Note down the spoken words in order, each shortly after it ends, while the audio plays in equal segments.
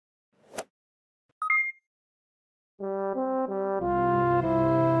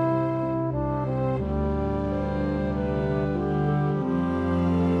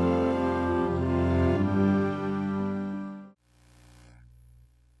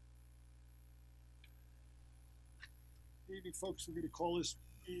Good evening, folks. We're going to call this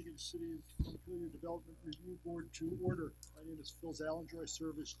meeting of the City of Montpelier Development Review Board to order. My name is Phil Zallinger. I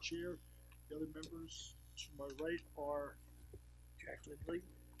serve as chair. The other members to my right are Jack Lindley,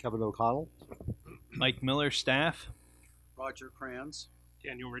 Kevin O'Connell, Mike Miller, staff. Roger Kranz,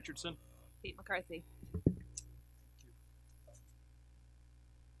 Daniel Richardson. Kate McCarthy.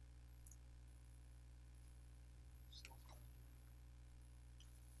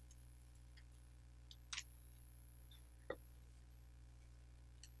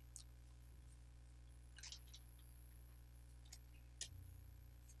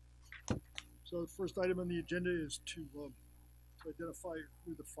 So the first item on the agenda is to identify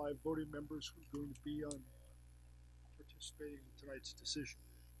who the 5 voting members who are going to be on participating in tonight's decision.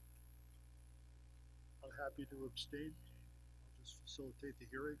 I'm happy to abstain. I'll just facilitate the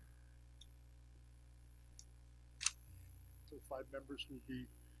hearing. So the 5 members will be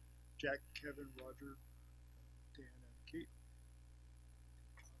Jack, Kevin, Roger, Dan, and Kate.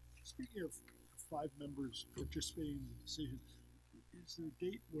 Speaking of 5 members participating in the decision, is there a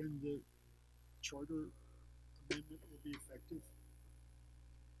date when the charter amendment will be effective?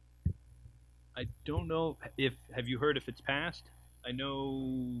 I don't know if, have you heard if it's passed? I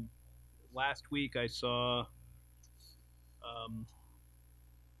know last week I saw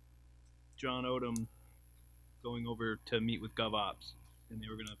John Odom going over to meet with GovOps, and they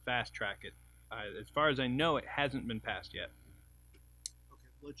were going to fast track it. As far as I know, it hasn't been passed yet.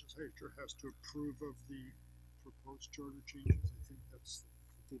 Okay, the legislature has to approve of the proposed charter changes. I think that's.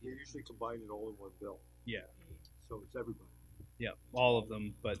 they usually combine it all in one bill, Yeah, so it's everybody. yeah, all of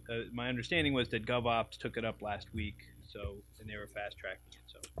them. But my understanding was that GovOps took it up last week, and they were fast tracking it.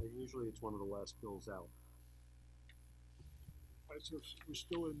 So And usually it's one of the last bills out. All right, so we're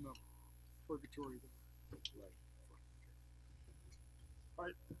still in purgatory then. Right. All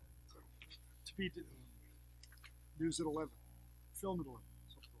right, to be news at 11, film at 11.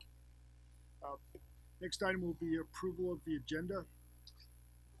 So forth. Next item will be approval of the agenda.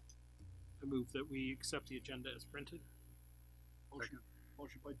 I move that we accept the agenda as printed.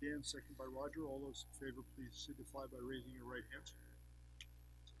 Motion by Dan, second by Roger. All those in favor, please signify by raising your right hands.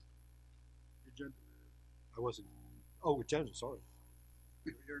 Agenda. I wasn't. Oh, agenda, sorry.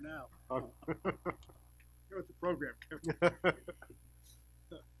 You're here now. Oh. You're at the program.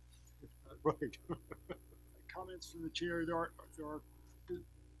 Right. Comments from the chair. The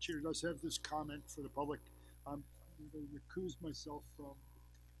chair does have this comment for the public. I'm going to recuse myself from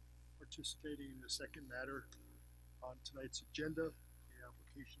participating in the second matter on tonight's agenda, the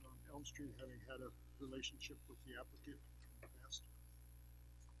application on Elm Street, having had a relationship with the applicant in the past.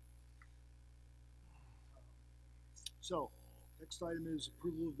 So, next item is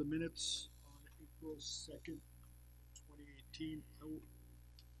approval of the minutes on April 2nd, 2018. I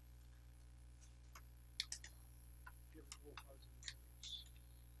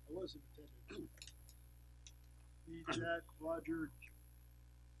was in attendance. Me, Jack, Roger,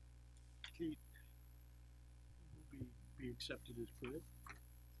 Kate will be accepted as printed.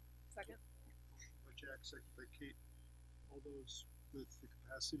 Second. By Jack, second by Kate. All those with the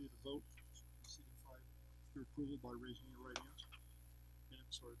capacity to vote, signify your approval by raising your right hands.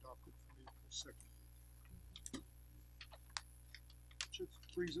 Minutes are adopted from April 2nd. Which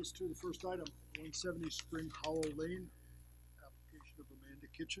brings us to the first item, 170 Spring Hollow Lane, application of Amanda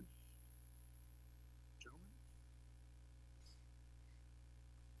Kitchen. Gentlemen?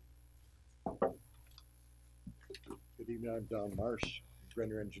 Good evening, I'm Don Marsh,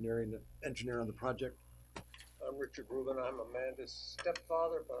 Brenner engineer on the project. I'm Richard Rubin. I'm Amanda's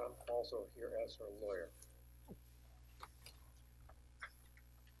stepfather, but I'm also here as her lawyer.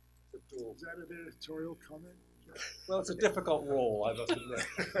 Is that an editorial comment? Well, it's a difficult role, I must admit.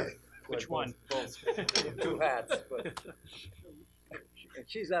 Which one? Both. Two hats, but and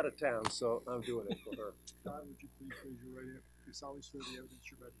she's out of town, so I'm doing it for her. Don, would you please raise your right hand? You solemnly swear the evidence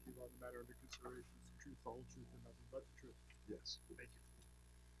you're about to give on the matter under consideration is the truth, the whole truth, and nothing but the truth. Yes. Thank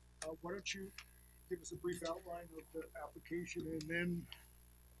you. Why don't you give us a brief outline of the application, and then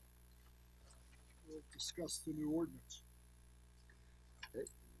we'll discuss the new ordinance. Okay.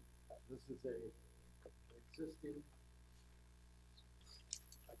 This is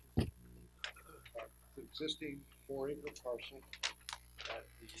an existing 4-acre parcel at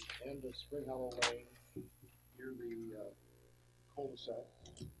the end of Spring Hollow Lane near the cul-de-sac.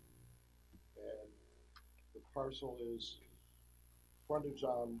 And the parcel is frontage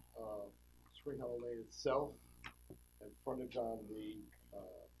on Spring Hollow Lane itself and frontage on the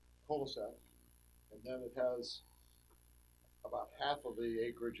cul-de-sac. And then it has about half of the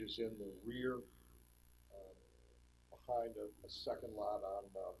acreage is in the rear behind a second lot on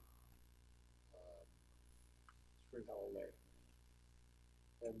Spring Hollow Lane.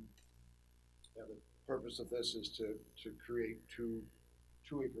 And the purpose of this is to create two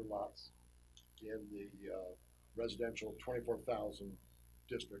acre lots in the residential 24,000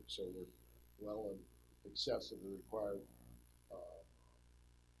 district, so we're well in excess of the required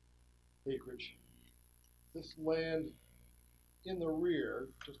acreage. This land in the rear,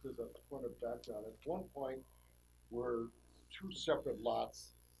 just as a point of background, at one point were two separate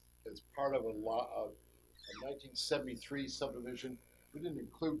lots as part of a 1973 subdivision. We didn't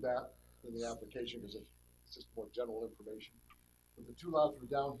include that in the application because it's just more general information. But the two lots were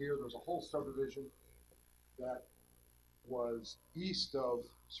down here. There was a whole subdivision that was east of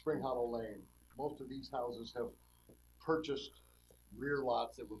Spring Hollow Lane. Most of these houses have purchased rear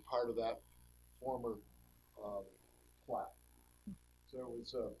lots that were part of that former plat. So it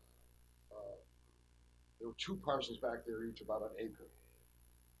was there were two parcels back there, each about an acre.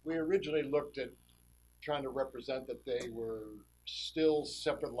 We originally looked at trying to represent that they were still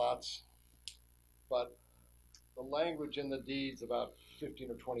separate lots, but the language in the deeds about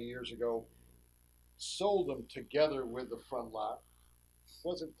 15 or 20 years ago sold them together with the front lot. It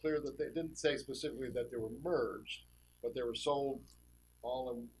wasn't clear that they didn't say specifically that they were merged, but they were sold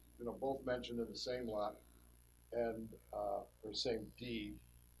all in, both mentioned in the same lot and or same deed.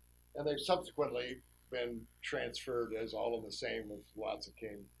 And they've subsequently been transferred as all in the same with lots that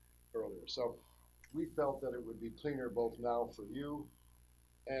came earlier. So we felt that it would be cleaner both now for you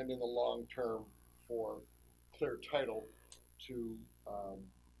and in the long term for clear title to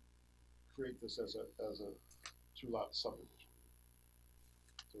create this as a two-lot subdivision.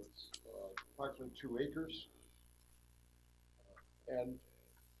 So it's approximately 2 acres, and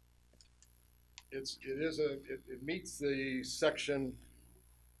it meets the section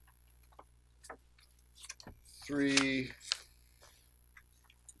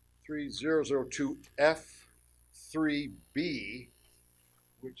 3002F3B,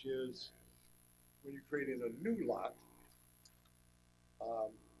 which is when you're creating a new lot.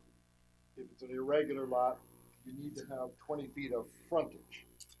 If it's an irregular lot, you need to have 20 feet of frontage,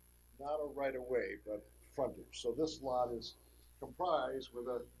 not a right of way, but frontage. So this lot is comprised with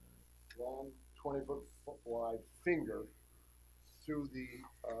a long 20-foot wide finger through the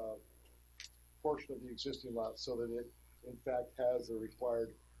portion of the existing lot, so that it in fact has the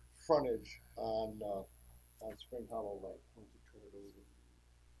required frontage on Spring Hollow Lane. Once you turn it over,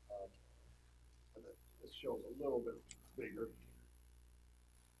 and it shows a little bit bigger.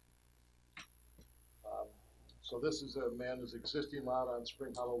 So this is Amanda's existing lot on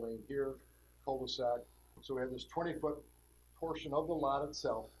Spring Hollow Lane here, cul-de-sac. So we have this 20-foot portion of the lot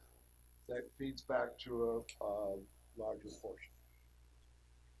itself that feeds back to a larger portion.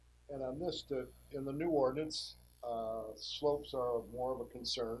 And on this, in the new ordinance, slopes are more of a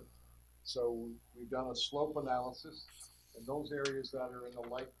concern. So we've done a slope analysis, and those areas that are in the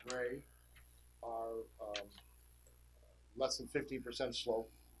light gray are less than 15%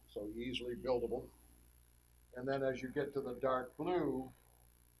 slope, so easily buildable. And then as you get to the dark blue,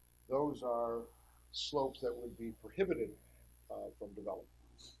 those are slopes that would be prohibited from development.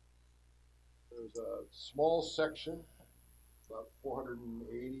 There's a small section, about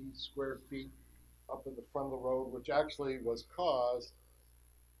 480 square feet up in the front of the road, which actually was caused,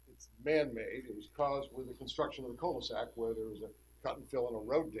 it's man-made, it was caused with the construction of the cul-de-sac where there was a cut and fill in a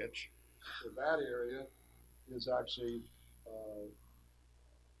road ditch. So that area is actually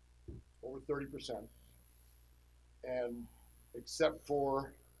over 30%. And except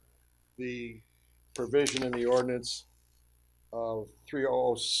for the provision in the ordinance of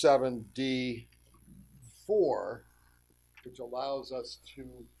 3007D4, which allows us to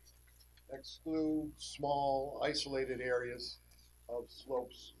exclude small isolated areas of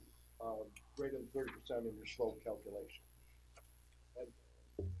slopes greater than 30% in your slope calculation. And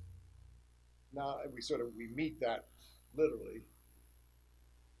now we meet that literally.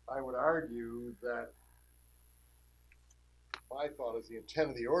 I would argue that my thought is the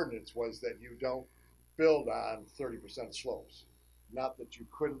intent of the ordinance was that you don't build on 30% slopes. Not that you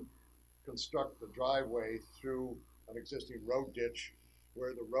couldn't construct the driveway through an existing road ditch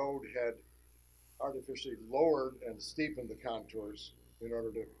where the road had artificially lowered and steepened the contours in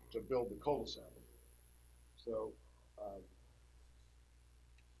order to build the cul-de-sac. So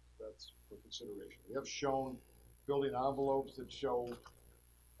that's for consideration. We have shown building envelopes that show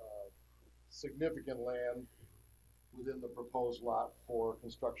significant land within the proposed lot for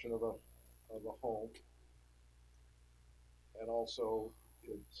construction of a home, and also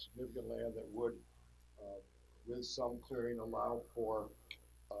significant land that would, with some clearing, allow for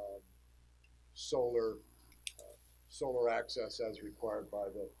solar access as required by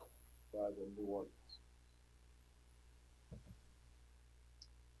the new ordinance.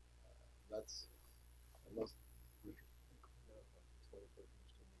 That's, unless,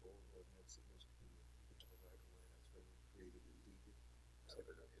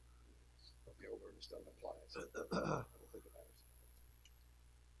 the old ordinance doesn't apply, so I don't think it matters.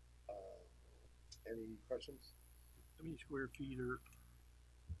 Any questions? How many square feet are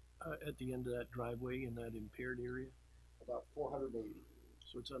at the end of that driveway in that impaired area? About 480.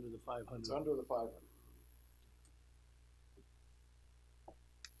 So it's under the 500. It's under the 500.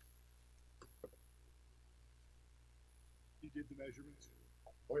 You did the measurements?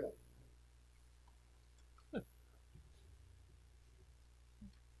 Oh, yeah.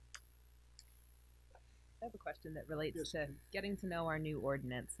 I have a question that relates Yes. to getting to know our new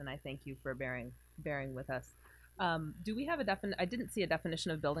ordinance, and I thank you for bearing with us. Do we have a I didn't see a definition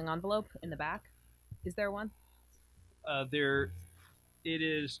of building envelope in the back. Is there one? It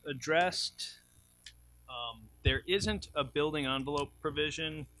is addressed. There isn't a building envelope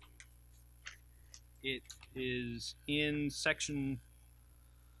provision. It is in section.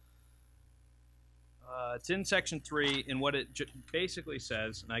 It's in section 3, and what it basically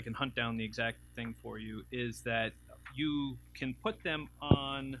says, and I can hunt down the exact thing for you, is that you can put them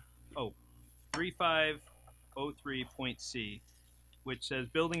on 3503.c, which says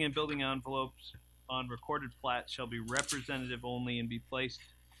building and building envelopes on recorded plats shall be representative only and be placed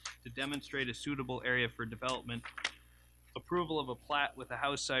to demonstrate a suitable area for development. Approval of a plat with a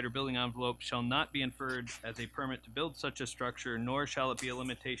house site or building envelope shall not be inferred as a permit to build such a structure, nor shall it be a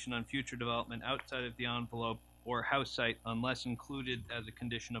limitation on future development outside of the envelope or house site unless included as a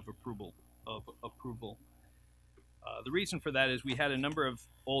condition of approval. The reason for that is we had a number of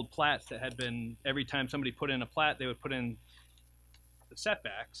old plats that had been, every time somebody put in a plat, they would put in the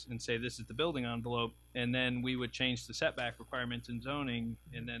setbacks and say this is the building envelope, and then we would change the setback requirements in zoning,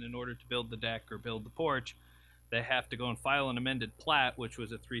 and then in order to build the deck or build the porch, they have to go and file an amended plat, which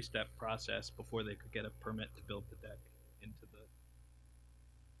was a 3-step process before they could get a permit to build the deck into the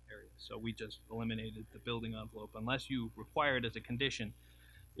area. So we just eliminated the building envelope. Unless you require it as a condition,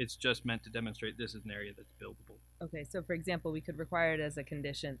 it's just meant to demonstrate this is an area that's buildable. Okay, so for example, we could require it as a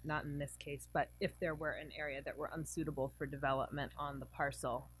condition, not in this case, but if there were an area that were unsuitable for development on the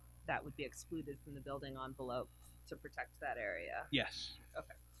parcel, that would be excluded from the building envelope to protect that area. Yes.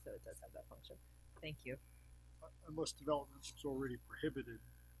 Okay, so it does have that function. Thank you. Unless development was already prohibited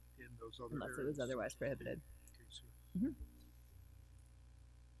in those other Unless areas. it was otherwise prohibited. Case here.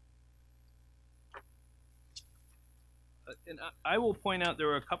 And I will point out there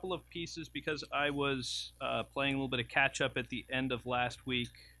were a couple of pieces because I was playing a little bit of catch up at the end of last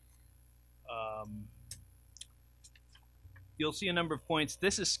week. You'll see a number of points.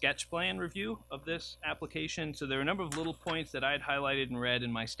 This is sketch plan review of this application. So there are a number of little points that I had highlighted and read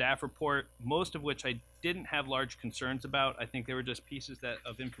in my staff report, most of which I didn't have large concerns about. I think they were just pieces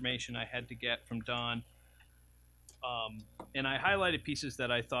of information I had to get from Don. And I highlighted pieces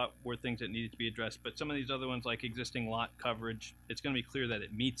that I thought were things that needed to be addressed, but some of these other ones, like existing lot coverage, it's going to be clear that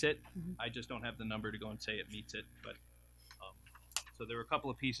it meets it. I just don't have the number to go and say it meets it. But so there were a couple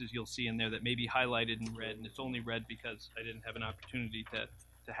of pieces you'll see in there that may be highlighted in red, and it's only red because I didn't have an opportunity to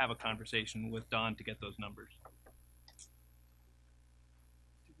have a conversation with Don to get those numbers.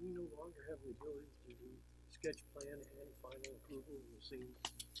 Do we no longer have the ability to do sketch plan and final approval in the same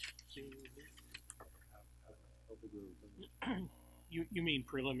review? You mean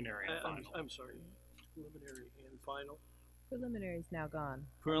preliminary and final? I'm sorry, preliminary and final? Preliminary is now gone.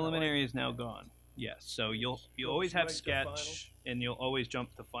 Preliminary is now gone. Yes, so you always have Strike the final. sketch, and you'll always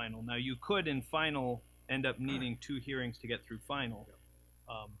jump to final. Now you could in final end up needing 2 hearings to get through final,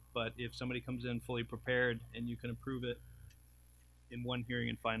 but if somebody comes in fully prepared and you can approve it in 1 hearing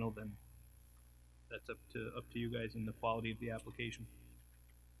and final, then that's up to you guys and the quality of the application.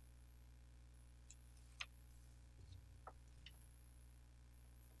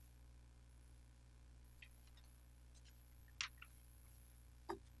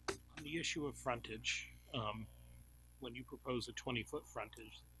 The issue of frontage, when you propose a 20-foot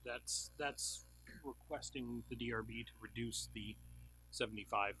frontage, that's requesting the DRB to reduce the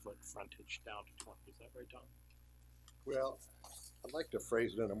 75-foot frontage down to 20. Is that right, Tom? Well, I'd like to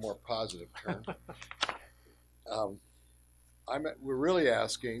phrase it in a more positive term. We're really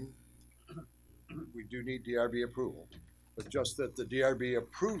asking, we do need DRB approval, but just that the DRB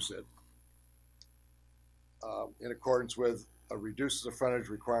approves it in accordance with reduces the frontage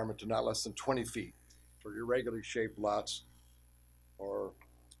requirement to not less than 20 feet for irregularly shaped lots or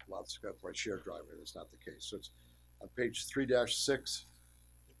lots got by shared driveway. That's not the case. So it's on page 3-6.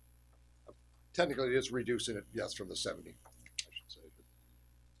 Technically, it is reducing it, yes, from the 70, I should say.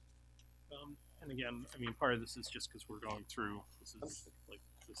 And again, I mean, part of this is just because we're going through, this is like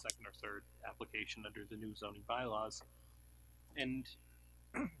the second or third application under the new zoning bylaws. And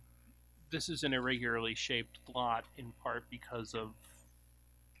this is an irregularly shaped lot in part because of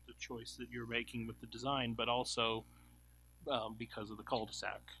the choice that you're making with the design, but also because of the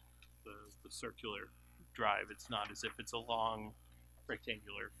cul-de-sac, the circular drive. It's not as if it's a long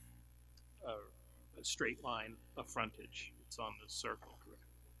rectangular a straight line of frontage. It's on the circle. And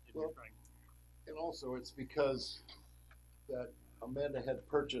you're Well, trying- And also, it's because that Amanda had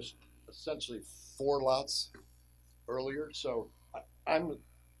purchased essentially 4 lots earlier, so I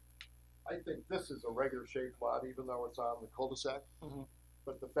think this is a regular shaped lot, even though it's on the cul-de-sac. Mhm.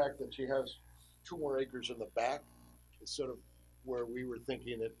 But the fact that she has 2 more acres in the back is sort of where we were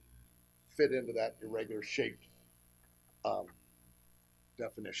thinking it fit into that irregular shaped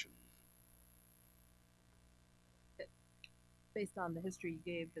definition. Based on the history you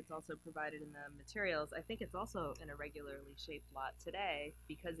gave that's also provided in the materials, I think it's also an irregularly shaped lot today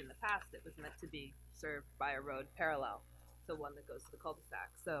because in the past it was meant to be served by a road parallel, so one that goes to the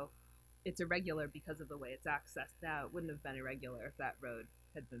cul-de-sac. So it's irregular because of the way it's accessed now. It wouldn't have been irregular if that road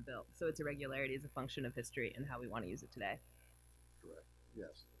had been built. So its irregularity is a function of history and how we want to use it today. Correct.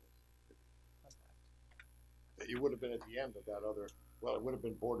 Yes. It would have been at the end of that other, well, it would have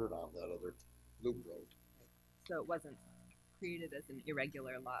been bordered on that other loop road. So it wasn't created as an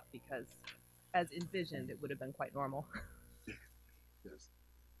irregular lot because, as envisioned, it would have been quite normal. Yes.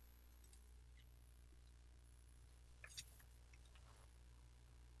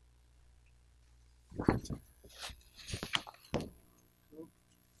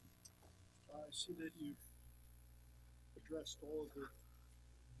 I see that you've addressed all of the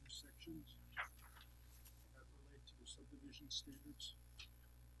new sections that relate to the subdivision standards.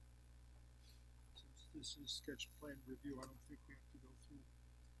 Since this is sketch plan review, I don't think we have to go through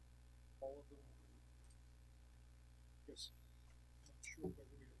all of them. I guess I'm not sure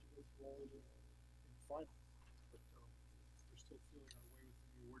whether we have to go through all of them in final, but we're still feeling our way with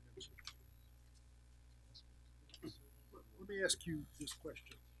the new ordinance. Let me ask you this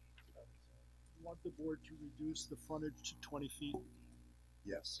question. You want the board to reduce the frontage to 20 feet?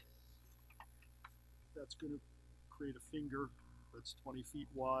 Yes. That's gonna create a finger that's 20 feet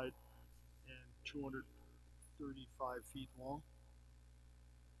wide and 235 feet long.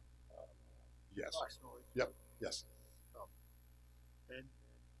 Yes. Approximately. Yep. Yes. And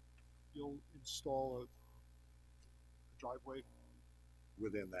you'll install a driveway.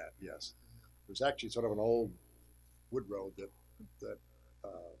 Within that, yes. There's actually sort of an old wood road that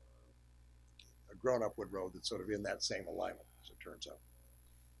a grown-up wood road that's sort of in that same alignment, as it turns out.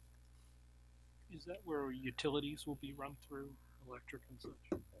 Is that where utilities will be run through, electric and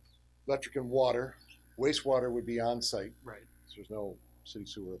such? Electric and water, wastewater would be on site. Right. So there's no city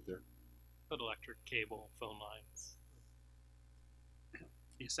sewer up there. But electric, cable, phone lines,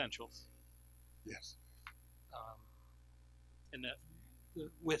 the essentials. Yes. And that the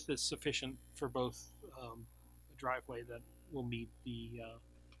width is sufficient for both a driveway that will meet the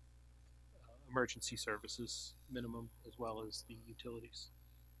emergency services minimum as well as the utilities.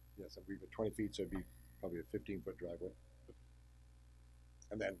 Yes, and we've got 20 feet, so it'd be probably a 15-foot driveway.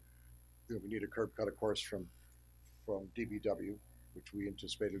 And then we need a curb cut, of course, from DBW, which we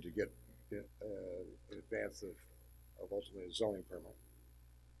anticipated to get in advance of ultimately a zoning permit.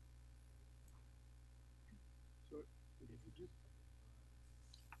 So if you do.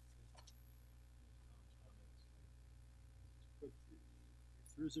 But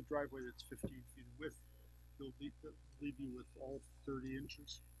if there is a driveway that's 15 feet in width, they'll leave you with all 30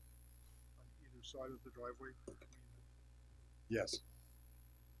 inches on either side of the driveway between the. Yes.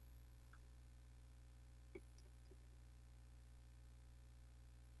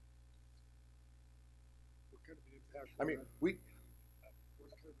 What kind of an impact? I mean, we,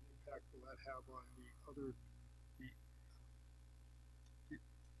 What kind of an impact will that have on the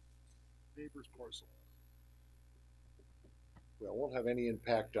neighbor's parcel? well, won't have any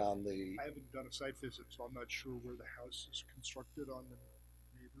impact on the, I haven't done a site visit, so I'm not sure where the house is constructed on the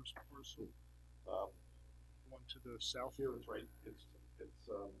neighbor's parcel. One to the south. here it's right, it's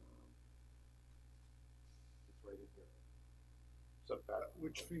right in here. Setback.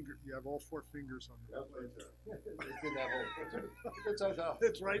 Which finger? You have all 4 fingers on the That's plan. right there. It's in that whole, it's on top.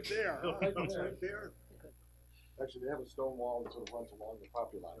 It's right there. Huh? Right It's there. right there. Actually, they have a stone wall that sort of runs along the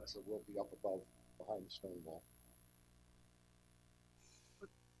property line, so we'll be up above, behind the stone wall.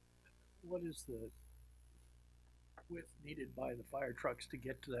 What is the width needed by the fire trucks to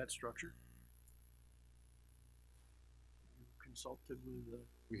get to that structure? You consulted with the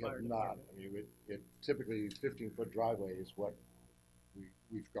We fire have not, department? I mean, it typically 15-foot driveway is what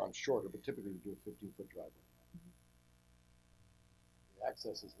we've gone shorter, but typically we do a 15-foot driveway. We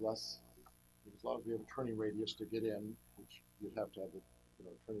access is less, as long as we have a turning radius to get in, which you'd have to have a,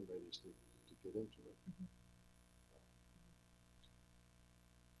 turning radius to get into it.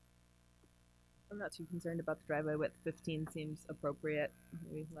 I'm not too concerned about the driveway width. 15 seems appropriate.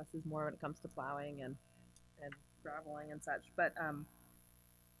 Maybe less is more when it comes to plowing and graveling and such. But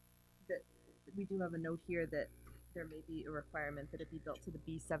that we do have a note here that there may be a requirement that it be built to the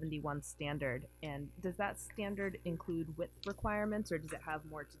B71 standard. And does that standard include width requirements, or does it have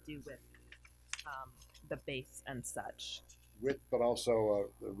more to do with the base and such? Width, but also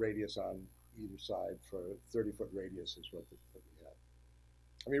the radius on either side for a 30-foot radius is what we have.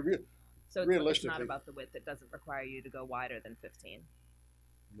 I mean, so it's realistically, not about the width. It doesn't require you to go wider than 15.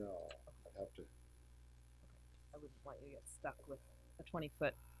 No, I'd have to. I wouldn't want you to get stuck with a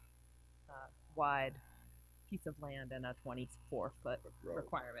 20-foot wide piece of land and a 24-foot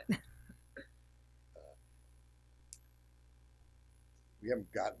requirement. We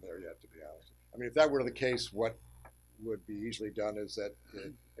haven't gotten there yet, to be honest. I mean, if that were the case, what would be easily done is that,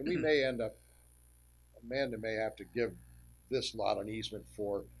 and we may end up, Amanda may have to give this lot an easement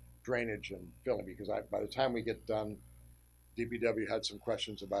for drainage and filling, because by the time we get done, DPW had some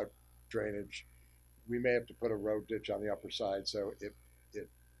questions about drainage. We may have to put a road ditch on the upper side, so it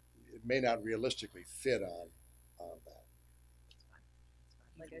may not realistically fit on that.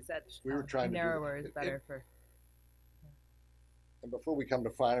 Like I said, We were trying to do narrower is better for. And before we come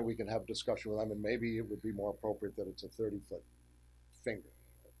to find it, we can have a discussion with them, and maybe it would be more appropriate that it's a 30-foot finger.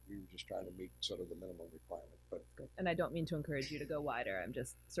 We were just trying to meet sort of the minimum requirement. But and I don't mean to encourage you to go wider. I'm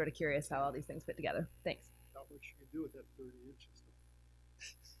just sort of curious how all these things fit together. Thanks. Not much you can do with that 30 inches.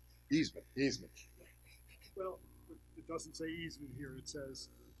 Easement. Well, it doesn't say easement here. It says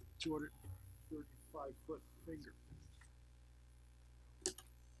 235-foot finger.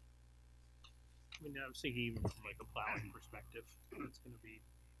 I mean, I was thinking even from like a plowing perspective, it's going to be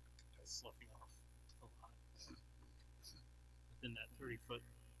sloughing off a lot within that 30-foot,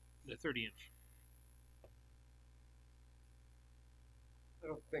 the 30-inch. I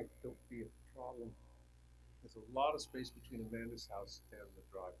don't think there'll be a problem. There's a lot of space between Amanda's house and the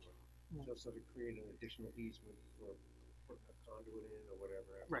driveway. Just sort of create an additional easement for putting a conduit in or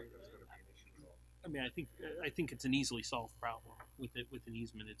whatever. Right. That's going to be an issue at all. I mean, I think it's an easily solved problem with an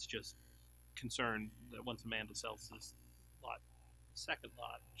easement. It's just concerned that once Amanda sells this lot, second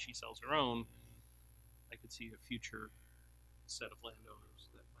lot, she sells her own. I could see a future set of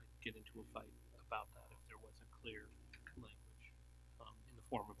landowners that might get into a fight about that if there wasn't clear language in the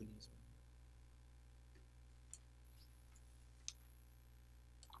form of an easement.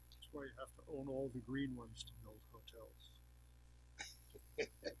 That's why you have to own all the green ones to build hotels.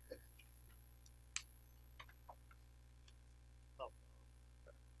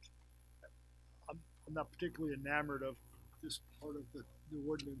 I'm not particularly enamored of this part of the new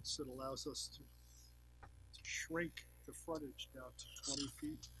ordinance that allows us to shrink the frontage down to 20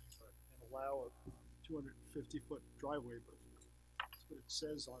 feet and allow a 250-foot driveway, but that's what it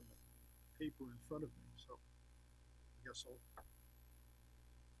says on the paper in front of me, so I guess I'll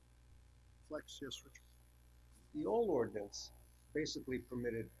flex. Yes, Richard. The old ordinance basically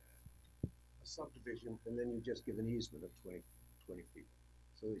permitted a subdivision, and then you just give an easement of 20 feet,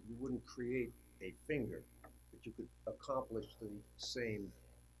 so that you wouldn't create a finger, but you could accomplish the same,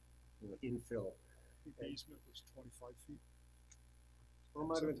 infill. I think the easement was 25 feet. Or it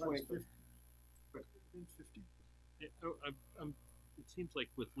might have been 20. Sometimes 50. But 50. It seems like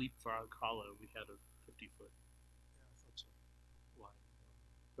with Leapfrog Hollow, we had a 50-foot Yeah, I thought so. line.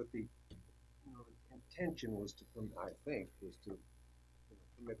 But the intention was to, I think, was to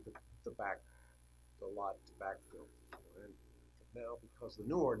permit the lot to backfill. And now, because of the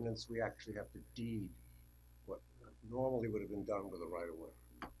new ordinance, we actually have to deed what normally would have been done with a right-of-way.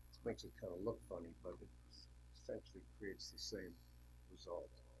 This makes it kind of look funny, but it essentially creates the same result.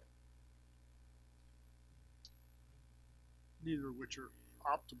 Neither of which are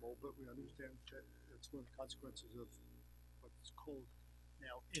optimal, but we understand that that's one of the consequences of what's called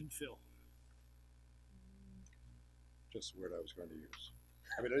now infill. Just the word I was going to use.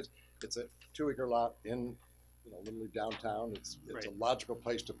 I mean, it's a 2-acre lot in, literally downtown. It's Right. a logical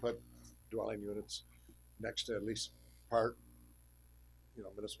place to put dwelling units next to at least part,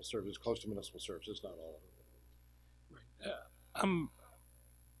 municipal services, close to municipal services, not all of them. Right. I'm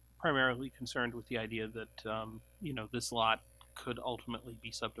primarily concerned with the idea that this lot could ultimately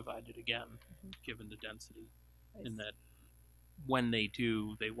be subdivided again, given the density, and that when they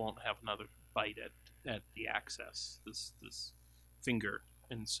do, they won't have another bite at the access, this finger.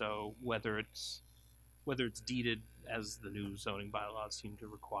 And so whether it's deeded as the new zoning bylaws seem to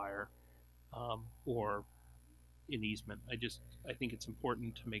require, or in easement. I think it's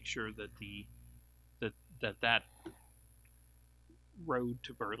important to make sure that that road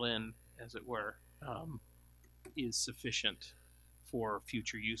to Berlin, as it were, is sufficient for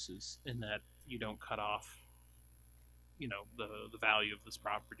future uses, and that you don't cut off, the value of this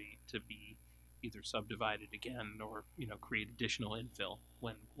property to be either subdivided again or create additional infill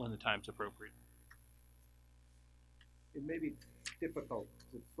when the time's appropriate. It may be difficult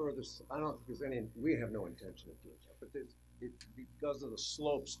to further, I don't think there's any, we have no intention of doing that, but because of the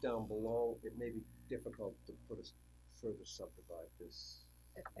slopes down below, it may be difficult to further subdivide this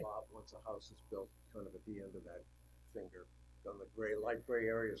lot once a house is built, kind of at the end of that finger. On the light gray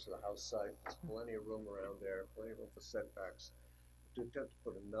areas of the house side, there's plenty of room around there, plenty of room for setbacks. To attempt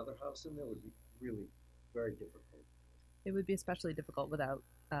to put another house in there would be really very difficult. It would be especially difficult without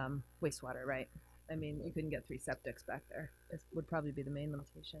wastewater, right? I mean, you couldn't get 3 septics back there. It would probably be the main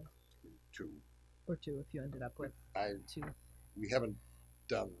limitation. 2. Or 2 if you ended up with 2. We haven't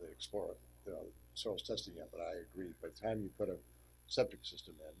done the soils testing yet, but I agree. By the time you put a septic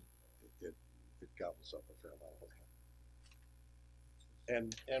system in, it gobbles up a fair amount of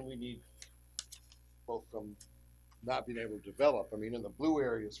land. And we need, both from not being able to develop, I mean, in the blue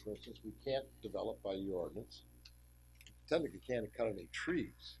areas, for instance, we can't develop by your ordinance. Technically can't cut any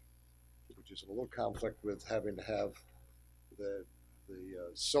trees, which is a little conflict with having to have the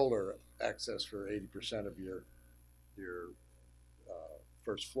solar access for 80% of your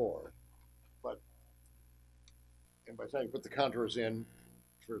first floor. And by the time you put the contours in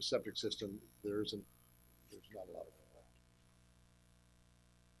for a septic system, there's not a lot of it left.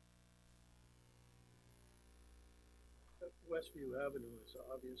 Westview Avenue is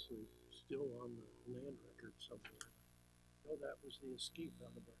obviously still on the land record somewhere. No, that was the escape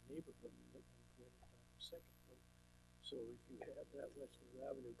out of our neighborhood that we pointed out a second ago. So if you had that Westview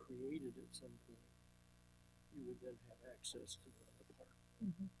Avenue created at some point, you would then have access to the other part,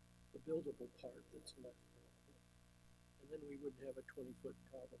 the buildable part that's left. And then we wouldn't have a 20-foot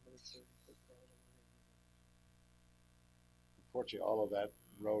problem or a 30-foot problem. Unfortunately, all of that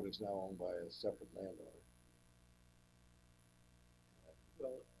road is now owned by a separate landowner.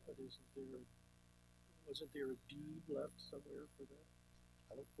 Well, but wasn't there a deed left somewhere for that?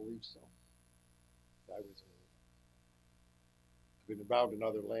 I don't believe so. I've been involved in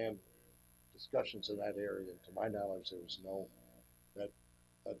other land discussions in that area, and to my knowledge, there was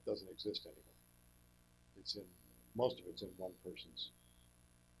that doesn't exist anymore. Most of it's in one person's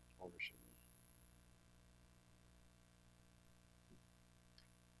ownership.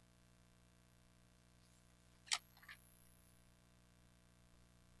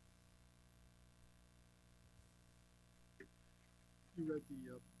 You read the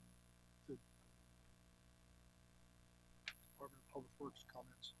Department of Public Works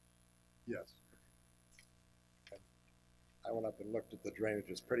comments? Yes. I went up and looked at the drainage.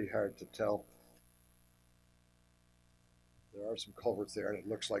 It's pretty hard to tell. There are some culverts there, and it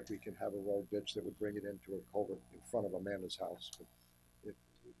looks like we can have a road ditch that would bring it into a culvert in front of Amanda's house. But it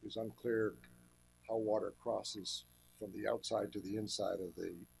is unclear how water crosses from the outside to the inside of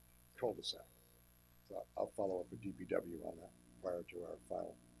the cul-de-sac. So I'll follow up with DPW on that prior to our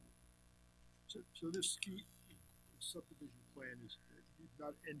final. So this subdivision plan is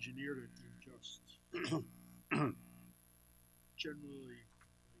not engineered it, you just generally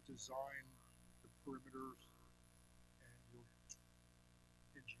design the perimeters and you'll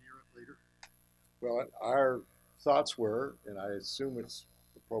engineer it later? Well, our thoughts were, and I assume it's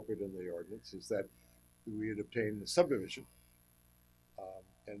appropriate in the ordinance, is that we would obtain the subdivision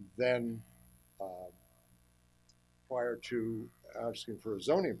and then prior to asking for a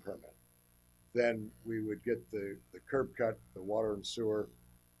zoning permit, then we would get the curb cut, the water and sewer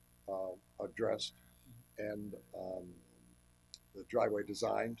addressed, and the driveway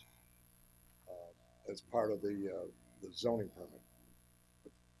designed as part of the zoning permit.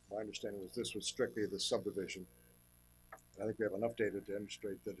 But my understanding was this was strictly the subdivision. And I think we have enough data to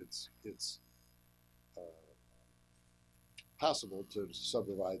demonstrate that it's possible to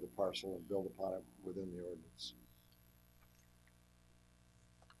subdivide the parcel and build upon it within the ordinance.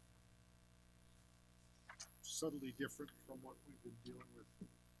 Subtly different from what we've been dealing with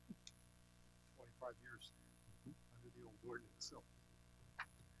 25 years under the old ordinance. So,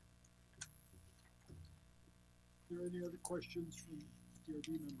 are there any other questions from DRB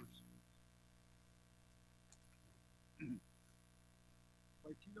members?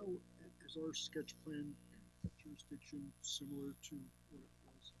 Mike, do you know, is our sketch plan jurisdiction similar to what it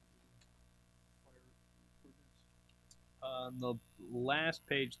was under the prior ordinance? On the last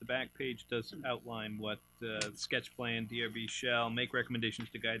page, the back page does outline what the sketch plan DRB shall make recommendations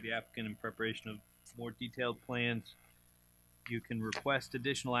to guide the applicant in preparation of more detailed plans. You can request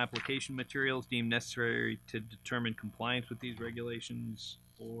additional application materials deemed necessary to determine compliance with these regulations,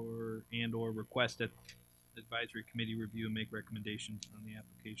 or request that advisory committee review and make recommendations on the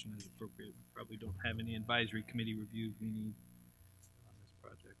application as appropriate. We probably don't have any advisory committee reviews we need on this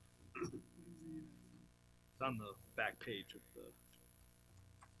project. It's on the back page of the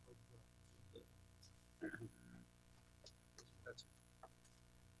That's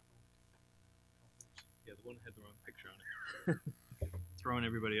yeah, the one that had the wrong picture on it. Throwing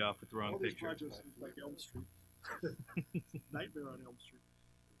everybody off with the wrong All these picture. projects look like Elm Street. Nightmare on Elm Street.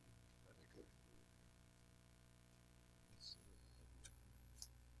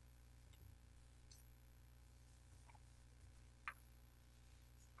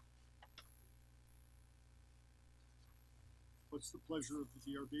 What's the pleasure of the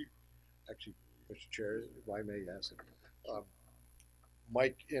DRB? Actually, Mr. Chair, if I may ask,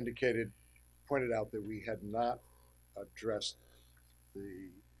 Mike pointed out that we had not addressed the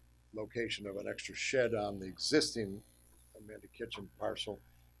location of an extra shed on the existing amended kitchen parcel,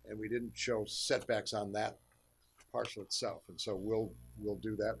 and we didn't show setbacks on that parcel itself, and so we'll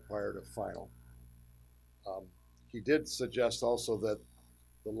do that prior to final. He did suggest also that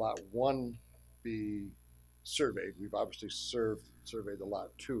the lot 1 be surveyed. We've obviously surveyed the lot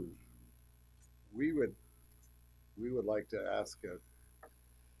 2. We would like to ask a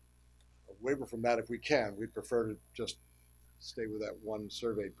waiver from that if we can. We'd prefer to just stay with that one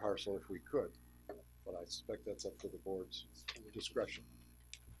surveyed parcel if we could, but I suspect that's up to the board's discretion.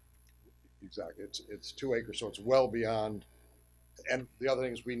 Exactly, it's 2 acres, so it's well beyond. And the other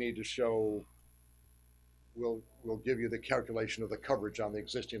things we need to show, we'll give you the calculation of the coverage on the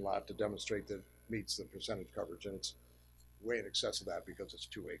existing lot to demonstrate that it meets the percentage coverage, and it's way in excess of that because it's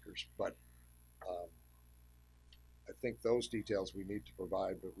 2 acres. But I think those details we need to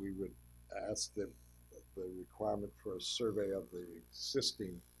provide, but we would ask that the requirement for a survey of the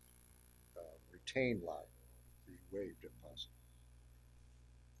existing retained lot be waived if possible.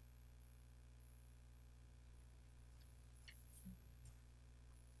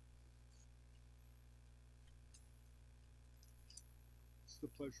 It's the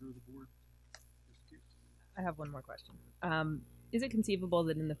pleasure of the board. I have one more question. Is it conceivable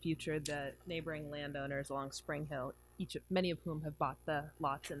that in the future the neighboring landowners along Spring Hill, many of whom have bought the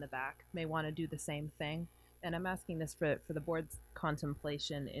lots in the back, may want to do the same thing? And I'm asking this for the board's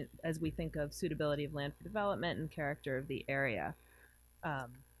contemplation as we think of suitability of land for development and character of the area.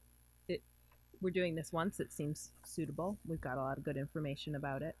 We're doing this once, it seems suitable. We've got a lot of good information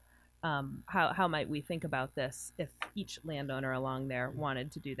about it. How might we think about this if each landowner along there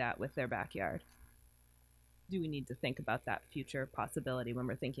wanted to do that with their backyard? Do we need to think about that future possibility when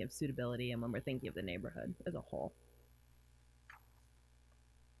we're thinking of suitability and when we're thinking of the neighborhood as a whole?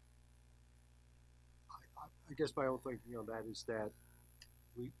 I guess my own thinking on that is that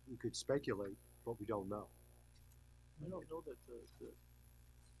we could speculate, but we don't know. I don't know that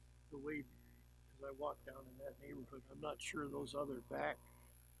the way, as I walk down in that neighborhood, I'm not sure those other back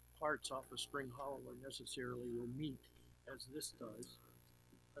parts off of Spring Hollow are necessarily will meet, as this does,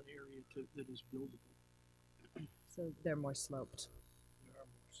 an area that is buildable. So they're more sloped. There are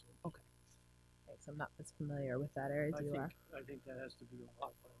more slopes. Okay. Thanks. I'm not as familiar with that area as you are. I think that has to be a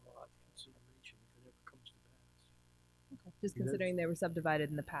lot by lot consideration if it ever comes to pass. Okay. Just considering they were subdivided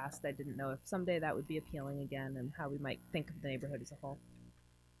in the past, I didn't know if someday that would be appealing again and how we might think of the neighborhood as a whole.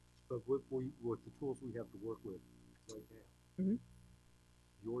 But with the tools we have to work with right now, Mm-hmm.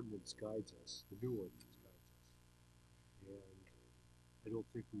 the ordinance guides us, the new ordinance guides us. And I don't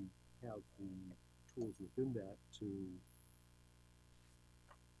think we have the tools within that to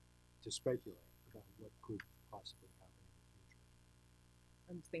speculate about what could possibly happen in the future.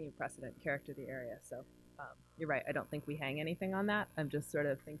 I'm just thinking precedent, character of the area. So you're right. I don't think we hang anything on that. I'm just sort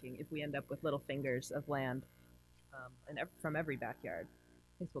of thinking if we end up with little fingers of land from every backyard,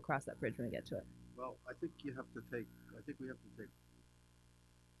 I guess we'll cross that bridge when we get to it. Well, I think we have to take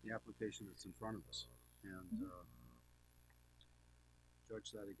the application that's in front of us and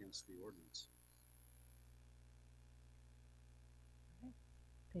judge that against the ordinance.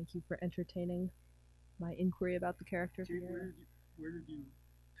 Thank you for entertaining my inquiry about the character of the area. Where did you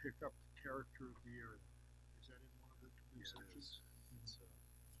pick up the character of the area? Is that in one of the new sections?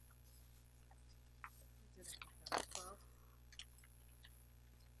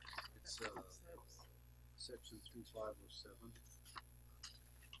 It's section 3507.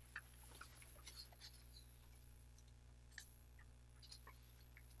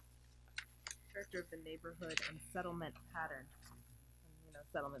 Character of the neighborhood and settlement pattern.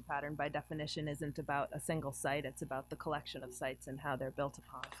 Settlement pattern by definition isn't about a single site, it's about the collection of sites and how they're built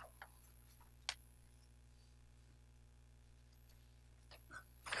upon.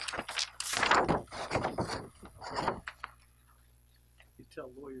 tell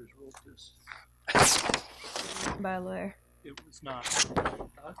lawyers wrote this. By a lawyer. It was not.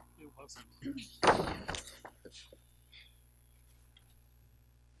 It wasn't.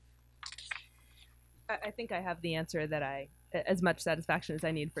 I think I have the answer that as much satisfaction as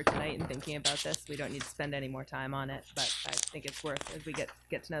I need for tonight in thinking about this. We don't need to spend any more time on it, but I think it's worth, as we get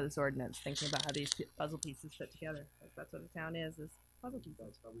to know this ordinance, thinking about how these puzzle pieces fit together. That's what a town is puzzle pieces.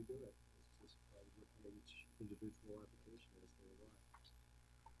 That's how we do it. It's just by looking at each individual application as they arrive.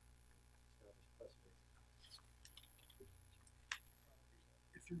 Establish precedent.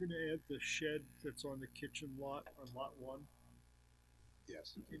 If you're gonna add the shed that's on the kitchen lot, on lot 1,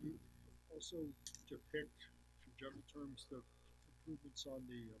 Yes. can you also depict, in general terms, the improvements on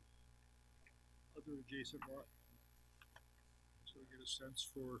the other adjacent lot? So we get a sense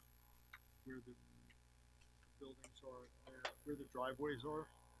for where the buildings are, where the driveways are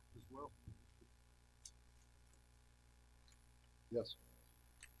as well. Yes.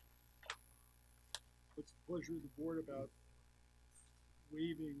 What's the pleasure of the board about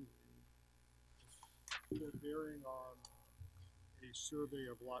waiving or bearing on a survey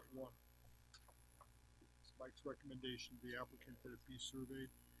of lot 1? It's Mike's recommendation to the applicant that it be surveyed.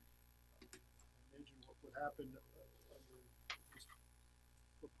 I imagine what would happen under this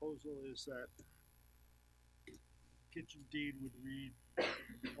proposal is that kitchen deed would read,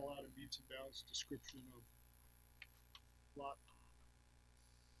 call out a meets and bounds description of lot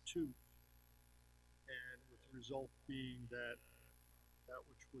 2, and with the result being that that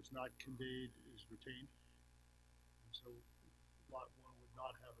which was not conveyed is retained. And so lot 1 would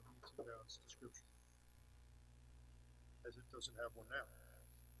not have a meets and bounds description, as it doesn't have one now,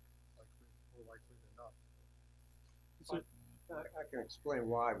 more likely than not. I can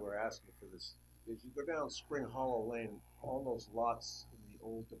explain why we're asking for this. As you go down Spring Hollow Lane, all those lots in the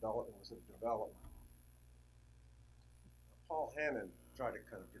old development was a development. Paul Hannon tried to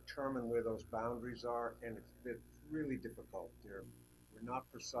kind of determine where those boundaries are, and it's been really difficult. We're not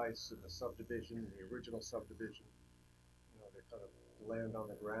precise in the subdivision, the original subdivision. You know, they're kind of land on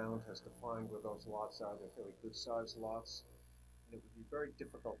the ground has to find where those lots are. They're fairly good sized lots. And it would be very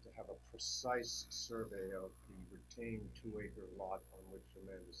difficult to have a precise survey of the retained 2-acre lot on which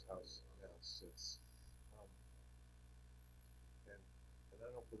Amanda's house now sits. And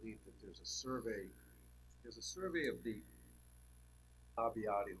I don't believe that there's a survey. There's a survey of the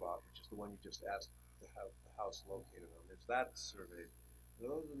Abbiati lot, which is the one you just asked to have the house located on. There's that survey.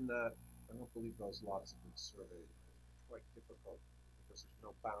 But other than that, I don't believe those lots have been surveyed. It's quite difficult because there's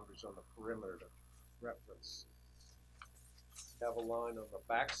no boundaries on the perimeter to reference. You have a line on the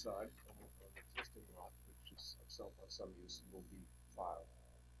backside on the existing lot, which is of some use, will be filed.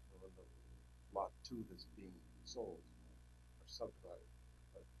 And on the lot 2 that's being sold or subdivided.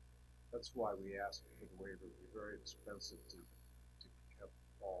 But that's why we asked for the waiver. It would be very expensive to have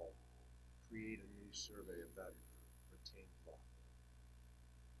all create a new survey of that retained lot.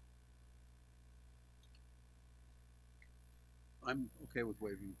 I'm okay with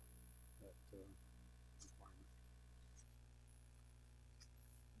waiving that requirement.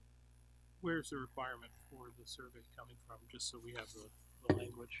 Where's the requirement for the survey coming from? Just so we have the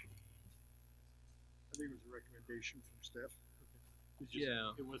language. I think it was a recommendation from staff.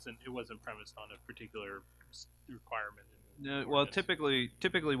 Yeah. It wasn't premised on a particular requirement. No, well, typically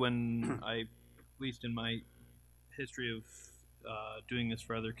when I, at least in my history of doing this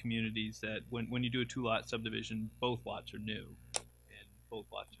for other communities, that when you do a 2-lot subdivision, both lots are new and both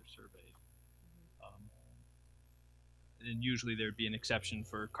lots are surveyed. And usually there'd be an exception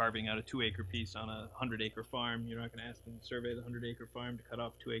for carving out a 2-acre piece on a 100-acre farm. You're not going to ask them to survey the 100-acre farm to cut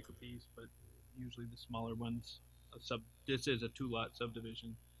off 2-acre piece, but usually the smaller ones, this is a 2-lot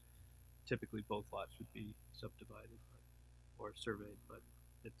subdivision. Typically both lots would be subdivided or surveyed, but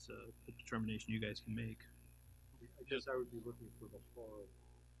it's a determination you guys can make. I guess I would be looking for the harm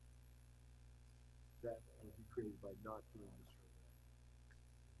that would be created by not doing the survey.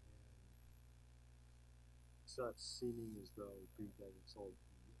 And it's not seeming as though that it's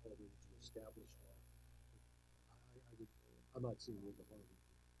already established law. I'm not seeing where the harm would be.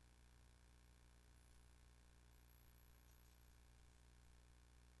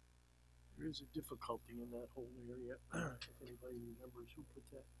 There is a difficulty in that whole area. If anybody remembers who put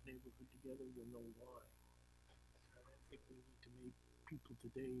that neighborhood together, you'll know why. And I think we need to make people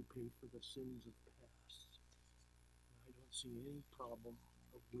today pay for the sins of the past. And I don't see any problem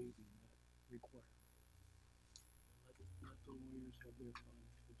of waiving that requirement. Let the lawyers have their fun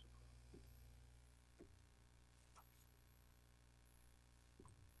if there's a problem.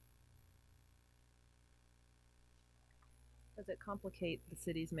 Does it complicate the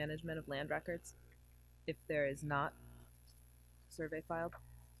city's management of land records if there is not survey filed?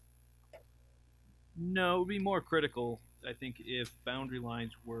 No, it would be more critical, I think, if boundary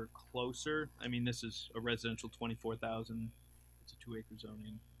lines were closer. I mean, this is a residential 24,000. It's a 2-acre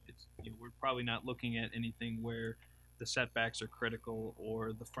zoning. It's, you know, we're probably not looking at anything where the setbacks are critical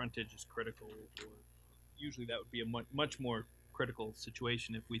or the frontage is critical. Or usually that would be a much more critical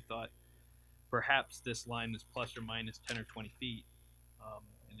situation if we thought perhaps this line is plus or minus 10 or 20 feet,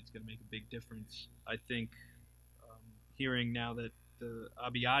 and it's going to make a big difference. I think hearing now that the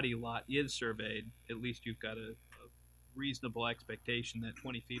Abbiati lot is surveyed, at least you've got a reasonable expectation that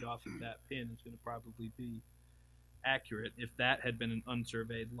 20 feet off of that pin is going to probably be accurate. If that had been an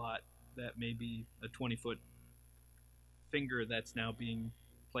unsurveyed lot, that may be a 20-foot finger that's now being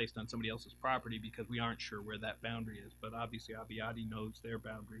placed on somebody else's property because we aren't sure where that boundary is. But obviously Abbiati knows their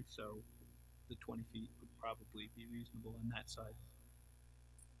boundary, so the 20 feet would probably be reasonable on that side.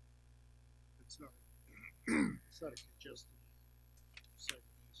 It's not, it's not a congested site.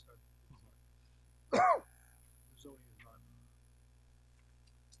 It's not, the zoning is not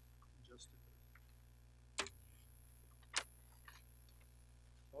congested.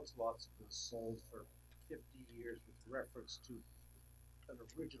 Those lots have been sold for 50 years with reference to an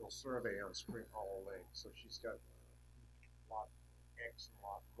original survey on Spring Hollow Lane. So she's got lot X and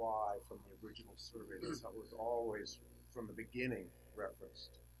lot Y from the original survey. That's how it was always, from the beginning,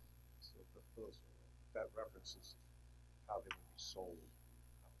 referenced. So that reference is how they would be sold.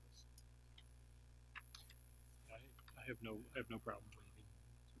 I have no problem waiving.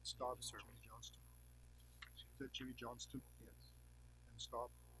 It's stop Jimmy Johnston. Is that Jimmy Johnston? Yes. And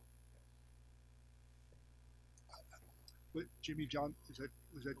stop. But Jimmy John was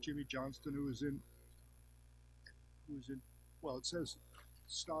that Jimmy Johnston who was in? Well, it says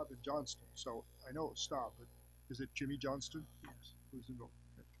Staub and Johnston, so I know it's Staub, but is it Jimmy Johnston? Yes. Who's involved?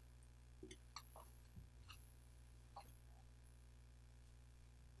 Okay.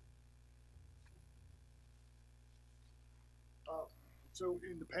 So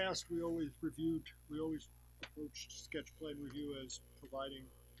in the past, we always approached sketch plan review as providing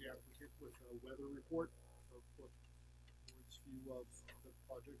the applicant with a weather report of what the board's view of the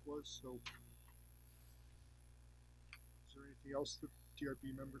project was. So is there anything else that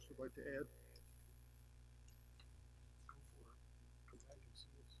DRB members would like to add?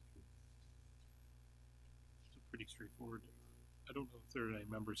 It's pretty straightforward. I don't know if there are any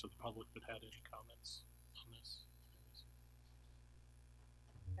members of the public that had any comments on this.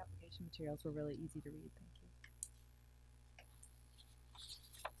 The application materials were really easy to read. Thank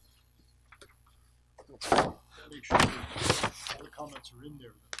you. Make sure that all the comments are in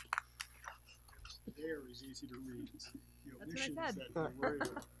there. There is easy to read. The omissions That's what I said. that we're worried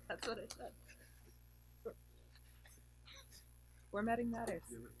about. That's what I said. Formatting matters.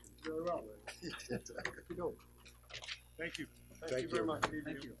 Very well. Thank you. Thank you very much.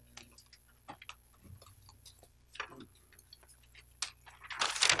 Thank you.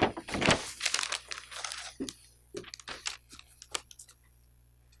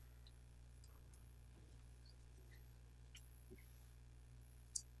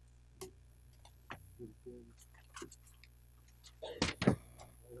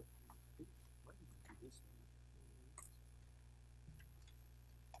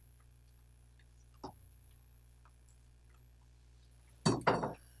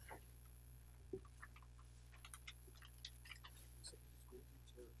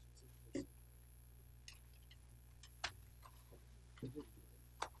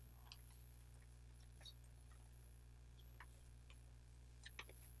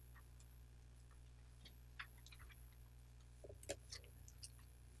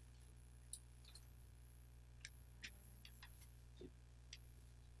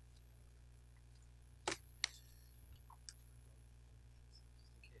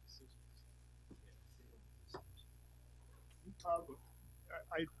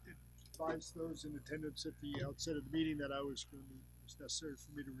 I advised those in attendance at the outset of the meeting that it was necessary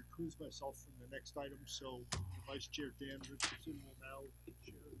for me to recuse myself from the next item, so Vice Chair Dan Richardson will now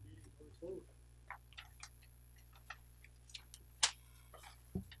chair the meeting going forward.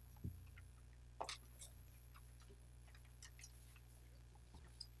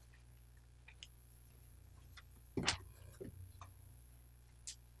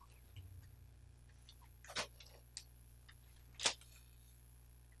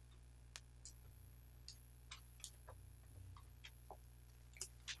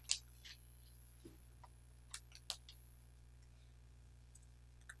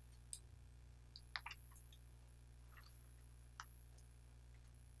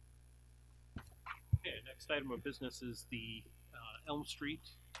 Okay, next item of business is the Elm Street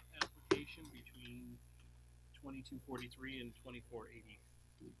application between 2243 and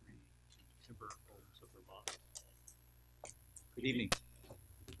 2483 Timber Homes of Vermont. Good evening.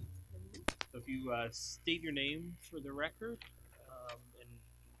 So if you state your name for the record and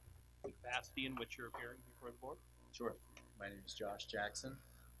the capacity in which you're appearing before the board. Sure. My name is Josh Jackson.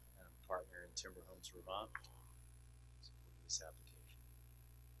 I'm a partner in Timber Homes Vermont. Supporting this application.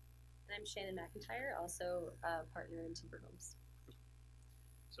 And I'm Shannon McIntyre, also a partner in Timber Homes.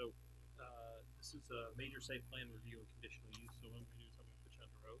 So this is a major site plan review and conditional use. So what I'm going to do is I'm going to put you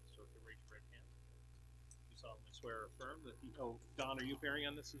under oath. So if you raise your right hand, you solemnly swear or affirm that the. Oh, Don, are you appearing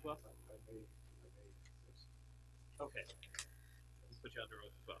on this as well? Okay. Let's put you under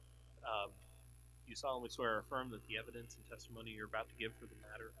oath as well. You solemnly swear or affirm that the evidence and testimony you're about to give for the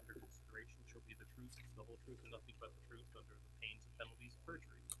matter under consideration shall be the truth, the whole truth, and nothing but the truth under the pains and penalties of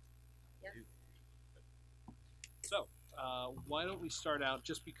perjury. Yes. So, why don't we start out,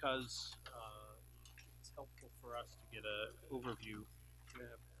 just because it's helpful for us to get an overview.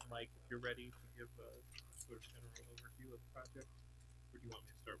 Mike, if you're ready to give a sort of general overview of the project, or do you want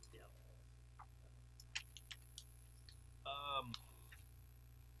me to start with the outline?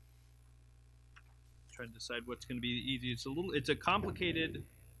 Trying to decide what's going to be the easiest. It's a complicated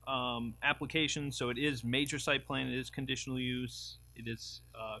application, so it is major site plan, it is conditional use. It is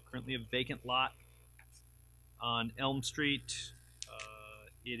currently a vacant lot on Elm Street.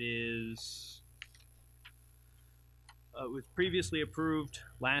 It was previously approved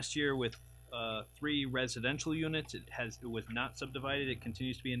last year with 3 residential units. It was not subdivided. It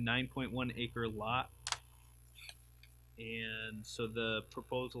continues to be a 9.1 acre lot. And so the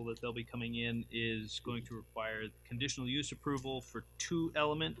proposal that they'll be coming in is going to require conditional use approval for 2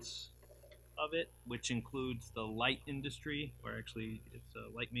 elements of it, which includes the light industry, or actually it's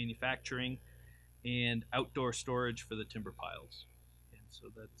light manufacturing, and outdoor storage for the timber piles. And so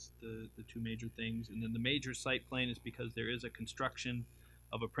that's the 2 major things. And then the major site plan is because there is a construction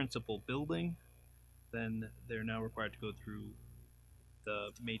of a principal building, then they're now required to go through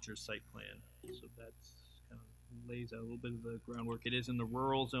the major site plan. So that's lays out a little bit of the groundwork. It is in the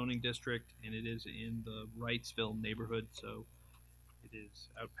rural zoning district, and it is in the Wrightsville neighborhood, so it is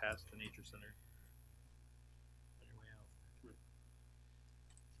out past the nature center. On your way out.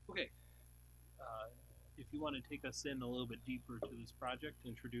 Okay. If you want to take us in a little bit deeper to this project,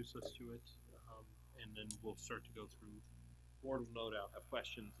 introduce us to it, and then we'll start to go through. Board will no doubt have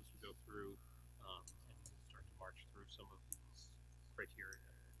questions as we go through, and we'll start to march through some of these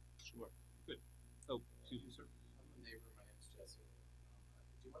criteria. Sure. Good. Oh, excuse me, sir. I'm a neighbor. My name's Jesse.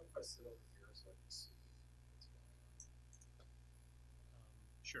 Do you mind if I sit over here so I can see what's going on?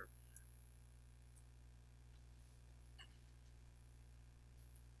 Sure.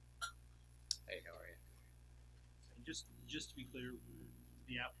 Hey, how are you? And just to be clear,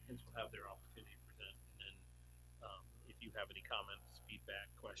 the applicants will have their opportunity to present, and then if you have any comments,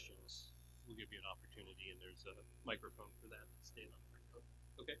 feedback, questions, we'll give you an opportunity, and there's a microphone for that. Stay on the microphone.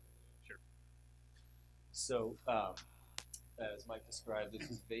 Okay. Sure. So, as Mike described,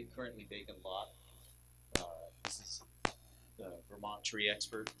 this is currently vacant lot. This is the Vermont Tree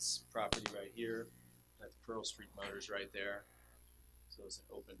Experts property right here. That's Pearl Street Motors right there. So it's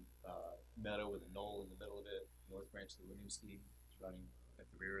an open meadow with a knoll in the middle of it. North branch of the Winooski is running at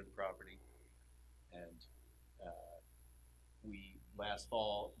the rear of the property. And we last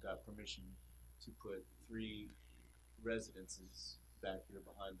fall got permission to put 3 residences back here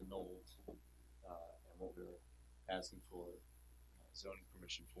behind the knolls. And what we're asking for zoning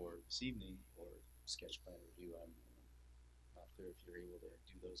permission for this evening, or sketch plan review, I'm not clear if you're able to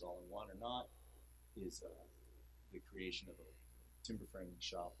do those all in one or not, is the creation of a timber-friendly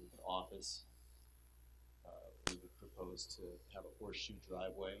shop with an office. We would propose to have a horseshoe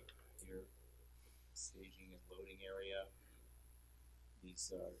driveway here, staging and loading area.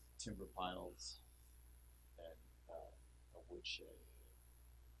 These are timber piles and a woodshed.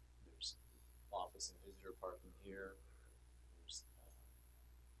 There's office and visitor parking here. There's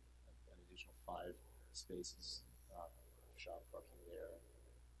an additional 5 spaces, shop parking there.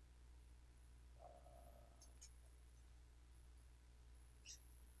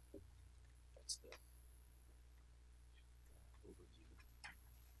 That's the overview.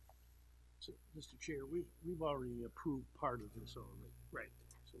 So, Mr. Chair, we've already approved part of this already. Right.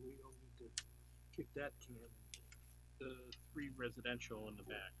 So we don't need to kick that can. The 3 residential in the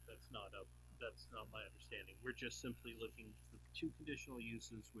back, that's not my understanding. We're just simply looking for 2 conditional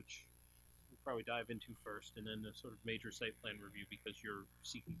uses, which we'll probably dive into first, and then the sort of major site plan review, because you're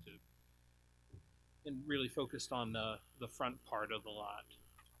seeking to, and really focused on the front part of the lot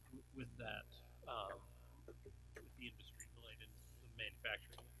with that, with the industry related, the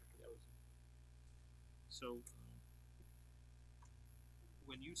manufacturing. So,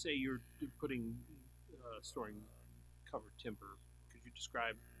 when you say you're putting, storing covered timber, could you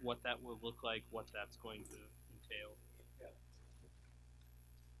describe what that will look like, what that's going to entail? Yeah.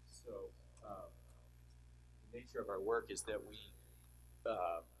 So, the nature of our work is that we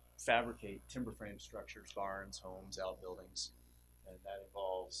fabricate timber frame structures, barns, homes, outbuildings, and that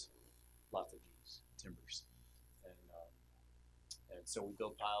involves lots of these timbers. And so we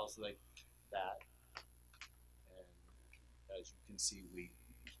build piles like that, and as you can see, we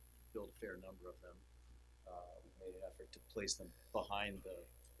build a fair number of them. We've made an effort to place them behind the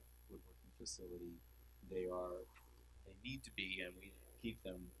woodworking facility. They need to be, and we keep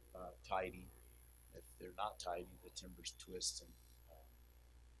them tidy. If they're not tidy, the timbers twist, and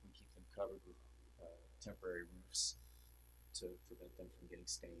we keep them covered with temporary roofs to prevent them from getting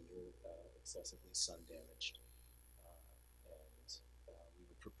stained or excessively sun damaged. We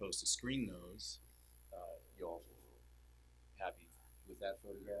would propose to screen those. You all happy with that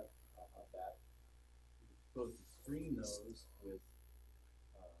photograph of that? We would propose to screen those with.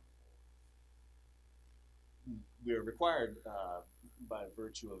 We're required by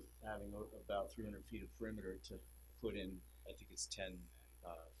virtue of having about 300 feet of perimeter to put in, I think it's 10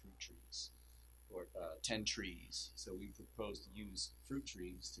 fruit trees, or 10 trees. So we propose to use fruit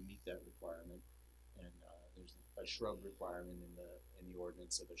trees to meet that requirement, and there's a shrub requirement in the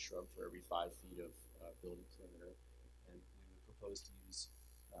ordinance of a shrub for every 5 feet of building perimeter, and we would propose to use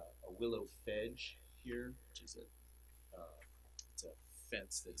a willow fedge here, which is it's a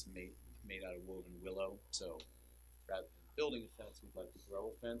fence that's made out of woven willow. So rather than building a fence, we'd like to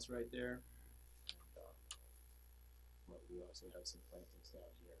grow a fence right there. And we also have some plantings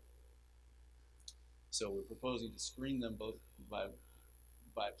down here. So we're proposing to screen them both by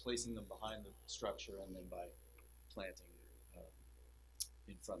placing them behind the structure and then by planting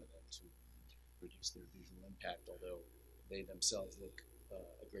in front of them to reduce their visual impact, although they themselves look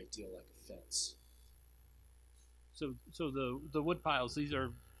a great deal like a fence. So the wood piles, these are,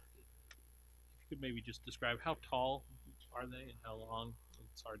 if you could maybe just describe how tall are they and how long?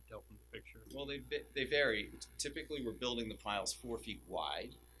 It's hard to tell from the picture. Well, they vary. Typically, we're building the piles 4 feet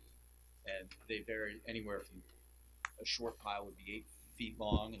wide, and they vary anywhere from a short pile would be 8 feet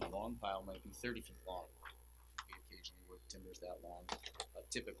long, and a long pile might be 30 feet long. We occasionally work timbers that long.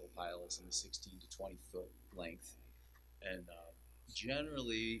 A typical pile is in the 16 to 20 foot length, and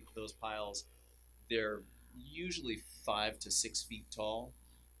generally those piles, they're usually 5 to 6 feet tall.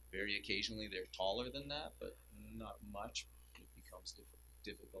 Very occasionally they're taller than that, but not much. It becomes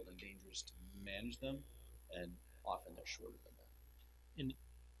difficult and dangerous to manage them, and often they're shorter than that.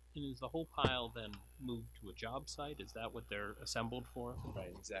 And is the whole pile then moved to a job site? Is that what they're assembled for?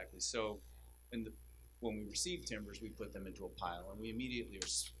 Right, exactly. So when we receive timbers, we put them into a pile, and we immediately are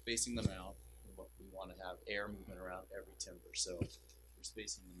spacing them out. We want to have air movement around every timber, so we're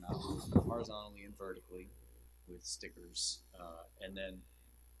spacing them out horizontally and vertically with stickers, and then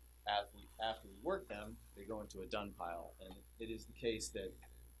after we work them, they go into a done pile. And it is the case that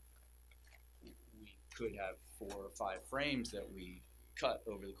we could have 4 or 5 frames that we cut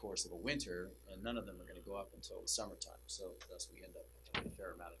over the course of a winter, and none of them are going to go up until the summertime. So thus we end up with a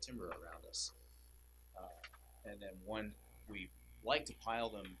fair amount of timber around us. And then we like to pile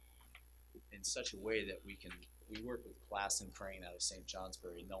them in such a way that we work with Class and Crane out of St.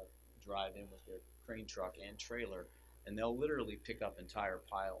 Johnsbury, and they'll drive in with their crane truck and trailer, and they'll literally pick up entire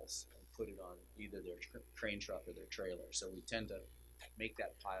piles and put it on either their crane truck or their trailer. So we tend to make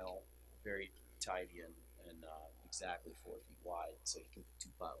that pile very tidy and exactly 4 feet wide, so you can put 2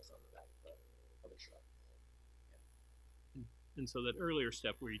 piles on the back of a truck. Yeah. And so that earlier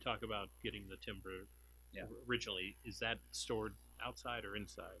step where you talk about getting the timber originally, is that stored outside or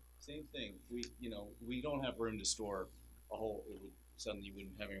inside? Same thing. We don't have room to store a whole. Suddenly you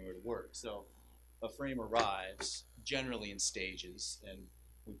wouldn't have anywhere to work. So a frame arrives generally in stages, and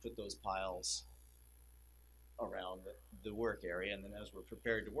we put those piles around the work area, and then as we're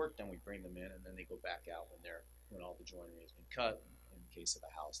prepared to work them, we bring them in, and then they go back out when all the joinery has been cut. In the case of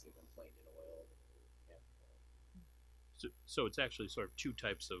a house, they've been planed in oil. Yeah. So it's actually sort of 2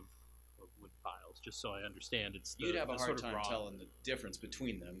 types of wood piles, just so I understand. You'd have a hard time raw telling the difference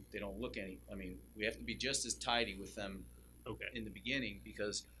between them. They don't look we have to be just as tidy with them in the beginning,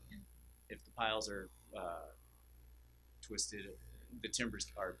 because if the piles are twisted, the timbers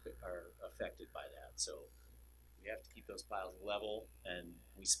are affected by that. So we have to keep those piles level, and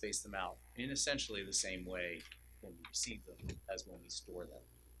we space them out in essentially the same way when we receive them as when we store them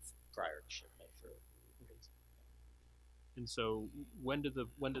prior to shipment. And so when do the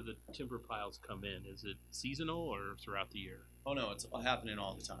timber piles come in? Is it seasonal or throughout the year? Oh no, it's happening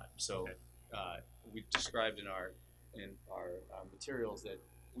all the time. So we described in our materials that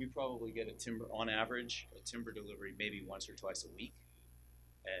we probably get on average a timber delivery maybe once or twice a week,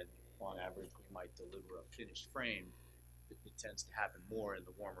 and on average we might deliver a finished frame. It tends to happen more in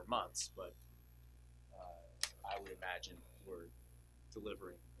the warmer months, but I would imagine we're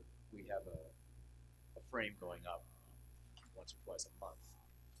delivering. We have a frame going up once or twice a month.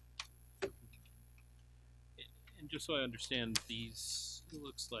 And just so I understand, these, it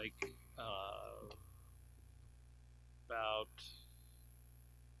looks like about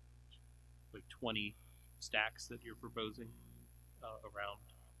like 20 stacks that you're proposing around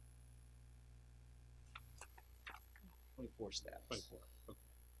 24 stacks. 24.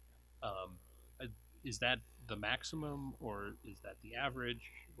 Okay. Is that the maximum, or is that the average,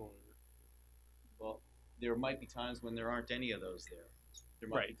 or? Well, there might be times when there aren't any of those there. There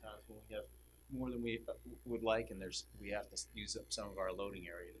might be times when we have more than we would like, and we have to use up some of our loading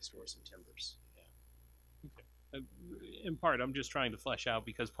area to store some timbers. Yeah. Okay. In part, I'm just trying to flesh out,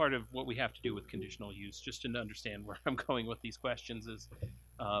 because part of what we have to do with conditional use, just to understand where I'm going with these questions, is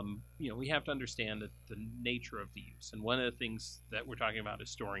we have to understand the nature of the use. And one of the things that we're talking about is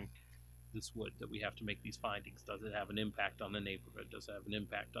storing this wood, that we have to make these findings. Does it have an impact on the neighborhood? Does it have an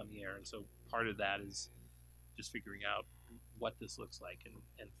impact on the air? And so part of that is just figuring out what this looks like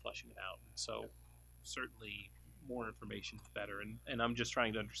and fleshing it out. And so certainly more information is better. And I'm just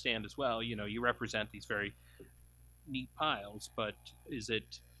trying to understand as well, you represent these very neat piles, but is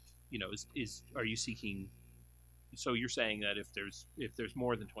it, are you seeking, so you're saying that if there's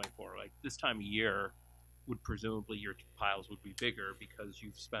more than 24, like this time of year, would presumably your piles would be bigger because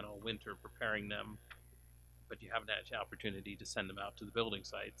you've spent all winter preparing them, but you haven't had an opportunity to send them out to the building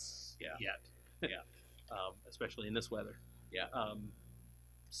sites yet. Yeah. Especially in this weather. Yeah.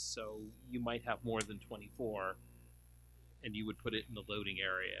 So you might have more than 24, and you would put it in the loading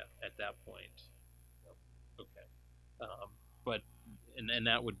area at that point. Okay. But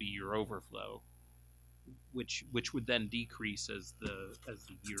that would be your overflow, which would then decrease as the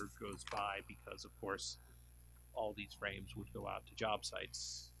year goes by, because of course all these frames would go out to job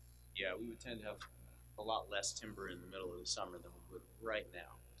sites. Yeah, we would tend to have a lot less timber in the middle of the summer than we would right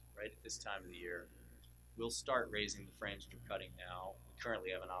now. Right at this time of the year, we'll start raising the frames we're cutting now. We currently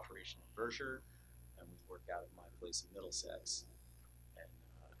have an operation in Berkshire, and we work out at my place in Middlesex. And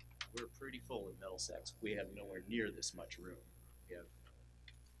we're pretty full in Middlesex. We have nowhere near this much room. We have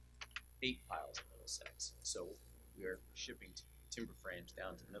 8 piles in Middlesex. So we're shipping timber frames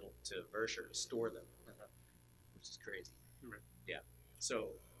down to Berkshire to store them, which is crazy. Right. Yeah. So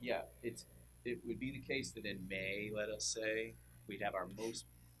yeah, it would be the case that in May, let us say, we'd be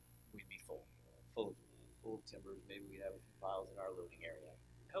full of timbers. Maybe we'd have a few piles in our loading area.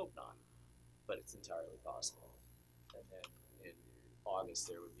 I hope not, but it's entirely possible. And then in August,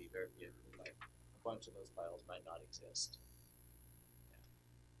 there would be a bunch of those piles might not exist.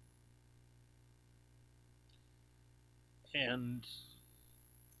 Yeah. And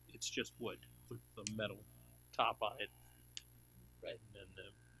it's just wood with the metal top on it, right? And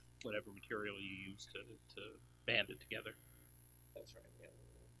then whatever material you use to band it together. That's right. Yeah.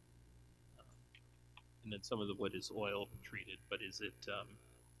 And then some of the wood is oil treated, but is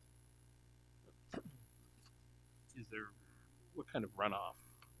there, what kind of runoff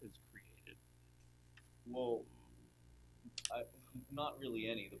is created? Well, not really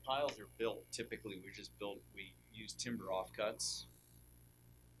any. The piles are built, typically we use timber offcuts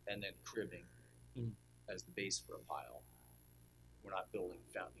and then cribbing as the base for a pile. We're not building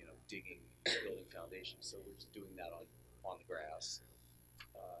foundations, so we're just doing that on the grass.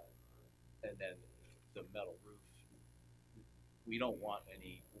 And then the metal roof, we don't want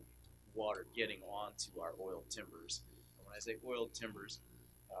any water getting onto our oiled timbers. And when I say oiled timbers,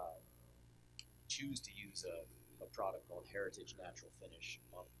 choose to use a product called Heritage Natural Finish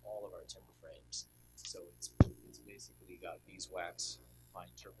on all of our timber frames. So it's basically got beeswax,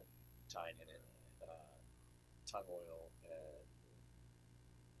 pine turpentine in it, tung oil, and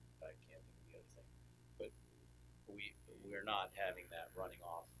I can't think of the other thing. But we're not having that running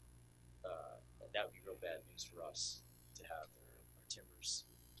off. And that would be real bad news for us to have our timbers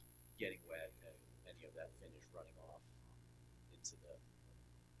getting wet and any of that finish running off into the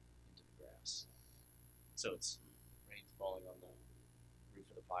grass. So it's rain's falling on the roof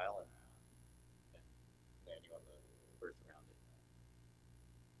of the pile and landing on the earth around it.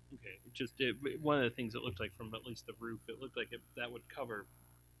 Okay, one of the things it looked like from at least the roof, it looked like that would cover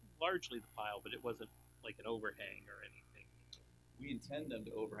largely the pile, but it wasn't like an overhang or anything. We intend them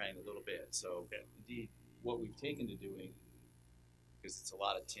to overhang a little bit. So indeed, what we've taken to doing, because it's a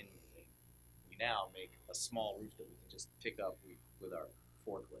lot of tin moving, we now make a small roof that we can just pick up with our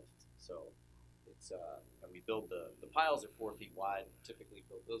forklift. So it's and we build the piles are 4 feet wide. Typically,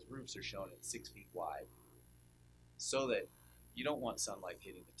 those roofs are shown at 6 feet wide, so that you don't want sunlight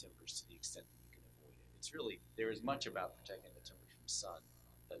hitting the timbers to the extent that you can avoid it. It's really, they're as much about protecting the timbers from sun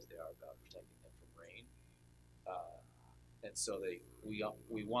as they are about protecting them from rain. And so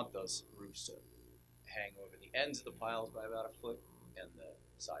we want those roofs to hang over the ends of the piles by about a foot and the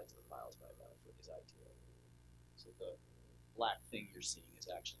sides of the piles by about a foot is ideal. So the black thing you're seeing is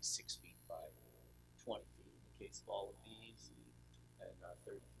actually 6 feet by 20 feet in the case of all of these, and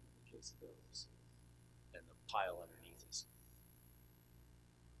 30 feet in the case of those. And the pile underneath is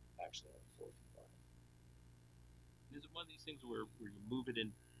actually only 4 feet wide. Is it one of these things where you move it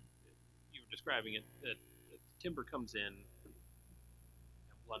in? You were describing it that the timber comes in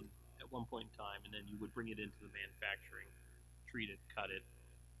at one point in time, and then you would bring it into the manufacturing, treat it, cut it,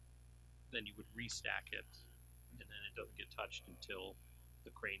 then you would restack it, and then it doesn't get touched until the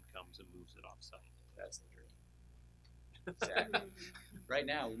crane comes and moves it off site. That's the dream. Exactly. Right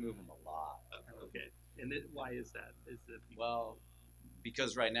now we move them a lot. Okay, and why is that? Is it well,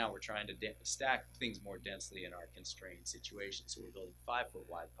 because right now we're trying to stack things more densely in our constrained situation. So we're building 5 foot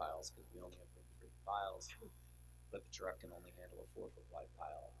wide piles because we only have room for 8 piles, but the truck can only handle a 4 foot wide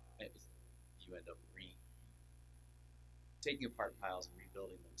pile. And you end up taking apart piles and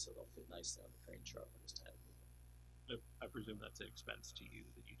rebuilding them so they'll fit nicely on the crane truck when it's time to move them. I presume that's an expense to you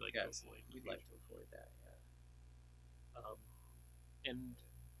that you'd like to avoid. We'd like to avoid that, yeah. And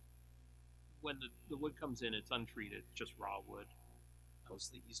when the wood comes in, it's untreated, just raw wood.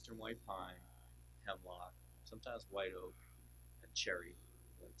 Mostly eastern white pine, hemlock, sometimes white oak, and cherry.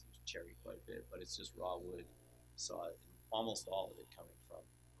 We like to use cherry quite a bit, but it's just raw wood. Saw it, almost all of it coming from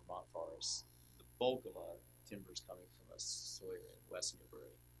Vermont forests. The bulk of our timber is coming from a Sawyer in West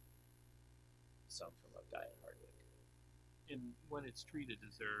Newbury. Some from a guy in Hardwick. And when it's treated,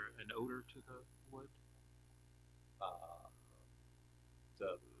 is there an odor to the wood?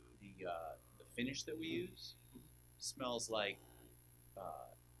 The finish that we use smells like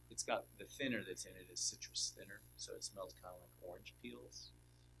it's got the thinner that's in it is citrus thinner, so it smells kind of like orange peels.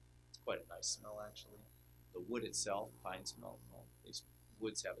 It's quite a nice smell actually. The wood itself, pine smell. Well, these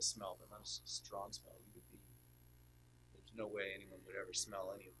woods have a smell, but not a strong smell. There's no way anyone would ever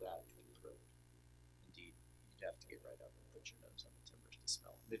smell any of that from the road. Indeed, you'd have to get right up and put your nose on the timbers to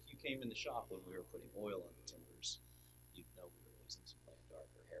smell. But if you came in the shop when we were putting oil on the timbers, you'd know we were using some land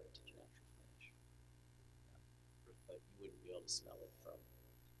art or heritage natural finish. But you wouldn't be able to smell it from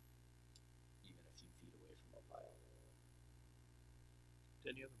even a few feet away from a pile.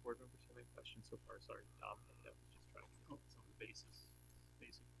 Do any other board members have any questions so far? Sorry to dominate. I was just trying to get some of the basic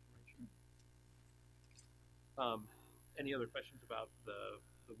information. Any other questions about the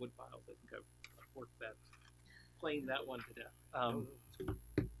wood piles? I think I've worked that, playing that one to death.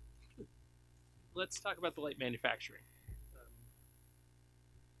 Let's talk about the light manufacturing.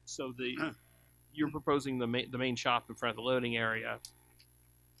 So you're proposing the main shop in front of the loading area.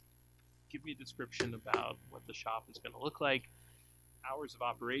 Give me a description about what the shop is going to look like. Hours of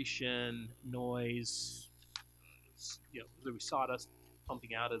operation, noise, there was sawdust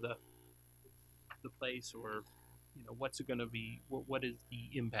pumping out of the place, or what's it going to be? What is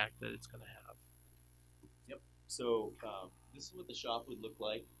the impact that it's going to have? Yep. So this is what the shop would look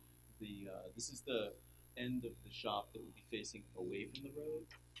like. This is the end of the shop that would be facing away from the road.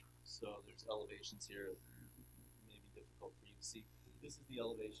 So there's elevations here, maybe difficult for you to see. This is the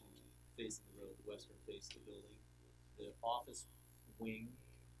elevation facing the road, the western face of the building. The office wing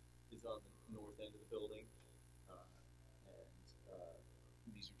is on the north end of the building,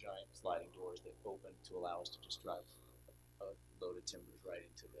 and these are giant sliding doors that open to allow us to just drive a load of timbers right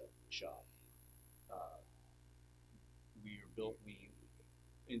into the shop.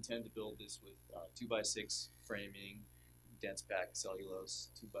 We intend to build this with 2x6 framing, dense packed cellulose,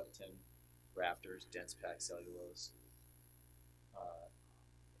 2x10 rafters, dense packed cellulose,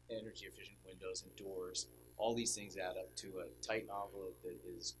 energy efficient windows and doors. All these things add up to a tight envelope that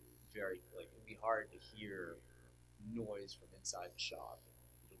is very, it'd be hard to hear noise from inside the shop.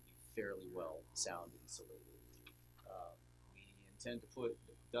 It'll be fairly well sound insulated. We intend to put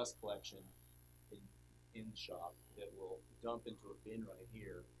the dust collection in the shop that will dump into a bin right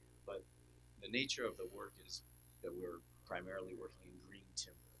here, but the nature of the work is that we're primarily working in green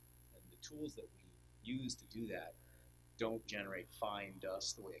timber, and the tools that we use to do that don't generate fine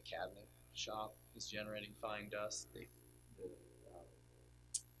dust the way a cabinet shop is generating fine dust.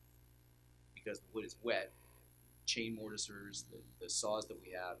 Because the wood is wet, chain mortisers, the saws that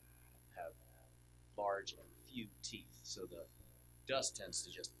we have large and few teeth, so the dust tends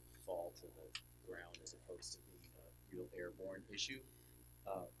to just fall to the ground as opposed to being a real airborne issue.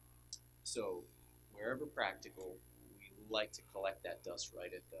 So wherever practical, we like to collect that dust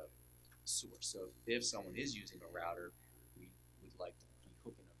right at the source. So if someone is using a router, we would like to be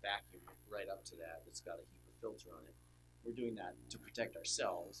hooking a vacuum right up to that that's got a HEPA filter on it. We're doing that to protect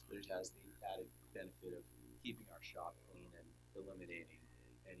ourselves, but it has the added benefit of keeping our shop clean and eliminating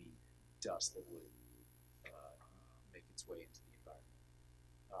any dust that would make its way into the environment.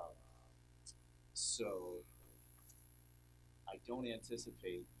 So I don't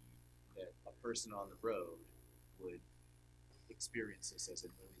anticipate that a person on the road would experience this as a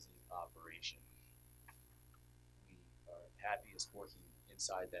noisy operation. We are happiest working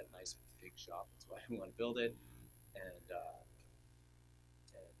inside that nice big shop. That's why we want to build it. And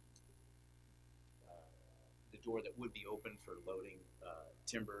the door that would be open for loading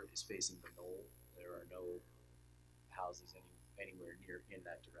timber is facing the knoll. There are no houses anywhere near in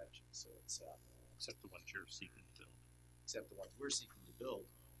that direction. So it's Except the ones you're seeking to build. Except the ones we're seeking to build,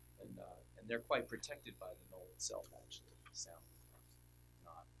 and they're quite protected by the knoll itself. Actually, sound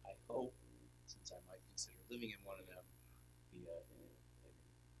not. I hope, since I might consider living in one of them, it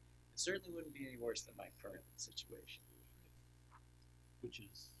certainly wouldn't be any worse than my current situation, which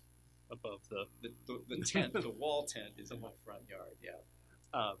is above the tent. The wall tent is in my front yard.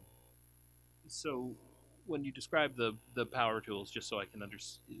 Yeah. So when you describe the power tools, just so I can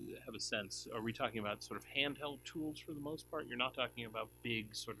have a sense, are we talking about sort of handheld tools for the most part? You're not talking about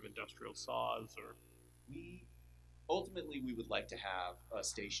big sort of industrial saws, or Ultimately, we would like to have a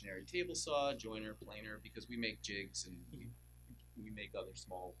stationary table saw, joiner, planer, because we make jigs and we make other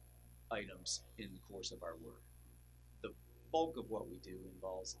small items in the course of our work. The bulk of what we do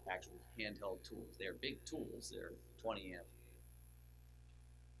involves actual handheld tools. They're big tools. They're 20 amp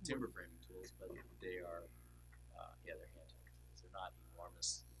timber framing tools, but they are, they're handheld tools. They're not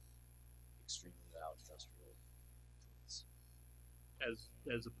enormous, extremely loud industrial tools.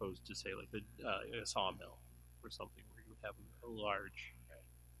 As opposed to, say, like a sawmill or something where you would have a large,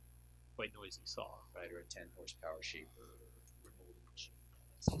 quite noisy saw. Right, or a 10 horsepower shaper or molding machine.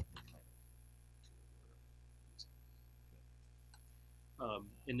 That's the kind of tool we're using.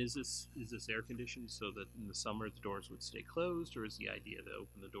 And is this air conditioned so that in the summer the doors would stay closed, or is the idea to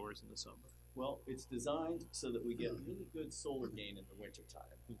open the doors in the summer? Well, it's designed so that we get really good solar gain in the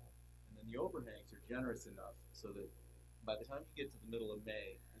wintertime. And then the overhangs are generous enough so that by the time you get to the middle of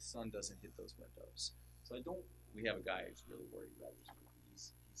May, the sun doesn't hit those windows. So we have a guy who's really worried about it.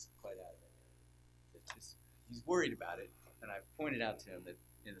 He's quite adamant. He's worried about it, and I've pointed out to him that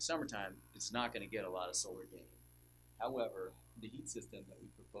in the summertime, it's not going to get a lot of solar gain. However, the heat system that we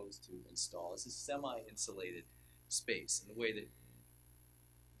propose to install is a semi-insulated space. And the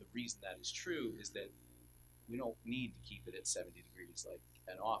reason that is true is that we don't need to keep it at 70 degrees like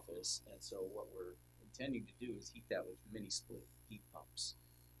an office. And so what we're intending to do is heat that with mini split heat pumps,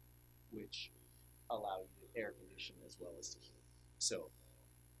 which allow you to air condition as well as to heat. So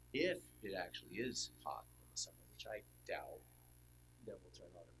if it actually is hot in the summer, which I doubt, then we'll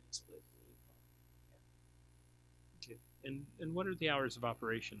turn on a mini split heat pump. Okay. And what are the hours of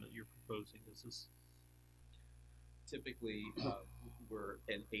operation that you're proposing? Is this typically we're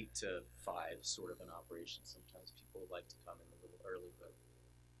an 8 to 5 sort of an operation. Sometimes people would like to come in a little early, but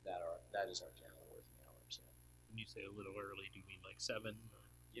that is our general working hours. Yeah. When you say a little early, do you mean like 7? Or?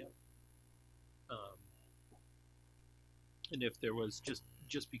 Yeah. And if there was just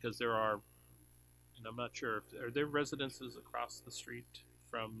because there are, and I'm not sure, are there residences across the street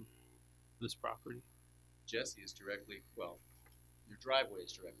from this property? Jesse is your driveway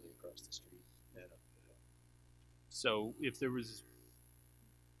is directly across the street. So if there was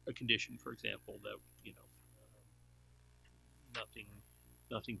a condition, for example, that,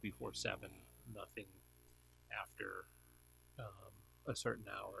 nothing before 7, nothing after a certain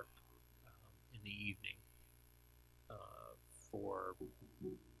hour in the evening for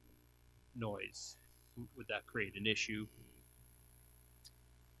noise, would that create an issue?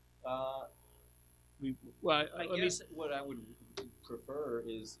 I guess what I would prefer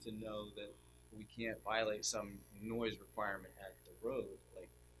is to know that we can't violate some noise requirement at the road.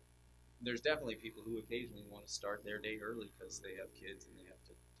 Like, there's definitely people who occasionally want to start their day early because they have kids and they have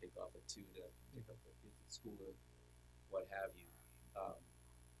to take off at 2 to pick up their kids at school or what have you.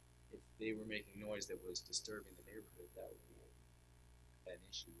 If they were making noise that was disturbing the neighborhood, that would be an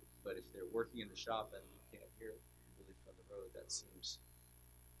issue. But if they're working in the shop and you can't hear it really from the road, that seems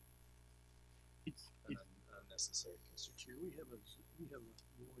an unnecessary constriction. We have a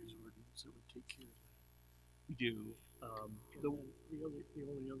noise ordinance that would take care of that. We do. The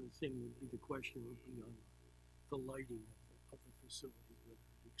only other thing would be, the question would be on the lighting of the facility, whether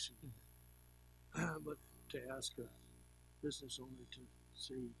it exceeds. But to ask a business owner to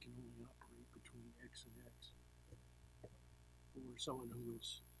say you can only operate 6 and X. Or someone who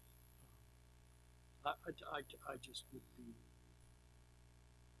is, I just would be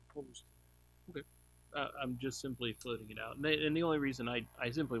opposed. I'm just simply floating it out, and the only reason I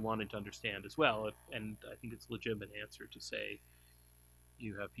simply wanted to understand as well, and I think it's a legitimate answer to say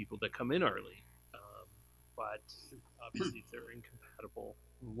you have people that come in early, but obviously if they're incompatible,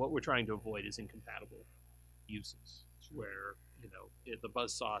 what we're trying to avoid is incompatible uses, where if the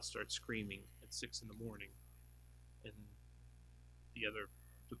buzzsaw starts screaming at 6 in the morning, and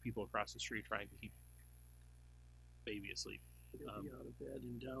the people across the street trying to keep baby asleep. They'll be out of bed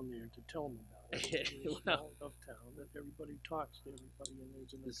and down there to tell them about it. It's a small enough town that everybody talks to everybody, and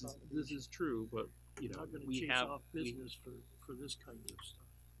there's an accommodation. This is true, but You're not going to chase off business for this kind of stuff.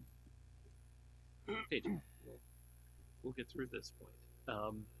 Okay, we'll get through this point.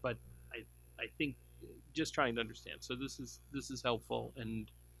 But I think just trying to understand. So this is helpful, and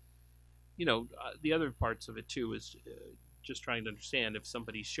the other parts of it too is just trying to understand if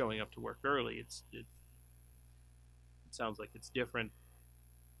somebody's showing up to work early. It sounds like it's different.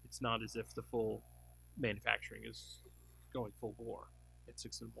 It's not as if the full manufacturing is going full bore at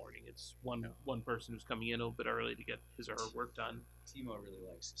 6 in the morning. It's one person who's coming in a little bit early to get his or her work done. Timo really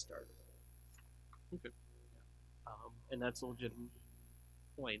likes to start early. Okay. And that's a legitimate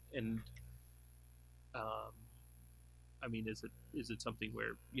point. And I mean, is it something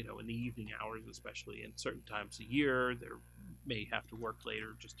where in the evening hours, especially in certain times of year, they may have to work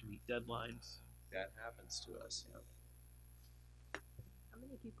later just to meet deadlines? That happens to us. How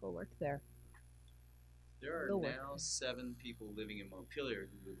many people work there? There are Still work. now 7 people living in Montpelier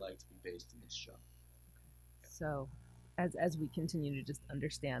who would like to be based in this shop. So, as we continue to just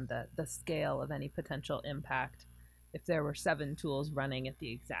understand the scale of any potential impact, if there were 7 tools running at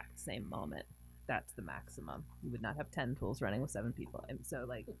the exact same moment, that's the maximum. You would not have 10 tools running with 7 people. And so,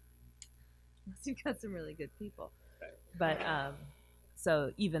 unless you've got some really good people. Right. But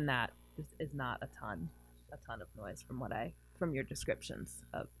so even that is not a ton of noise from your descriptions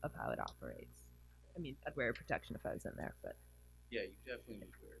of how it operates. I mean, I'd wear protection if I was in there, but Yeah, you definitely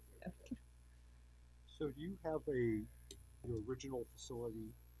need to wear it. So do you have your original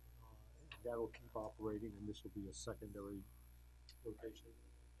facility that'll keep operating, and this will be a secondary location?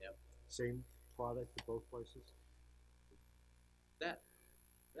 Yep. Same product at both places? That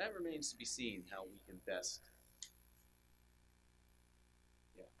remains to be seen how we can best.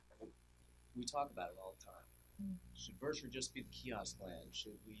 Yeah, we talk about it all the time. Should Berkshire just be the kiosk land?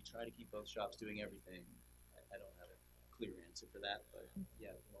 Should we try to keep both shops doing everything? I don't have a clear answer for that, but yeah,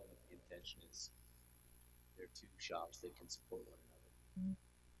 at the moment the intention is there are 2 shops that can support one another.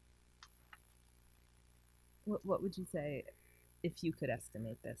 what would you say, if you could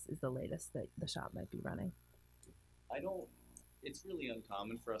estimate this, is the latest that the shop might be running? It's really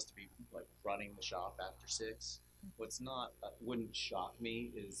uncommon for us to be running the shop after 6. What's not, wouldn't shock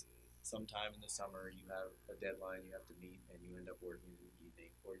me is sometime in the summer you have a deadline you have to meet and you end up working in the evening,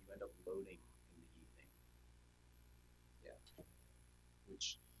 or you end up loading in the evening. Yeah.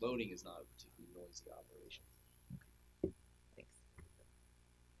 Which loading is not a particularly noisy operation. Thanks.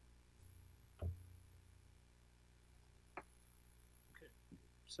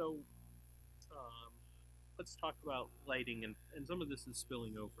 So let's talk about lighting, and some of this is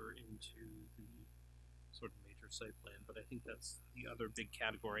spilling over into the sort of major site plan, but I think that's the other big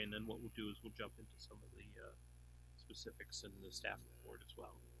category, and then what we'll do is we'll jump into some of the specifics in the staff report as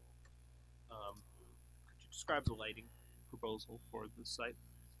well. Could you describe the lighting proposal for the site?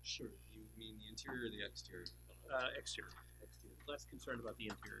 Sure. You mean the interior or the exterior? Exterior. Less concerned about the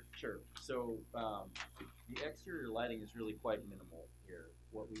interior. Sure. So the exterior lighting is really quite minimal here.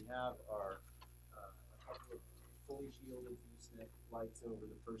 What we have are a couple of fully shielded gooseneck lights over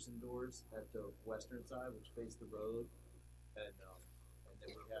the person doors at the western side, which face the road, and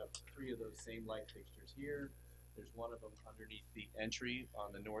then we have 3 of those same light fixtures here. There's one of them underneath the entry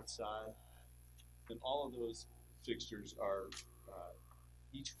on the north side, and all of those fixtures are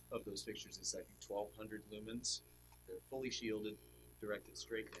each of those fixtures is I think 1,200 lumens. They're fully shielded, directed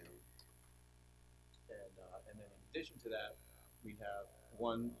straight down. And then in addition to that, we have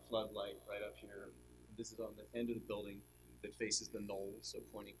one floodlight right up here. This is on the end of the building that faces the knoll, so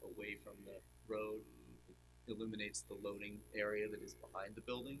pointing away from the road. It illuminates the loading area that is behind the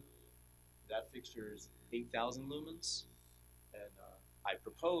building. That fixture is 8,000 lumens, and I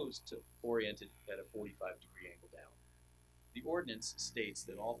propose to orient it at a 45-degree angle down. The ordinance states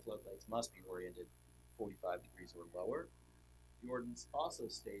that all floodlights must be oriented 45 degrees or lower. The ordinance also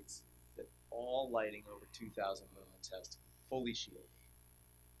states that all lighting over 2,000 lumens has to be fully shielded.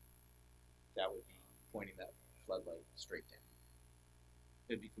 That would be pointing that floodlight straight down.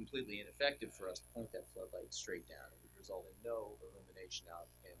 it'd be completely ineffective for us to point that floodlight straight down. It would result in no illumination out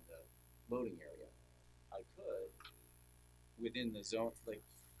in the loading area. I could, within the zone, like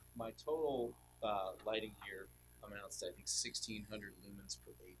my total lighting here amounts to, I think, 1,600 lumens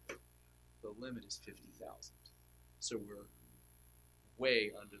per acre. The limit is 50,000. So we're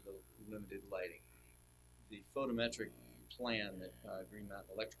way under the limited lighting. The photometric plan that Green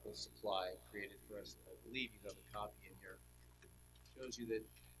Mountain Electrical Supply created for us, I believe you have a copy in here, shows you that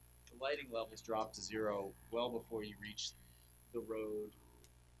the lighting levels drop to zero well before you reach the road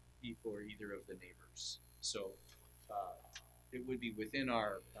or either of the neighbors. So it would be within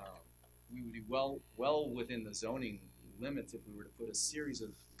our, we would be well within the zoning limits if we were to put a series of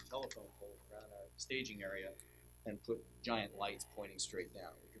telephone poles around our staging area and put giant lights pointing straight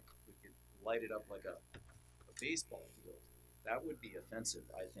down. We could light it up like a baseball field. That would be offensive,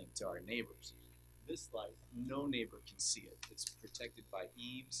 I think, to our neighbors. This light, no neighbor can see it. It's protected by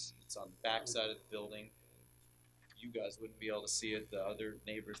eaves. It's on the back side of the building. You guys wouldn't be able to see it. The other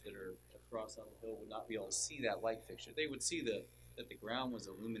neighbors that are across on the hill would not be able to see that light fixture. They would see that the ground was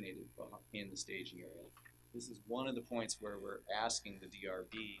illuminated in the staging area. This is one of the points where we're asking the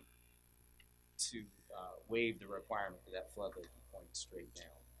DRB to waive the requirement that that floodlight be pointing straight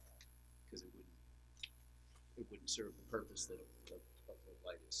down, because it wouldn't serve the purpose that the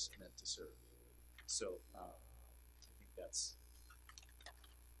light is meant to serve. So I think that's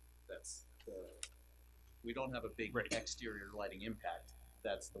the, we don't have a big exterior lighting impact.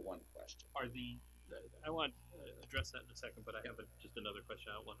 That's the one question. Are I want to address that in a second, but I have just another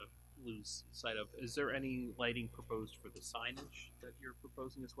question I don't want to lose sight of. Is there any lighting proposed for the signage that you're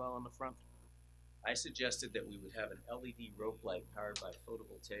proposing as well on the front? I suggested that we would have an LED rope light powered by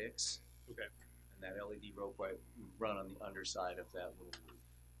photovoltaics. Okay. And that LED rope light would run on the underside of that little roof.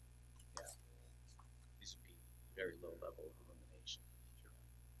 Yeah. These would be very low level of illumination. Sure.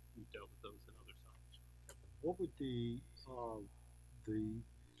 We've dealt with those in other signs. What would the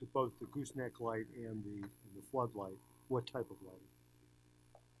to both the gooseneck light and the floodlight, what type of lighting?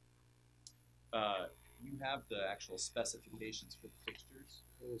 You have the actual specifications for the fixtures.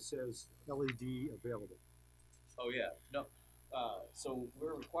 It says LED available. Oh yeah, no. So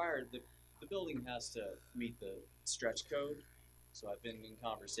we're required, the building has to meet the stretch code. So I've been in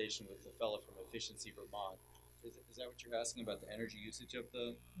conversation with the fellow from Efficiency Vermont. Is that what you're asking about, the energy usage of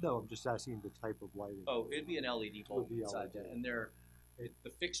the? No, I'm just asking the type of lighting. Oh, it'd be an LED bulb inside LED. that, and the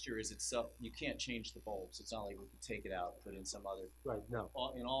fixture is itself. You can't change the bulbs. It's not like we can take it out, put in some other. Right. No.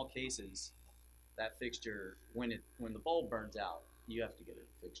 In all cases, that fixture, when the bulb burns out, you have to get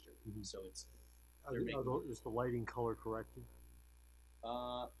a fixture. Mm-hmm. So it's. Is the lighting color corrected?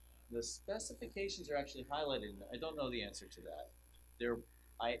 The specifications are actually highlighted. I don't know the answer to that.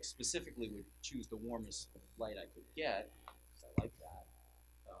 I specifically would choose the warmest light I could get, because I like that.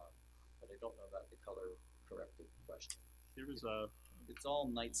 But I don't know about the color corrected question. There was It's all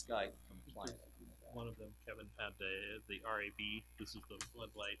night sky compliant. One of them, Kevin, had the RAB. This is the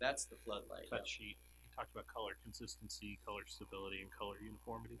floodlight. That's the floodlight. Cut sheet. He talked about color consistency, color stability, and color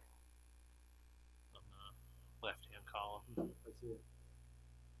uniformity on the left-hand column. I see it.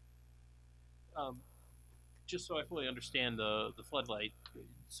 Just so I fully understand the floodlight,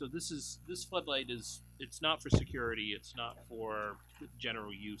 so this floodlight it's not for security, it's not for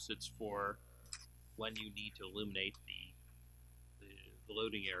general use, it's for when you need to illuminate the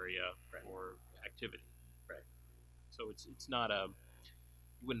loading area or activity. Right. So it's not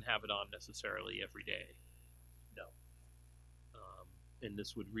you wouldn't have it on necessarily every day. No. And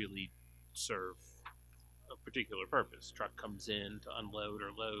this would really serve a particular purpose. Truck comes in to unload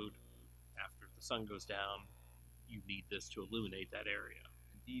or load. After the sun goes down, you need this to illuminate that area.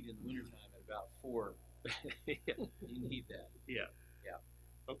 Indeed, in the wintertime at about 4, you need that. Yeah. Yeah.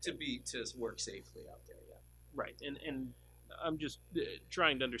 Okay. To work safely out there. Yeah. Right. And I'm just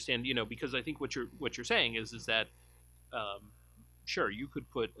trying to understand, because I think what you're saying is that sure, you could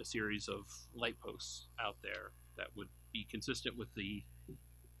put a series of light posts out there that would be consistent with the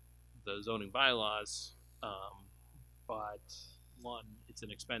zoning bylaws, but one, it's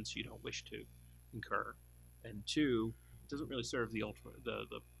an expense you don't wish to incur, and two, it doesn't really serve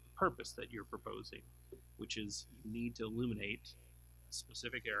the purpose that you're proposing, which is you need to illuminate a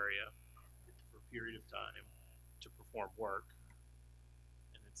specific area for a period of time to perform work.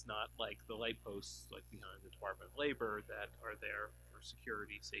 And it's not like the light posts like behind the Department of Labor that are there for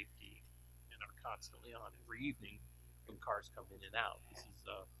security, safety, and are constantly on every evening when cars come in and out. This is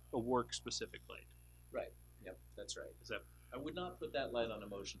a work-specific light. Right. Yep, that's right. Is that? I would not put that light on a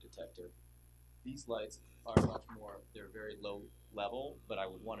motion detector. These lights are much more, they're very low level, but I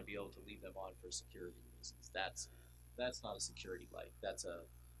would want to be able to leave them on for security reasons. That's That's not a security light. That's a,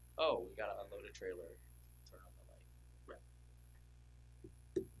 oh, we gotta unload a trailer, turn on the light.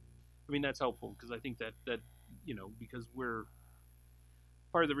 I mean, that's helpful because I think that because we're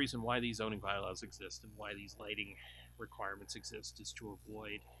part of the reason why these zoning bylaws exist and why these lighting requirements exist is to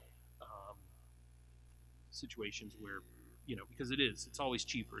avoid situations where, because it's always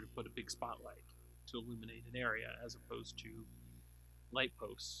cheaper to put a big spotlight to illuminate an area as opposed to light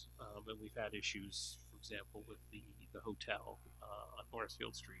posts. And we've had issues, for example, with the hotel on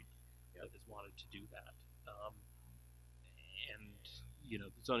Northfield Street that has wanted to do that. And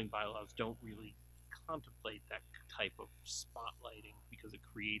the zoning bylaws don't really contemplate that type of spotlighting because it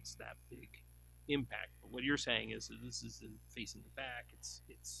creates that big impact. But what you're saying is that this is facing the back.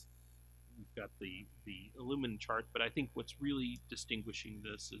 We've got the illumin chart, but I think what's really distinguishing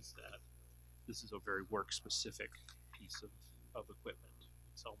this is that this is a very work specific piece of equipment.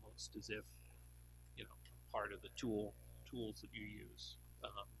 It's almost as if part of the tools that you use,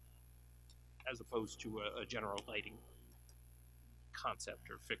 as opposed to a general lighting concept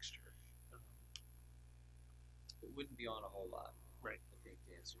or fixture. It wouldn't be on a whole lot, right? I think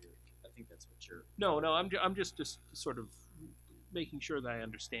to answer I think that's what you're. No, I'm just sort of making sure that I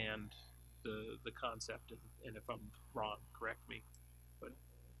understand the concept, and if I'm wrong, correct me. But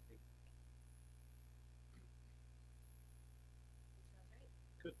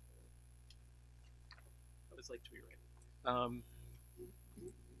good. I always like to be right.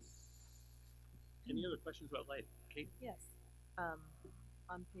 Any other questions about light, Kate? Yes.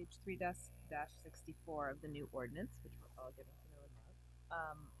 On page 3-64 of the new ordinance, which we're all getting to know and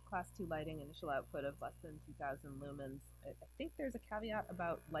love, Class 2 lighting, initial output of less than 2,000 lumens. I think there's a caveat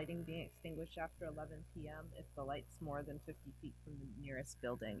about lighting being extinguished after 11 p.m. if the light's more than 50 feet from the nearest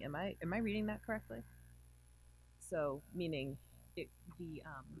building. Am I reading that correctly? So, meaning the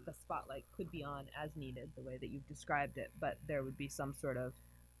spotlight could be on as needed, the way that you've described it, but there would be some sort of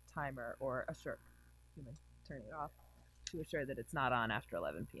timer or turn it off to assure that it's not on after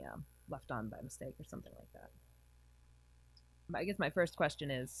 11 p.m. left on by mistake or something like that. I guess my first question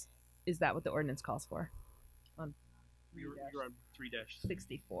is that what the ordinance calls for? On you're on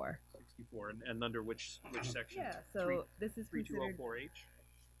 3-64. 64, and under which section? Yeah, so this is considered 3204H.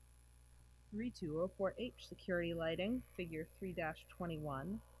 3204H, security lighting, figure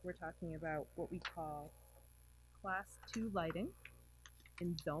 3-21. We're talking about what we call Class 2 lighting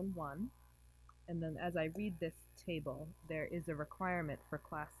in Zone 1. And then as I read this table, there is a requirement for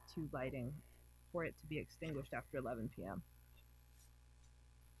Class 2 lighting for it to be extinguished after 11 p.m.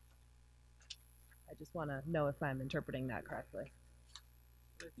 I just want to know if I'm interpreting that correctly.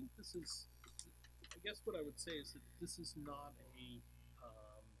 I think this is, I guess what I would say is that this is not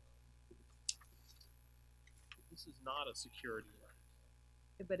a security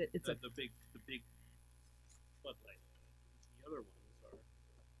light. But it's the big floodlight. The other ones are.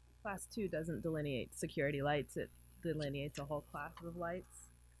 Class 2 doesn't delineate security lights, it delineates a whole class of lights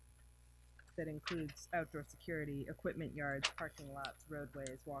that includes outdoor security, equipment yards, parking lots,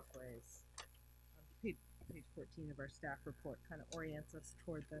 roadways, walkways. Page 14 of our staff report kind of orients us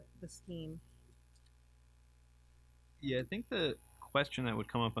toward the scheme. Yeah, I think the question that would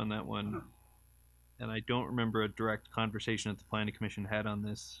come up on that one, and I don't remember a direct conversation that the planning commission had on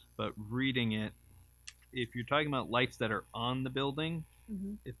this, but reading it, if you're talking about lights that are on the building,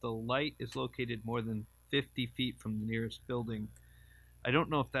 if the light is located more than 50 feet from the nearest building, I don't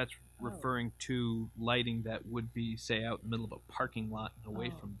know if that's referring to lighting that would be, say, out in the middle of a parking lot and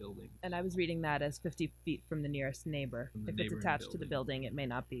away from buildings. And I was reading that as 50 feet from the nearest neighbor. If it's attached to the building, it may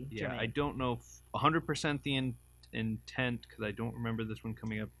not be. Yeah, germane. I don't know 100% the intent, because I don't remember this one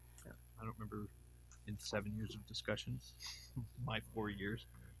coming up. I don't remember in 7 years of discussions, my 4 years,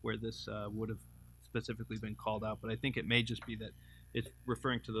 where this would have specifically been called out. But I think it may just be that it's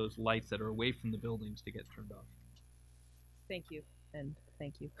referring to those lights that are away from the buildings to get turned off. Thank you, and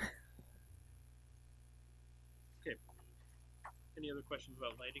thank you. Okay. Any other questions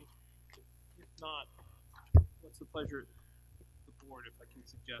about lighting? If not, what's the pleasure of the board if I can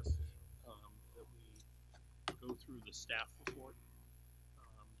suggest that we go through the staff report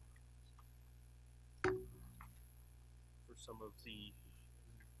for some of the.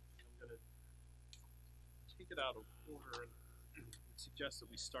 I'm going to take it out of order and suggest that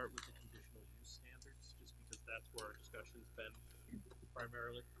we start with the conditional use standards, just because that's where our discussion's been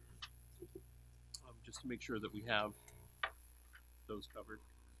primarily. Just to make sure that we have those covered.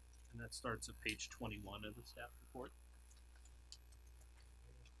 And that starts at page 21 of the staff report.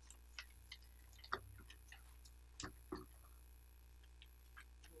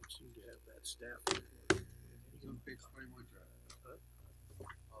 Don't seem to have that staff report. It's on page 21, John.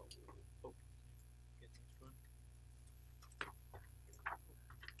 Oh. Okay, next one.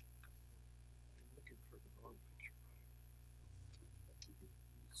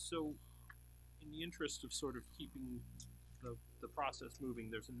 So, in the interest of sort of keeping the process moving,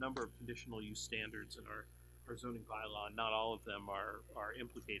 there's a number of conditional use standards in our zoning bylaw, and not all of them are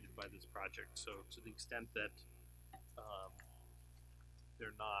implicated by this project. So, to the extent that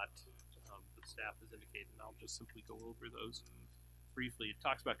they're not, the staff has indicated, and I'll just simply go over those briefly. It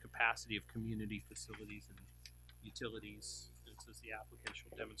talks about capacity of community facilities and utilities. It says the applicant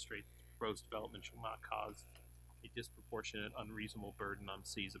shall demonstrate that the proposed development shall not cause a disproportionate, unreasonable burden on the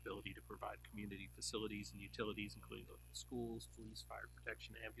city's ability to provide community facilities and utilities, including local schools, police, fire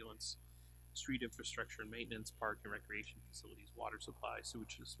protection, ambulance, street infrastructure and maintenance, park and recreation facilities, water supply,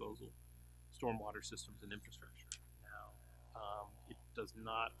 sewage disposal, stormwater systems, and infrastructure. Now, it does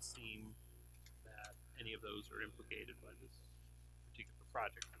not seem that any of those are implicated by this particular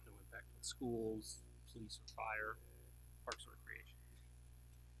project. There's no impact on schools, police or fire, parks and recreation.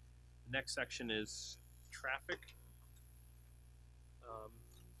 The next section is traffic.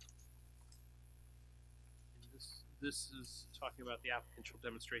 This is talking about the applicant shall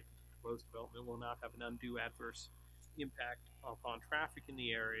demonstrate that the proposed development will not have an undue adverse impact upon traffic in the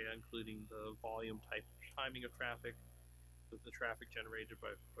area, including the volume, type, timing of traffic. That the traffic generated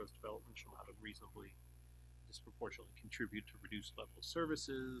by proposed development shall not unreasonably disproportionately contribute to reduced level of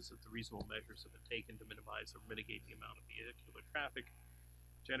services. That the reasonable measures have been taken to minimize or mitigate the amount of vehicular traffic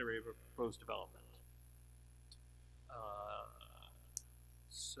generated by proposed development.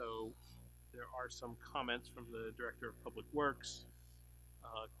 So there are some comments from the Director of Public Works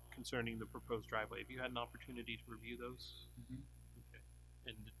concerning the proposed driveway. Have you had an opportunity to review those? Mm-hmm. Okay.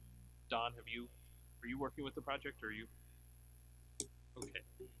 And Don, are you working with the project, or are you? Okay.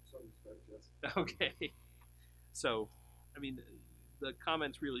 Okay. So, I mean, the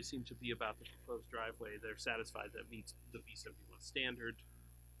comments really seem to be about the proposed driveway. They're satisfied that meets the B71 standard.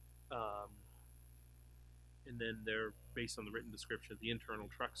 And then they're based on the written description of the internal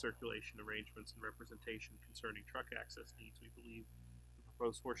truck circulation arrangements and representation concerning truck access needs. We believe the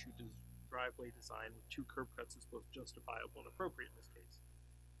proposed horseshoe driveway design with 2 curb cuts is both justifiable and appropriate in this case.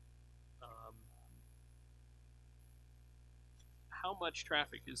 How much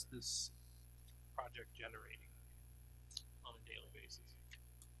traffic is this project generating on a daily basis?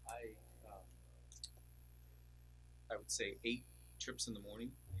 I would say 8 trips in the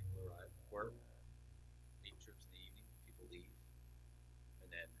morning. People arrive at work. 8 trips in the evening. People leave. And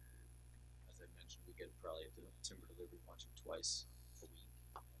then, as I mentioned, we get probably a timber delivery once or twice a week,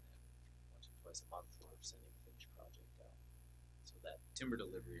 and then once or twice a month for sending a finished project out. So that timber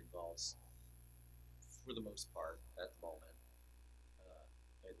delivery involves, for the most part, at the moment,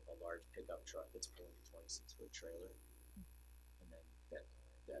 a large pickup truck that's pulling a 26-foot trailer, and then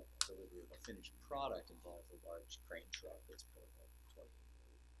that delivery of a finished product involves a large crane truck that's pulling a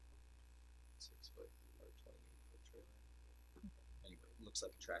 26-foot or 28-foot trailer. Anyway, it looks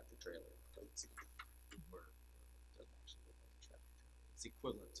like a tractor trailer, but it doesn't actually look like a tractor trailer. It's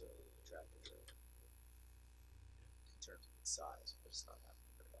equivalent to a tractor trailer in terms of its size, but it's not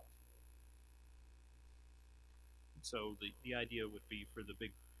happening very often. So the idea would be for the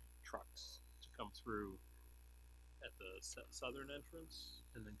big trucks to come through at the southern entrance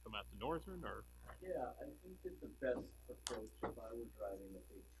and then come out the northern, or? Yeah, I think that the best approach, if I were driving a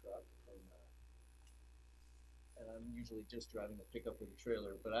big truck, and I'm usually just driving a pickup with a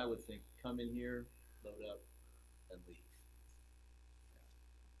trailer, but I would think come in here, load up, and leave.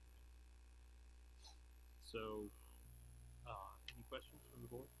 So, any questions from the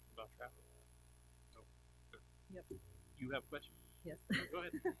board about traffic? No. Good. Yep. You have questions? Yes. Go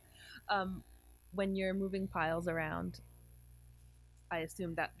ahead. When you're moving piles around, I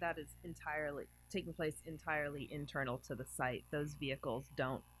assume that is entirely taking place entirely internal to the site. Those vehicles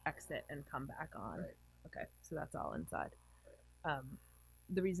don't exit and come back on. Right. Okay, so that's all inside.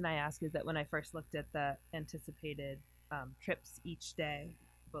 The reason I ask is that when I first looked at the anticipated trips each day,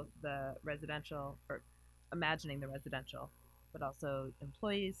 both the residential, or imagining the residential, but also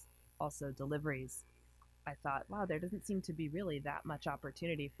employees, also deliveries, I thought, wow, there doesn't seem to be really that much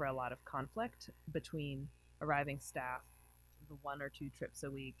opportunity for a lot of conflict between arriving staff, the 1 or 2 trips a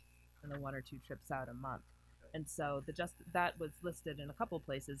week, and the 1 or 2 trips out a month. And so that was listed in a couple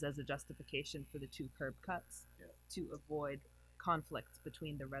places as a justification for the 2 curb cuts to avoid conflicts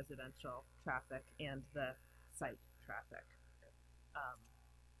between the residential traffic and the site traffic.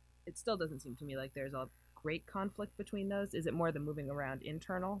 It still doesn't seem to me like there's a great conflict between those. Is it more the moving around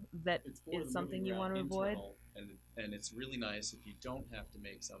internal that is something you want to avoid? And it's really nice if you don't have to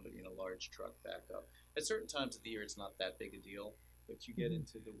make somebody in a large truck back up. At certain times of the year, it's not that big a deal, but you get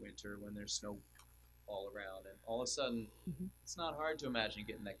into the winter when there's snow all around, and all of a sudden, it's not hard to imagine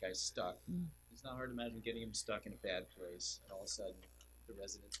getting that guy stuck. It's not hard to imagine getting him stuck in a bad place, and all of a sudden, the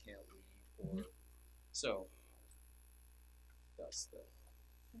residents can't leave, or so. Thus the.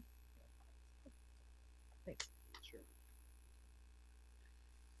 Thanks. Sure.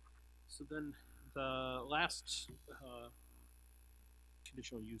 So then the last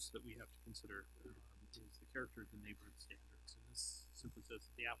conditional use that we have to consider is the character of the neighborhood standards. And this simply says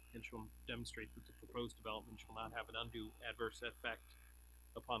that the applicant shall demonstrate that the proposed development shall not have an undue adverse effect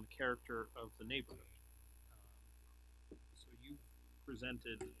upon the character of the neighborhood. So you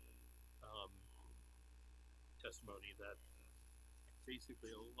presented testimony that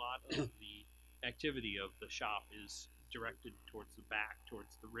basically a lot of the activity of the shop is directed towards the back,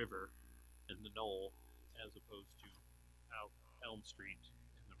 towards the river and the knoll, as opposed to out Elm Street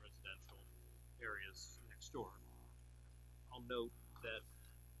and the residential areas next door. I'll note that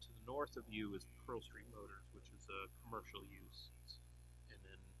to the north of you is Pearl Street Motors, which is a commercial use, and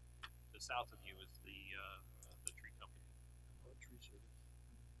then the south of you is the tree company, tree service,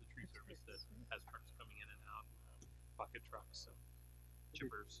 the tree service that has trucks coming in and out, bucket trucks and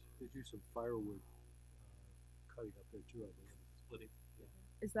chippers. They do some firewood cutting up there too, I believe. Splitting. Yeah.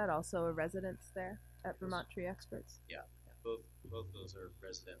 Is that also a residence there at Vermont Tree Experts? Yeah, both those are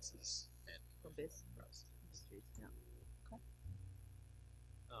residences and Home base. residences. Yeah. Okay.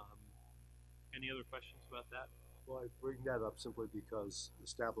 Any other questions about that? Well, I bring that up simply because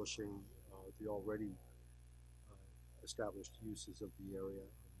establishing the already established uses of the area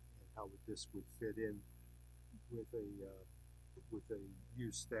and how this would fit in with a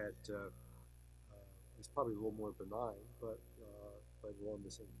use that is probably a little more benign, but along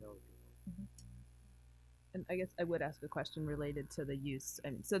the same character. Mm-hmm. And I guess I would ask a question related to the use.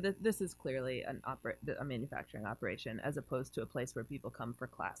 I mean, so this is clearly a manufacturing operation, as opposed to a place where people come for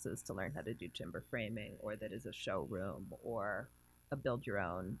classes to learn how to do timber framing, or that is a showroom or a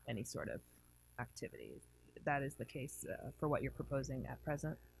build-your-own, any sort of activity. That is the case for what you're proposing at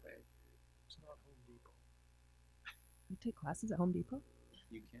present. Right. It's not Home Depot. You take classes at Home Depot?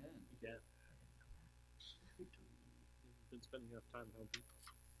 You can. You can. You've been spending enough time at Home Depot.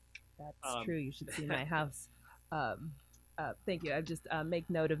 That's true. You should see my house. Thank you. I just make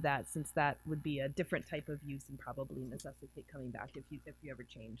note of that, since that would be a different type of use and probably necessitate coming back if you ever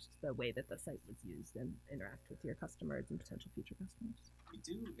changed the way that the site was used and interact with your customers and potential future customers. We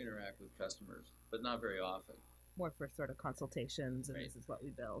do interact with customers, but not very often. More for sort of consultations, and Right. this is what we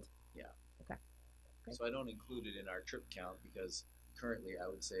build. Yeah. Okay. Great. So I don't include it in our trip count because currently I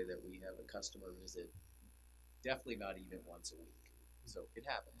would say that we have a customer visit definitely not even once a week. So it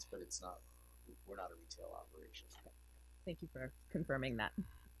happens, but it's not, we're not a retail operation. Thank you for confirming that.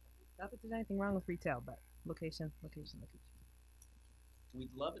 Not that there's anything wrong with retail, but location. We'd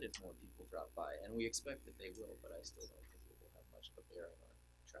love it if more people drop by, and we expect that they will, but I still don't think it will have much of a bearing on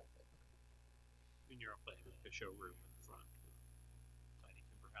traffic. I mean, you're planning like a showroom in front with tiny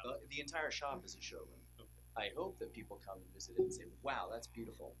timber houses. The entire shop is a showroom. Okay. I hope that people come and visit it and say, wow, that's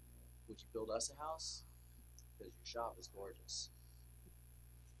beautiful. Would you build us a house? Because your shop is gorgeous.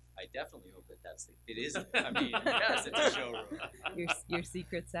 I definitely hope that that's the, it is, I mean, yes, it's a showroom. Your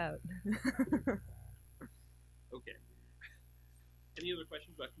secret's out. Okay. Any other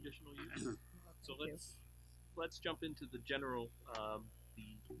questions about conditional use? So let's jump into the general,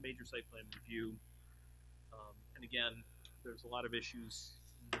 the major site plan review. And again, there's a lot of issues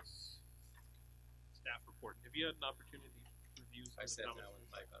in this staff report. Have you had an opportunity to review some I of the sat comments? down with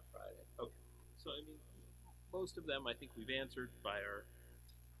Mike on Friday. Okay. So I mean, most of them I think we've answered by our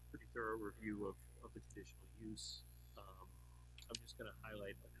pretty thorough review of the conditional use. I'm just going to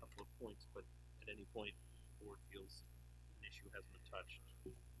highlight a couple of points, but at any point the board feels an issue hasn't been touched,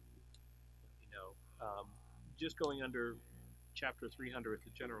 let me know. Just going under chapter 300,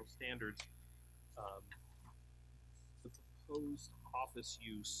 the general standards, the proposed office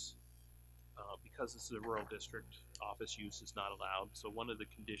use, because this is a rural district, office use is not allowed. So one of the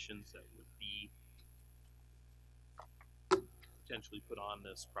conditions that would be potentially put on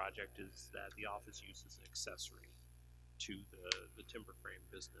this project is that the office use is an accessory to the timber frame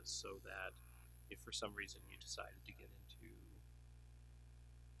business, so that if for some reason you decided to get into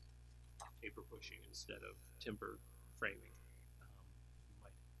paper pushing instead of timber framing, you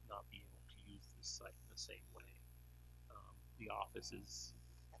might not be able to use this site in the same way. The office is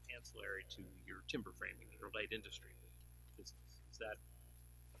ancillary to your timber framing, your light industry business. Is that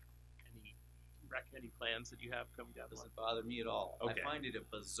any plans that you have coming down the line? Doesn't bother me at all. Okay. I find it a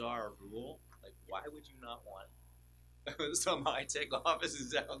bizarre rule. Like, why would you not want some high-tech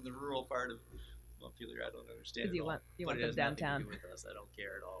offices out in the rural part of Montpelier? I don't understand. Because you want but it them has nothing downtown. to do with us. I don't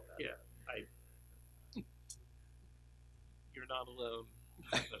care at all about Yeah, you're not alone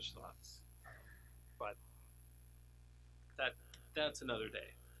in such thoughts. But that's another day.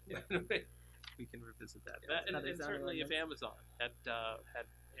 We can revisit that. Yeah, And another zoning certainly, if ordinance. Amazon had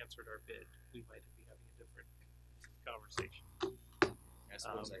answered our bid, we might be having a different conversation. I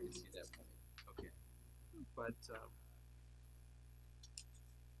suppose I could see that point. Okay. But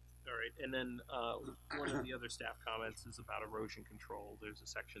all right, and then one of the other staff comments is about erosion control. There's a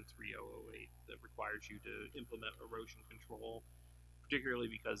section 3008 that requires you to implement erosion control, particularly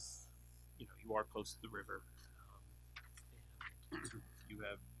because you are close to the river. And you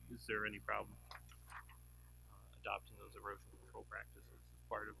have. Is there any problem adopting those erosion control practices as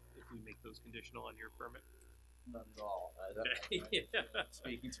part of if we make those conditional on your permit? Not at all. Yeah.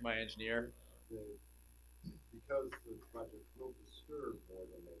 Speaking to my engineer. Because the project will disturb more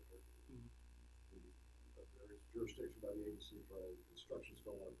than nature, there is jurisdiction by the agency for a construction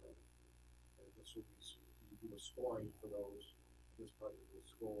stormwater permit. And this will be, do a scoring for those. This project will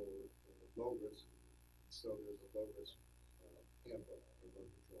score low risk, so there's a low risk handbook for road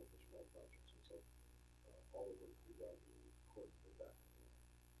control for small projects. And so all the work will be done according to that.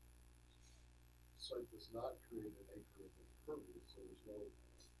 The site does not create an acre of impervious, so there's no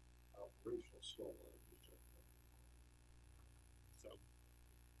operational stormwater. So,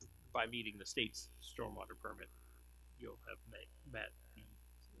 by meeting the state's stormwater permit, you'll have met the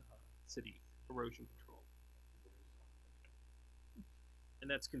city erosion control. And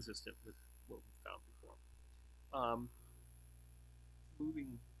that's consistent with what we found before.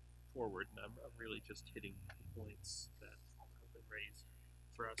 Moving forward, and I'm really just hitting the points that have been raised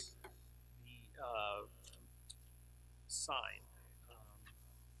for us. The sign.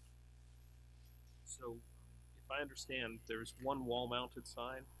 So, if I understand, there's one wall-mounted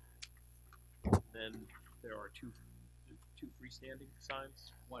sign, then there are two freestanding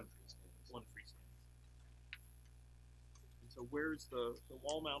signs. One freestanding. One freestanding. And so, where's the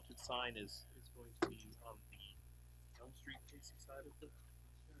wall-mounted sign is going to be on the Elm Street facing side of the.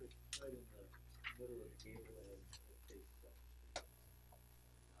 Right in the middle of the gable and the face.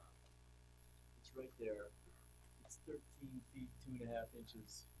 It's right there. It's 13 feet 2.5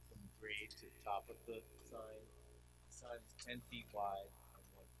 inches from grade to top of the sign. The sign is 10 feet wide and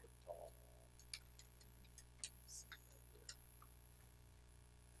 1 foot tall.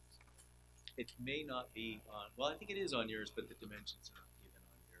 It may not be on. Well, I think it is on yours, but the dimensions are not given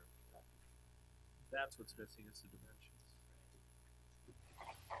on your copy. That's what's missing is the dimensions.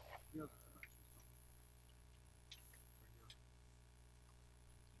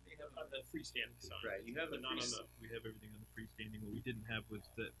 On the freestanding sign, Right, you have but the not on freest- the. We have everything on the freestanding. What we didn't have was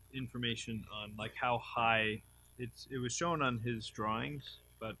the information on like how high it was shown on his drawings,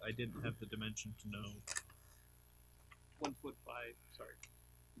 but I didn't have the dimension to know. 1 foot by. Sorry.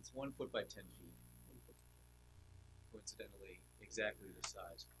 It's 1 foot by 10 feet. Coincidentally, exactly the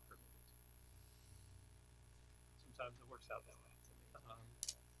size permitted. Sometimes it works out that way.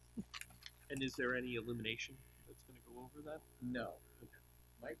 And is there any illumination that's going to go over that? No.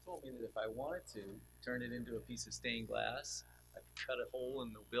 Mike told me that if I wanted to turn it into a piece of stained glass, I could cut a hole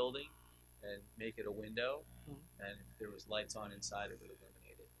in the building and make it a window, and if there was lights on inside, it would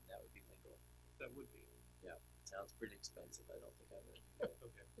illuminate it, and that would be legal. That would be. Yeah, sounds pretty expensive. I don't think I would do that.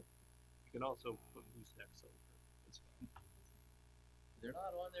 Okay. You can also put goosenecks over. That's fine. They're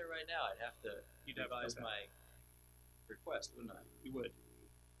not on there right now. I'd have to You'd have to revise go back. my request, wouldn't I? You would.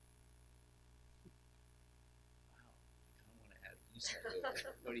 I don't want to add gooseneck over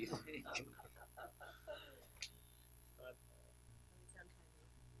there. What do you think?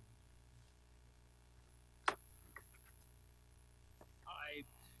 I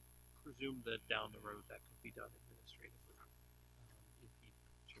presume that down the road that could be done administratively if he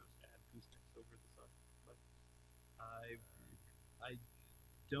chose to add goosenecks over the sign. But I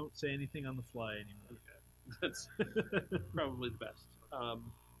don't say anything on the fly anymore. okay, that's probably the best.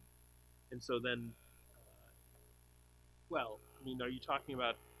 And so then, well, I mean, are you talking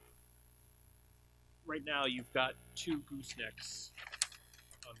about? Right now, you've got 2 goosenecks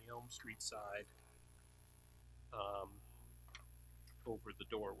on the Elm Street side over the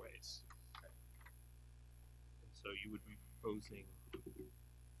doorways. And so you would be proposing to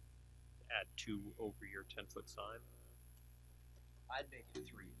add 2 over your 10-foot sign? I'd make it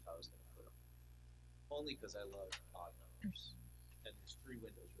 3 if I was going to put them. Only because I love odd numbers. And there's 3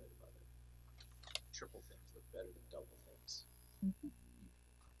 windows right above it. Triple things look better than double things.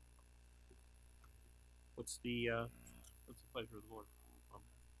 What's the pleasure of the board?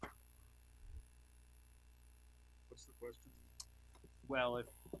 What's the question? Well,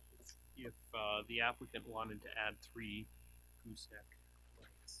 if the applicant wanted to add 3 gooseneck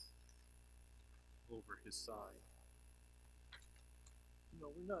lights over his sign. No,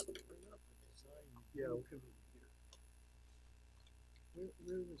 we're not the design Yeah. committee here.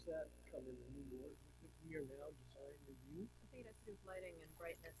 Where does that come in the new board? We are now design review. I think it has to do with lighting and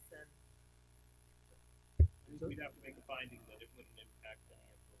brightness and. We'd have to make a finding that it wouldn't impact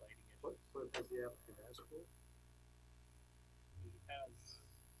any of the lighting issues. What does the applicant ask for? He has,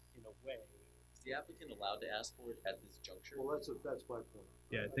 in a way, Is the applicant allowed to ask for it at this juncture? Well, that's my point.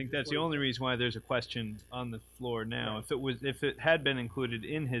 Yeah, I think that's the only reason why there's a question on the floor now. If it had been included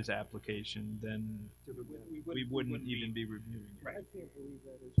in his application, then we wouldn't even be reviewing it. I can't believe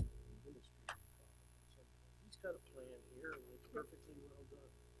that is administrative. He's got a plan here and it's perfectly well done.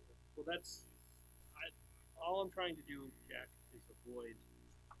 well, all I'm trying to do, Jack, is avoid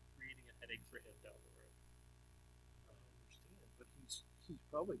creating a headache for him down the road. I understand, but he's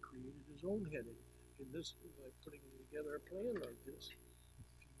probably created his own headache in this by putting together a plan like this. If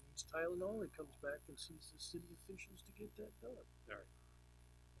he needs Tylenol, he comes back and sees the city officials to get that done. All right.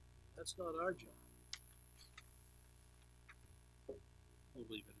 That's not our job. We'll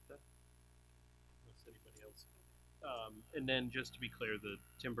leave it at that. Unless anybody else. And then, just to be clear, the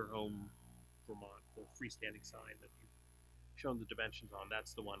Timber Home Vermont, the freestanding sign that you've shown the dimensions on,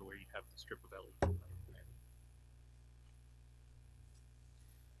 that's the one where you have the strip of LED light.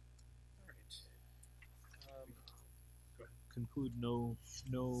 All right. Go ahead. Conclude no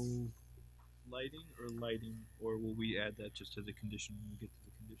lighting, or will we add that just as a condition when we get to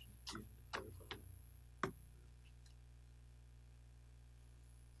the condition at the end to clarify that?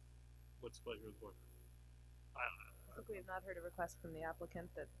 What's the pleasure of the board? I think we have not heard a request from the applicant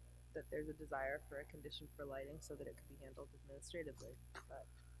that there's a desire for a condition for lighting so that it could be handled administratively, but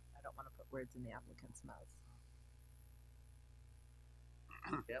I don't want to put words in the applicant's mouth.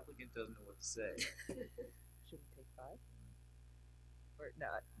 The applicant doesn't know what to say. Should we take 5? Or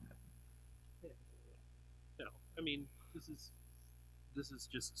not? No, I mean, this is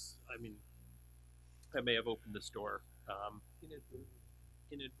just, I mean, I may have opened this door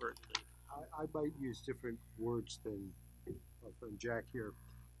inadvertently. I might use different words than from Jack here,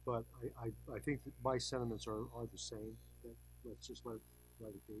 but I think that my sentiments are the same. That let's just let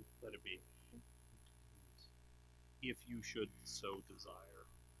it be. Let it be. If you should so desire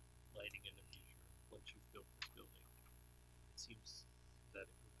lighting in the future, once you've built this building, it seems that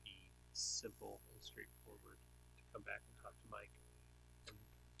it would be simple and straightforward to come back and talk to Mike and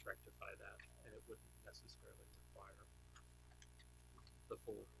rectify that, and it wouldn't necessarily require the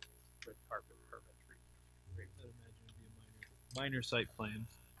full red carpet permit treatment. I'd imagine it'd be a minor site plan.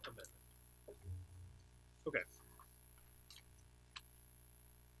 Amendment. Okay.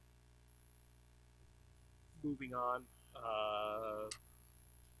 Moving on. The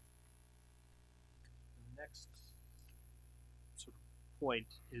next sort of point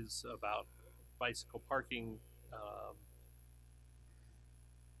is about bicycle parking.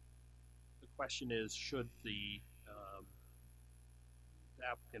 The question is, should the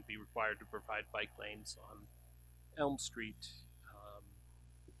applicant be required to provide bike lanes on Elm Street?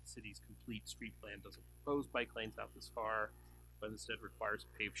 The city's complete street plan doesn't propose bike lanes out this far, but instead requires a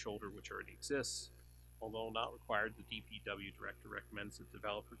paved shoulder which already exists. Although not required, the DPW director recommends that the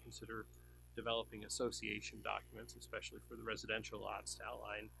developer consider developing association documents, especially for the residential lots, to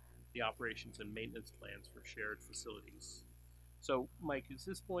outline the operations and maintenance plans for shared facilities. So, Mike, is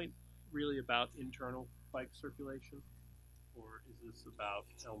this point really about internal bike circulation, or is this about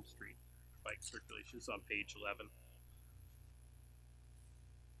Elm Street bike circulation? It's on page 11.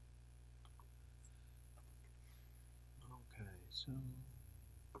 Okay, so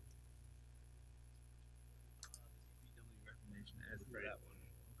DPW recommendation added for that one.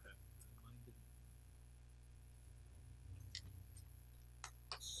 Okay.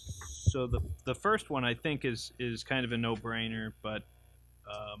 So the first one I think is kind of a no-brainer, but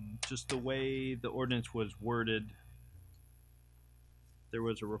just the way the ordinance was worded, there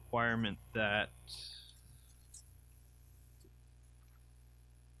was a requirement that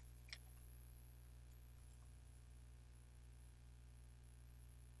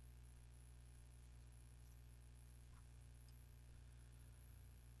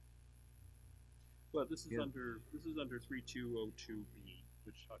well, this is under 3202B,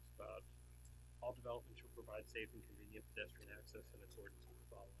 which talks about all development shall provide safe and convenient pedestrian access in accordance with the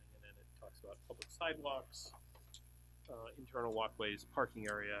following, and then it talks about public sidewalks, internal walkways, parking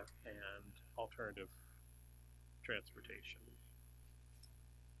area, and alternative transportation.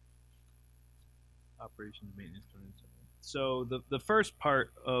 Operations, maintenance, and so on. So the first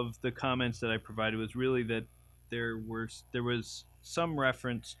part of the comments that I provided was really that there was some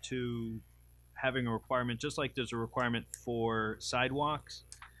reference to having a requirement, just like there's a requirement for sidewalks.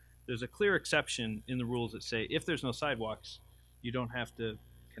 There's a clear exception in the rules that say if there's no sidewalks, you don't have to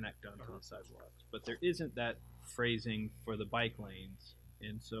connect onto the sidewalks. But there isn't that phrasing for the bike lanes.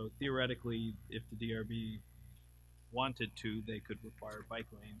 And so theoretically, if the DRB wanted to, they could require bike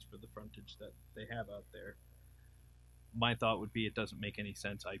lanes for the frontage that they have out there. My thought would be it doesn't make any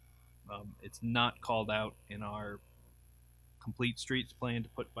sense. It's not called out in our complete streets plan to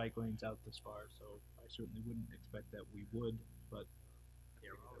put bike lanes out this far, so I certainly wouldn't expect that we would, but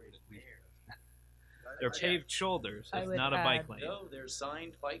They're already there. they're paved shoulders. I It's would not a bike add- lane. No, they're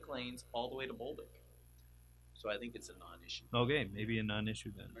signed bike lanes all the way to Bolduc. So I think it's a non-issue. Okay, maybe a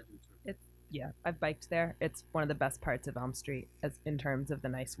non-issue then. Yeah, I've biked there. It's one of the best parts of Elm Street as in terms of the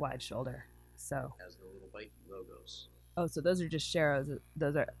nice wide shoulder. So, Has the little bike logos. oh, so those are just sharrows.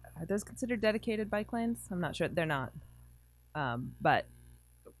 Those are those considered dedicated bike lanes? I'm not sure. They're not. But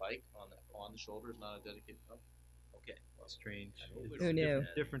The bike on the shoulder is not a dedicated. Oh, okay. Well, Strange. I know It's there's Who knew?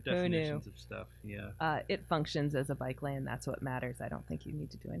 Different Who knew? definitions of stuff. Yeah. it functions as a bike lane. That's what matters. I don't think you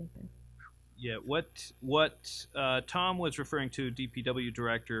need to do anything. Yeah, what Tom was referring to, DPW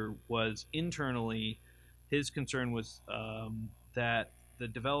director, was internally, his concern was that the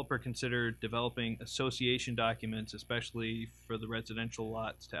developer considered developing association documents, especially for the residential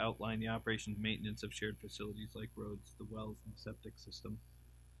lots, to outline the operation and maintenance of shared facilities like roads, the wells, and the septic system.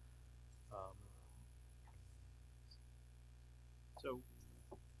 So,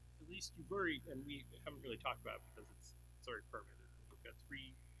 at least you've already, and we haven't really talked about it because it's already permitted. We've got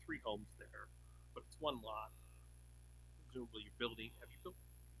three homes there, but it's one lot. Presumably, you're building.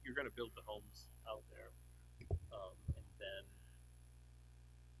 You're going to build the homes out there, and then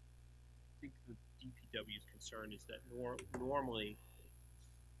I think the DPW's concern is that normally,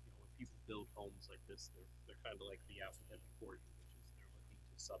 when people build homes like this, they're kind of like the applicant before you, which is they're looking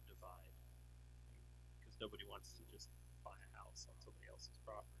to subdivide because nobody wants to just buy a house on somebody else's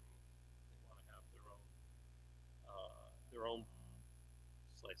property. They want to have their own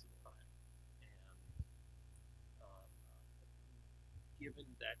slice of the pie. And given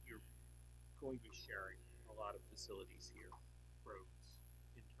that you're going to be sharing a lot of facilities here, roads,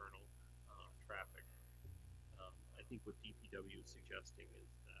 internal traffic, I think what DPW is suggesting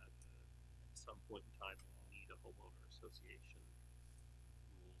is that at some point in time you need a homeowner association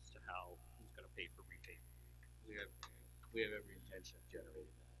rules to how who's going to pay for repaving. we have every intention of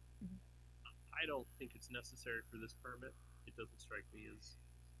generating that. I don't think it's necessary for this permit. It doesn't strike me as.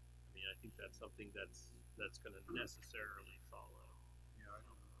 I mean, I think that's something that's going to necessarily follow. Yeah, I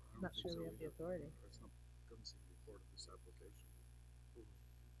don't Not think sure so we have the either. authority. Doesn't seem to be part of this application.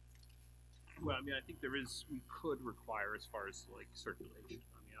 Well, I mean, I think we could require as far as like circulation.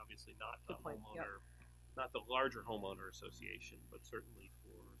 I mean, obviously not the Good point, yeah. homeowner, not the larger homeowner association, but certainly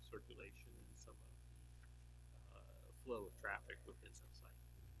for circulation and some of the flow of traffic within the site.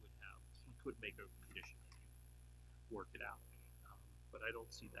 We could make a condition that you work it out, but I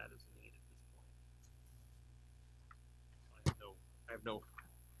don't see that as a need at this point. I have no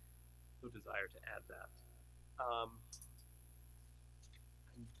desire to add that.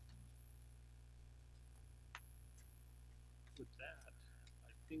 With that,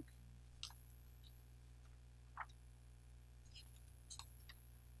 I think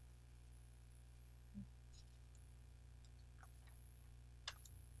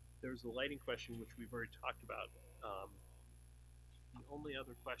there's a lighting question which we've already talked about. The only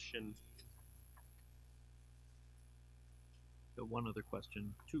other question, The one other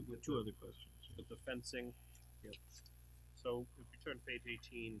question. two other questions, with the fencing. Yep. So if you turn to page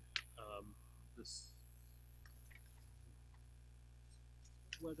 18, this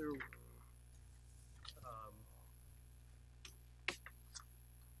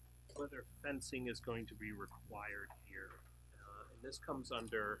whether fencing is going to be required here, and this comes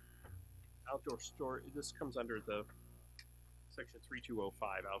under outdoor store. This comes under the section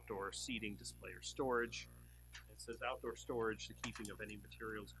 3205, outdoor seating, display, or storage. It says outdoor storage, the keeping of any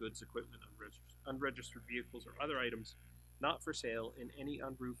materials, goods, equipment, unregistered vehicles, or other items not for sale in any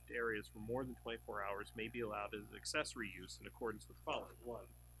unroofed areas for more than 24 hours may be allowed as accessory use in accordance with the following. 1.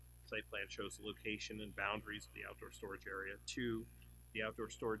 Site plan shows the location and boundaries of the outdoor storage area. 2. The outdoor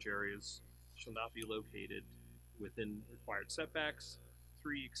storage areas shall not be located within required setbacks.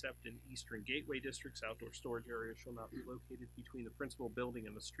 3. Except in eastern gateway districts, outdoor storage areas shall not be located between the principal building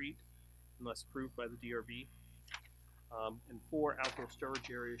and the street unless approved by the DRB. And 4. Outdoor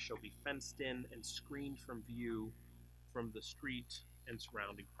storage areas shall be fenced in and screened from view from the street and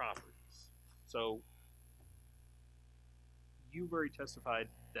surrounding properties. So you've already testified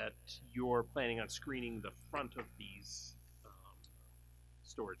that you're planning on screening the front of these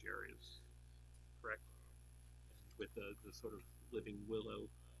storage areas, correct? With the sort of living willow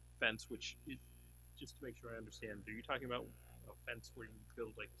fence, which just to make sure I understand, are you talking about a fence where you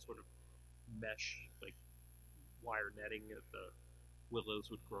build like sort of mesh, like wire netting that the willows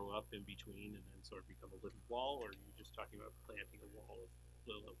would grow up in between and then sort of become a living wall, or are you just talking about planting a wall of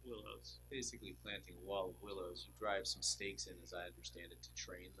willows? Basically, planting a wall of willows. You drive some stakes in, as I understand it, to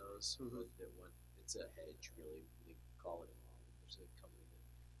train those. But that when it's a hedge, really, they call it. There's a company that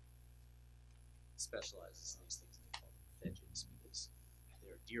specializes in these things, and they call them hedges because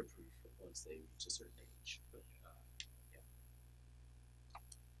they're deer-proof once they reach a certain age. But yeah.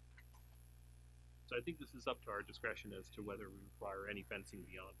 So I think this is up to our discretion as to whether we require any fencing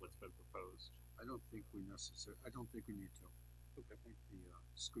beyond what's been proposed. I don't think we need to. I think the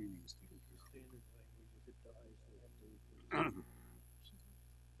screening is taken care of. Standard language, if it dies, they have to replace it.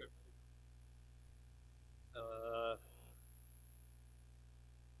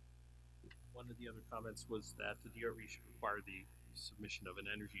 One of the other comments was that the DRB should require the submission of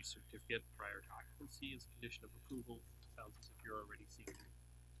an energy certificate prior to occupancy as a condition of approval. Sounds as if you're already seeking.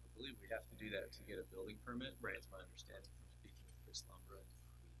 I believe we have to do that to get a building permit. Right. That's my understanding from speaking with Chris Lumbra, and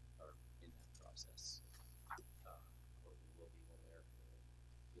we are in that process. Or we will be when they're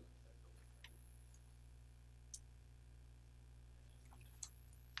dealing with that building permit.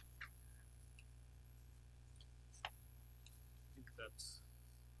 I think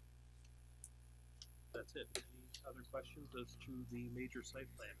that's it. Any other questions as to the major site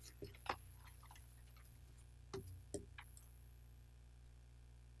plan? There's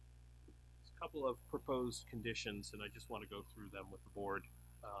a couple of proposed conditions, and I just want to go through them with the board.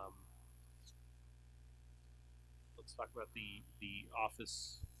 Let's talk about the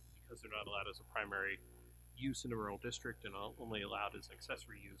office, because they're not allowed as a primary use in a rural district and only allowed as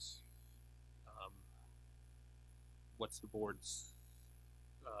accessory use. What's the board's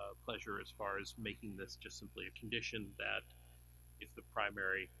pleasure as far as making this just simply a condition that if the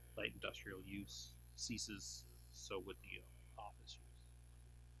primary light industrial use ceases, so would the office use?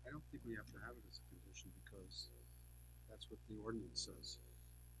 I don't think we have to have it as a condition because that's what the ordinance says.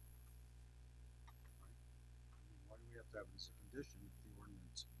 Right? I mean, why do we have to have it as a condition if the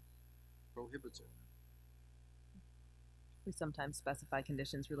ordinance prohibits it? We sometimes specify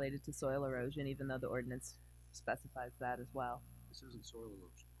conditions related to soil erosion, even though the ordinance specifies that as well. This isn't soil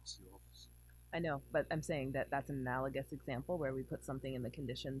erosion, it's the office. I know, but I'm saying that that's an analogous example where we put something in the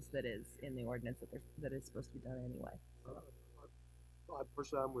conditions that is in the ordinance that is supposed to be done anyway. I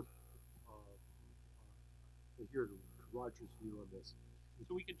personally, I'm with here to Roger's view on this.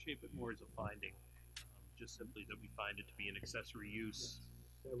 So we can shape it more as a finding, just simply that we find it to be an accessory use,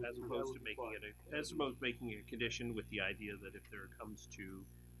 as opposed to making it a condition with the idea that if there comes to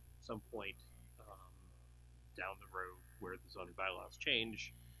some point down the road where the zoning bylaws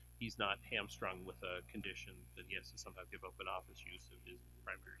change, he's not hamstrung with a condition that he has to somehow give up an office use if his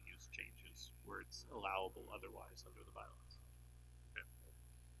primary use changes, where it's allowable otherwise under the bylaws. Okay.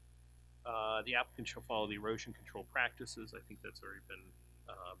 The applicant shall follow the erosion control practices. I think that's already been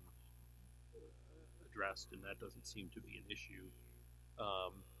addressed, and that doesn't seem to be an issue.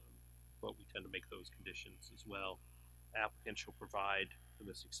 But we tend to make those conditions as well. Applicant shall provide the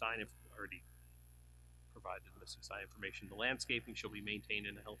missing sign already provided the missing sign information. The landscaping shall be maintained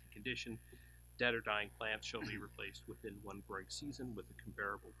in a healthy condition. Dead or dying plants shall be replaced within one growing season with a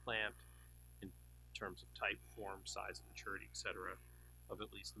comparable plant in terms of type, form, size, and maturity, etc., of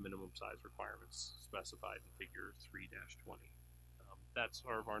at least the minimum size requirements specified in Figure 3-20. That's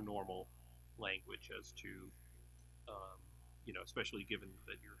sort of our normal language as to, especially given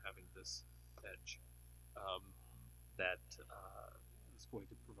that you're having this hedge, that is going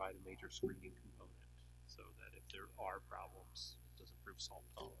to provide a major screening component, so that if there are problems, it doesn't prove salt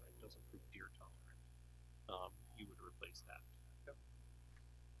tolerant, doesn't prove deer tolerant, you would replace that. Yep.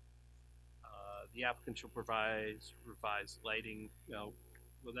 The applicant shall provide revised lighting.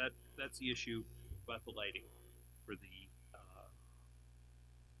 That's the issue about the lighting for this. I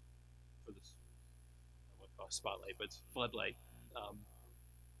won't call it spotlight, but it's floodlight.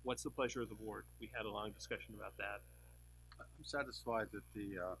 What's the pleasure of the board? We had a long discussion about that. I'm satisfied that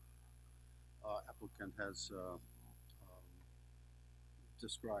the applicant has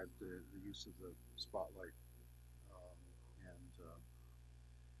described the use of the spotlight, and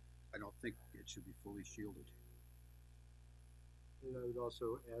I don't think it should be fully shielded. And I would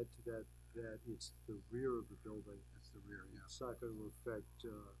also add to that it's the rear of the building. It's the rear, yeah. It's not going to affect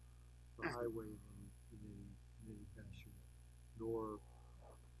the highway in any fashion, nor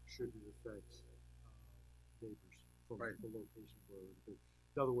should it affect neighbors from the location where it would be.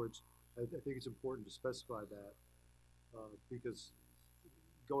 In other words, I think it's important to specify that because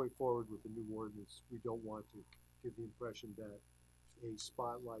going forward with the new ordinance, we don't want to give the impression that a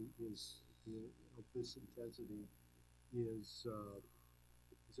spotlight of this intensity is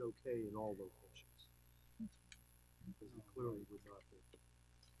okay in all locations. because he clearly would not be.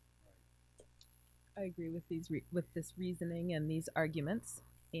 I agree with with this reasoning and these arguments,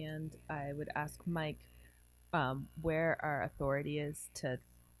 and I would ask Mike where our authority is to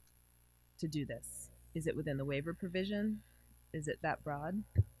do this. Is it within the waiver provision? Is it that broad?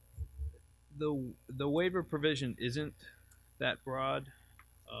 The waiver provision isn't that broad,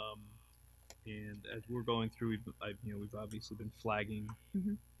 and as we're going through, we've obviously been flagging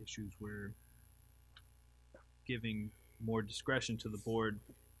issues where giving more discretion to the board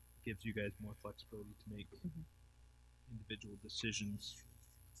gives you guys more flexibility to make individual decisions.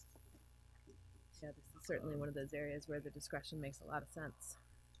 Yeah, this is certainly one of those areas where the discretion makes a lot of sense.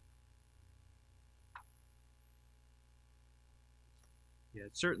 Yeah,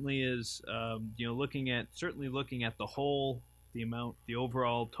 it certainly is. Looking at the whole, the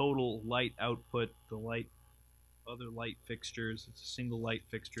overall total light output, other light fixtures. It's a single light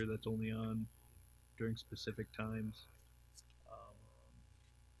fixture that's only on during specific times.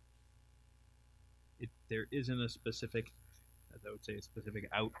 There isn't a specific, as I would say, a specific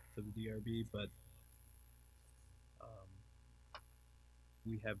out for the DRB, but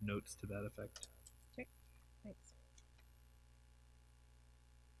we have notes to that effect. Okay, thanks.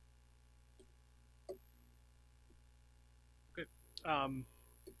 Okay.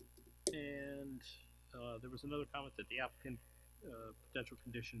 There was another comment that the applicant, potential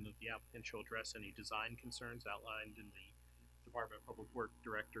condition of the applicant shall address any design concerns outlined in the Department of Public Works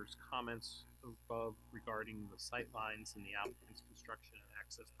Director's comments above regarding the sight lines and the applicant's construction and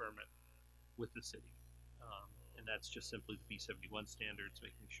access permit with the city. And that's just simply the B71 standards,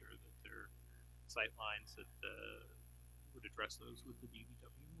 making sure that there are sight lines that would address those with the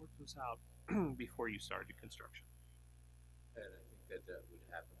DPW and work those out before you started construction. And I think that would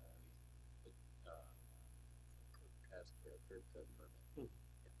happen when we ask for a curb cut permit.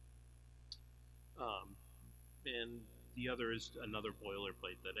 And the other is another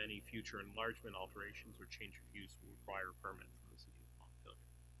boilerplate that any future enlargement, alterations, or change of use will require a permit from the city of Montpelier.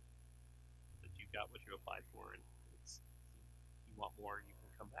 That you got what you applied for, and you want more, you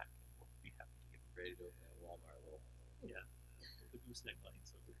can come back, and we'll be happy to give you. Ready to open that Walmart little. Yeah, the gooseneck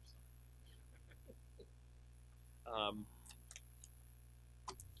lights over there.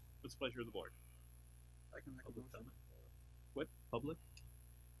 What's the pleasure of the board? I can make a motion. What? Public?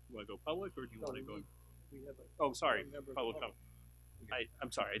 You want to go public, or do you want to go? We have a. Oh, sorry, member of public the comment.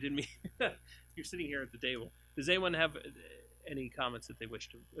 I'm sorry, I didn't mean. You're sitting here at the table. Does anyone have any comments that they wish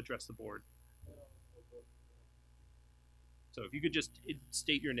to address the board? So if you could just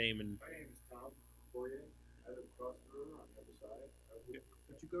state your name and. My name is Tom Poirier. I live across the river on the other side. Could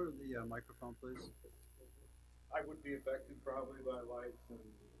you go to the microphone, please? I would be affected probably by lights and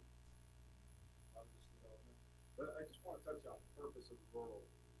obvious development, but I just want to touch on the purpose of the rural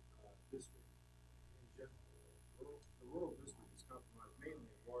district in general. The rural district is compromised mainly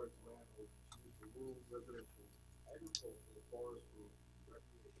of large landholdings used for rural, residential, agricultural, forestry,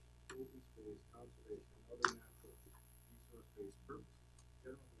 recreation, open space, conservation, and other natural resource-based purposes.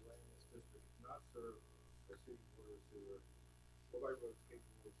 Generally, land in this district is not served by city water or sewer, or by roads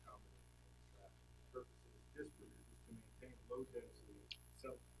capable of accommodating traffic. The purpose of this district is to maintain low density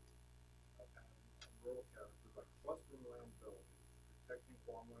settlement pattern and rural character by clustering land development, protecting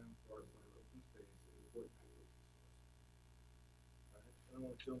farmland, forestland, open space, and important natural resources. Right? And I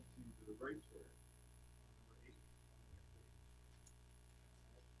want to jump to the right here, number 8 on that page.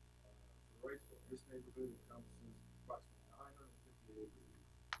 To the right here, this neighborhood encompasses approximately 950 acres.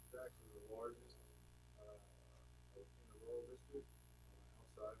 It's actually the largest in the rural district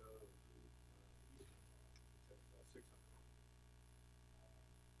outside of Eastern. It's about 600.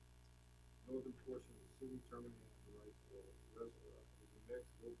 Northern portion of the city terminating at the Wrightsville Reservoir is a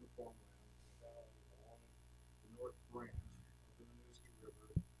mix of open farmland and valley along the north branch of the Minnesota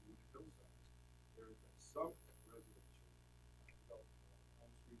River to the hillside. There has been some residential development on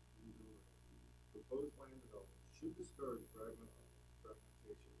Elm Street to the Road. Proposed land development should discourage fragmentation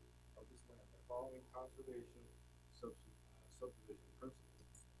of this land by following conservation subdivision principles.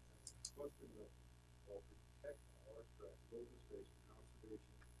 Cluster development will protect large tracts of open space for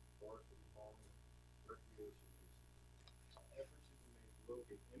conservation, forestry, farming, recreation uses. Efforts should be made to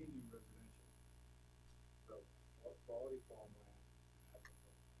locate any new residential development or quality farmland and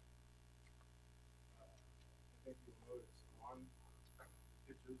agriculture. I think you'll notice on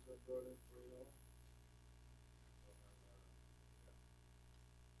pictures I brought in for you all.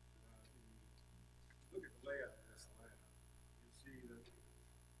 Look at the layout of this land. You see that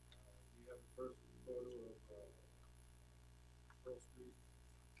we have the first photo of Pearl Street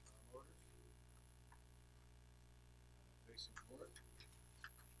Motors facing north.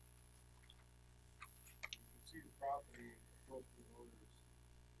 You can see the property close to the road is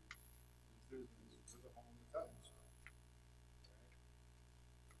business with a home attached. Okay?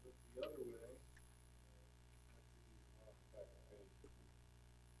 Look the other way,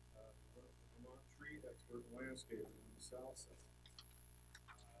 Vermont Tree Expert Landscaping on the south side.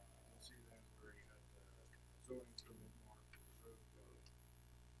 You'll see then where he had the zoning permit mark for the road going.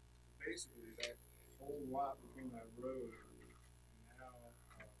 So basically, that whole lot between that road and now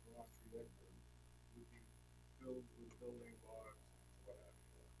Vermont Tree Expert would be filled with building lots and what have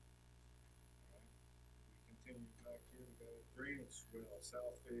you. Alright? We continue back here, we got a drainage swale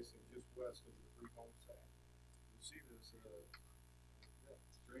south facing just west of the three home site. You'll see this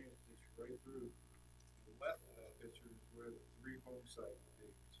drainage ditch right through. To the left of that picture is where the three home site would be,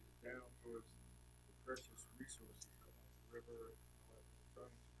 which is down towards the precious resources that the river and what we're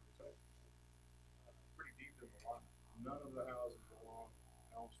trying to protect. Pretty deep in the lot. None of the houses along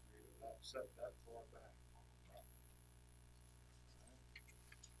Elm Street are that set that far back on the property.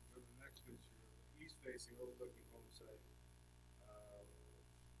 Go to the next picture, the east facing overlooking home site.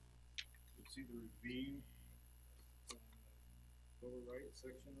 You see the ravine in the lower right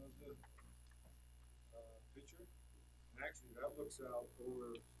section of the picture. And actually that looks out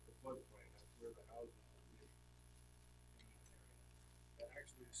over the floodplain. That's where the houses will be in that area. And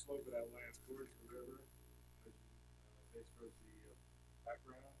actually the slope of that land towards the river, as you face towards the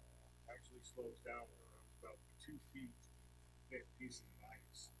background, actually slopes downward. It's about 2 feet thick pieces of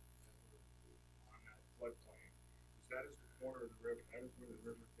ice that were on that floodplain. Because that is the corner of the river. That is where the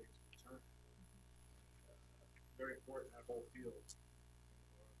river takes its turn. Very important, that whole field,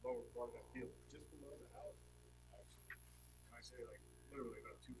 lower part of that field, just below the house, actually. And I say like literally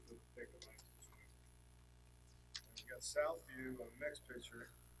about 2 foot thick of ice to swim. And we got south view on the next picture,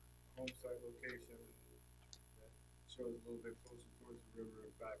 home site location that shows a little bit closer towards the river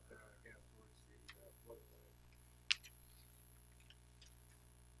and back down again towards the floodplain.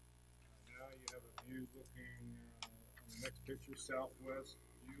 Now you have a view looking on the next picture, southwest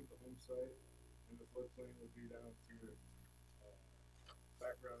view, the home site. And the floodplain would be down to the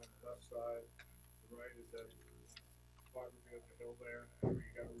background on the left side. The right is that topography of the hill there. You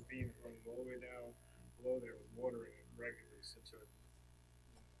got a ravine running all the way down below there with watering it regularly since I've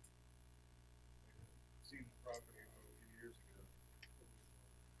seen the property a few years ago.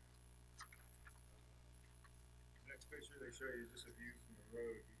 Next picture they show you just a view from the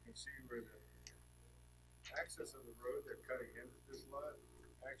road. You can see where the access of the road they're cutting into this lot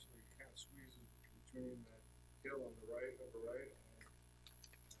actually kind of squeezes between that hill on the right, upper right, and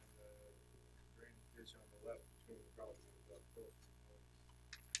the drainage ditch on the left between the property and the post.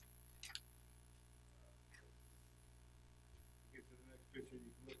 Get to the next picture,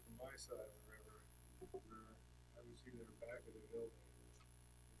 you can look from my side of the river, where I would see the back of the building.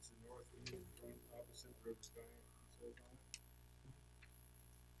 It's the northeast front opposite the river bank and so on.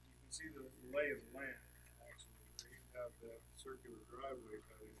 You can see the lay of the land, actually, where you have the circular driveway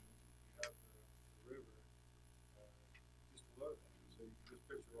cut in. You have the river just below that. So you can just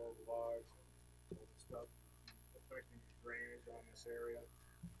picture all the logs and all the stuff affecting the drainage on this area.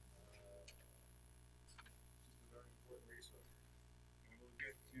 Just a very important resource. And we'll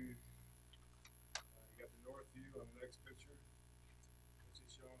get to, you got the north view on the next picture, which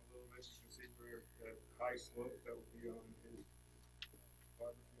is showing a little bit. You can see where that high slope that will be on his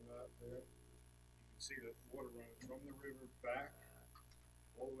topography map there. You can see that water runs from the river back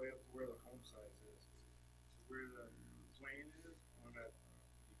all the way up to where the home site is. So where the plane is, on that,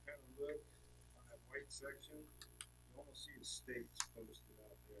 you kind of look on that white section, you almost see the stakes posted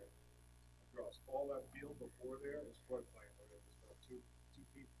out there across. All that field before there is floodplain, where it's about 2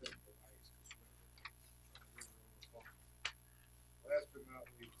 feet thick of ice to swim on the river over the farm. Last but not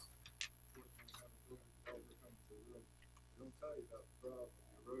least, unfortunately, we have a building developer come to the room. They don't tell you about the problem,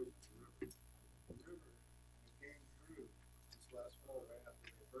 the erosion of the river. The river, when it came through this last fall, right after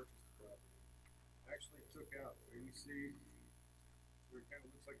they purchased the property, actually took out, where you see where it kind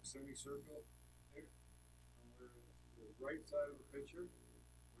of looks like a semicircle there, on where the right side of the picture,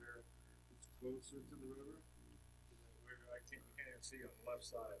 where it's closer to the river, where you can't even see on the left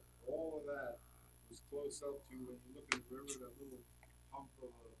side. All of that was close up to, when you look at the river, that little hump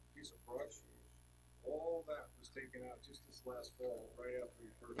of a piece of brush, all that was taken out just this last fall, right after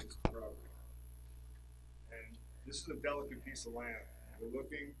we purchased the property. And this is a delicate piece of land. We're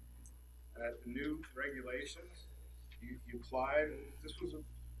looking at the new regulations. You applied. This was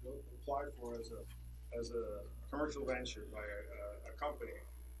applied for as a commercial venture by a company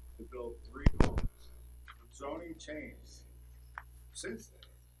to build 3 homes. The zoning changed since then.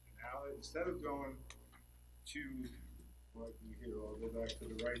 Now instead of going to what you hear, I'll go back to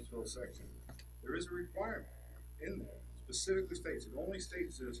the Wrightsville section. There is a requirement in there specifically states, it only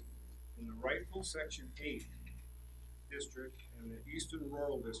states this in the rightful section 8 district and the Eastern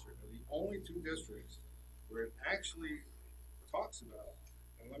Rural District are the only two districts where it actually talks about,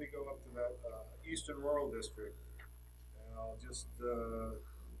 and let me go up to that Eastern Rural District, and I'll just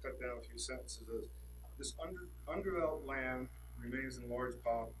cut down a few sentences. This undeveloped land remains in large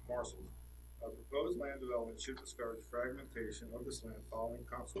parcels. Proposed land development should discourage fragmentation of this land following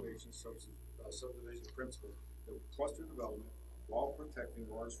conservation subdivision principles that would cluster development while protecting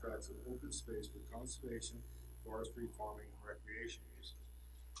large tracts of open space for conservation, forestry, farming, and recreation uses.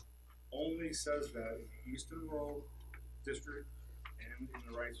 Only says that in the Eastern Rural District and in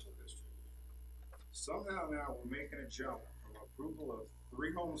the Wrightsville District. Somehow now we're making a jump from approval of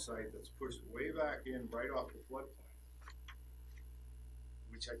 3 home site that's pushed way back in right off the floodplain,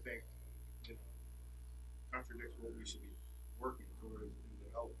 which I think, you know, contradicts what we should be working toward in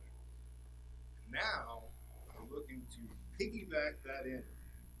developing. And now we're looking to piggyback that in,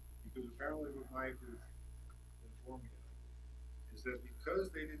 because apparently what Mike is informing me of is that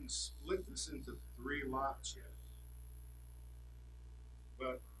because they didn't split this into 3 lots yet,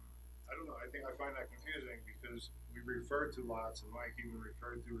 but I don't know, I think I find that confusing because we refer to lots, and Mike even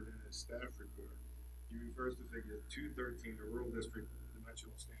referred to it in his staff report. He refers to figure 213, the rural district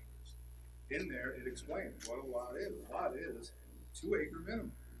dimensional standards. In there, it explains what a lot is. A lot is 2 acre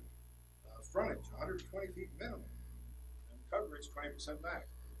minimum, frontage 120 feet minimum, and coverage 20% max.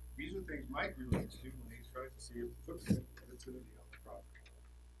 These are things Mike relates to when he's trying to see if the footprint that's going to be on the property.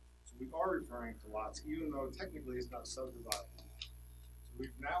 So we are referring to lots, even though technically it's not subdivided. So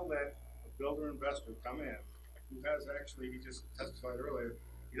we've now let a builder investor come in who has actually, he just testified earlier,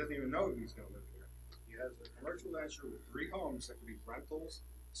 he doesn't even know he's going to live here. He has a commercial venture with 3 homes that could be rentals,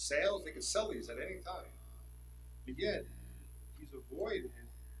 sales, they could sell these at any time. But yet, he's avoided,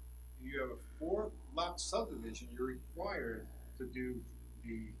 you have a 4-lot subdivision, you're required to do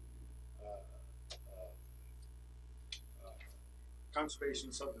the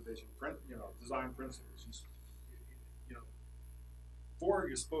conservation subdivision design principles. You know, 4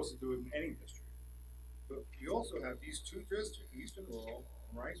 you're supposed to do it in any district. But you also have these 2 districts, Eastern Rural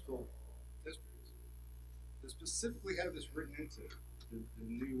and Wrightsville districts, that specifically have this written into the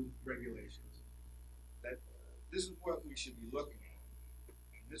new regulations. That this is what we should be looking at.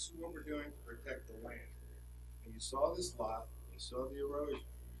 And this is what we're doing to protect the land. And you saw this lot, you saw the erosion.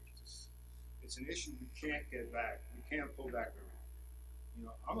 It's an issue we can't get back. We can't pull back everything. You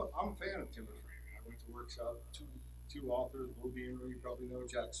know, I'm a fan of timber framing. I went to workshop two authors, Blue Beamer, you probably know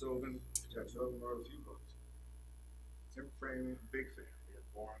Jack Sullivan. Jack Sullivan wrote a few books. Timber framing, big fan. We had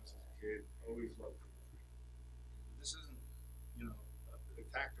barns as a kid, always loved timber framing. This isn't, you know,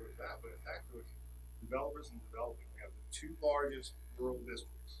 attack towards that, but attack towards developers and developing. We have the 2 largest rural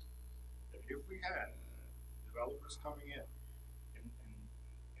districts. And if we had developers coming in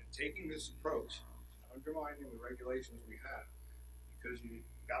and taking this approach, and undermining the regulations we have, because you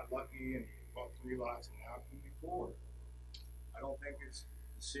got lucky and you bought 3 lots and now moving forward, I don't think it's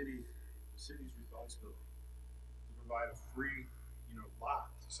the city's responsibility to provide a free, you know, lot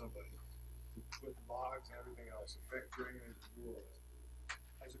to somebody to put logs and everything else, affect drainage, rural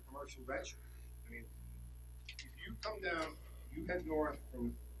as a commercial venture. I mean, if you come down, you head north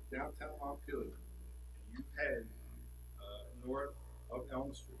from downtown Montpelier, and you head north of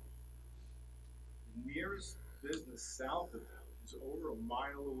Elm Street, the nearest business south of them is over a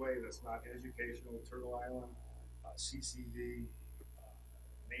mile away. That's not educational. Turtle Island, CCD,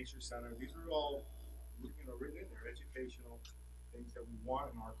 Nature Center. These are all, you know, written in there, educational things that we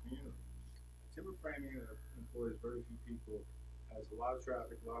want in our community. Timber framing that employs very few people, has a lot of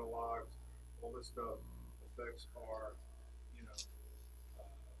traffic, a lot of logs, all this stuff affects our, you know,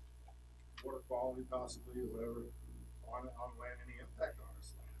 water quality possibly, or whatever, on land, any impact on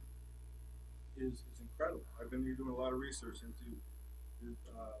this land is incredible. I've been doing a lot of research into the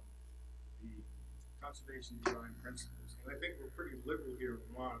conservation design principles, and I think we're pretty liberal here in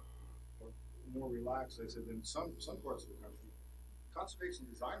Vermont, or more relaxed, I said, than some parts of the country. Conservation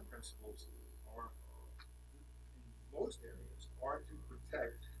design principles are, in most areas, are to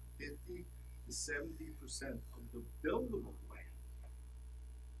protect 50 to 70% of the buildable land.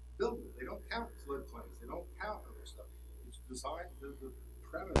 Buildable. They don't count floodplains. They don't count other stuff. It's designed, the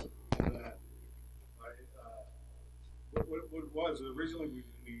premise of that. What it was originally,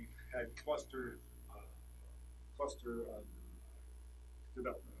 we had cluster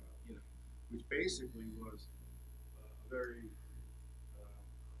development, you know, which basically was a very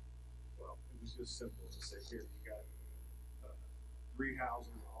well, it was just simple to say, here you got 3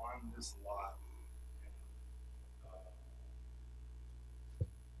 houses on this lot, and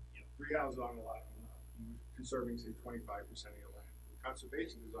you know, 3 houses on the lot. You conserving, say, 25% of your land. The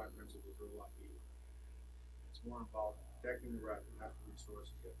conservation design principles are a lot deeper. It's more involved in protecting the natural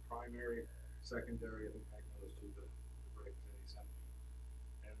resources. You have primary, secondary, I think that goes to the break to any sentence.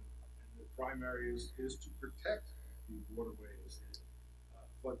 And the primary is to protect the waterways,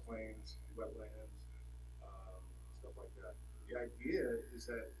 floodplains, wetlands, stuff like that. The idea is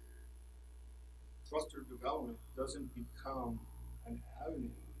that cluster development doesn't become an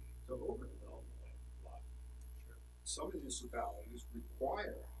avenue to overdevelop a lot. Some municipalities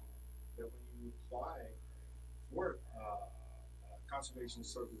require that when you apply for conservation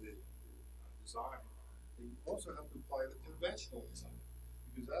subdivision design, that you also have to apply the conventional design.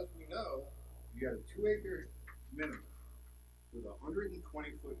 Because as we know, you got a 2-acre minimum with a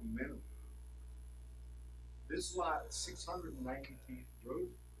 120-foot minimum. This lot is 690 feet road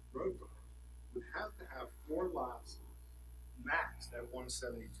frontage would have to have 4 lots max at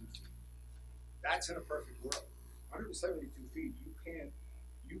 172 feet. That's in a perfect world. 172 feet,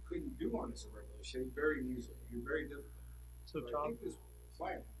 you couldn't do on this irregular shape very easily. You're very difficult. So I Tom, think this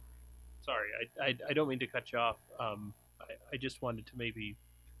plan. sorry, I don't mean to cut you off. I just wanted to maybe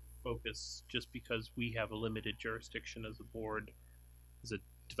focus, just because we have a limited jurisdiction as a board, as a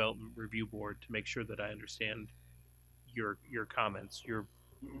development review board, to make sure that I understand your comments.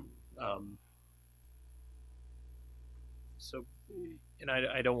 So, and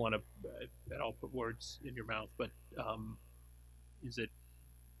I don't want to at all put words in your mouth, but is it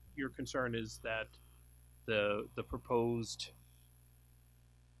your concern is that the proposed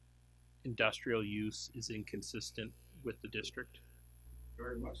industrial use is inconsistent with the district?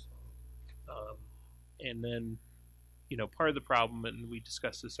 Very much so. And then, you know, part of the problem, and we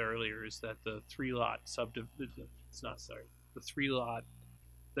discussed this earlier, is that the 3-lot subdivision,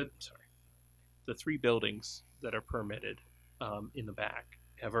 the 3 buildings that are permitted in the back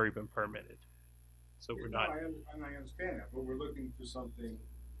have already been permitted. So we're not. I understand that, but we're looking for something,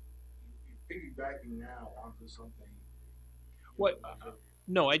 piggybacking now onto something. What?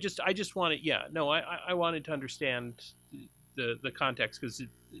 No, I just wanted, yeah, no, I wanted to understand the context, because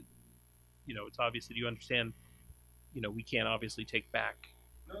you know, it's obvious that you understand, you know, we can't obviously take back.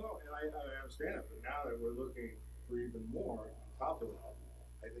 No, and I understand it, but now that we're looking for even more on top of that,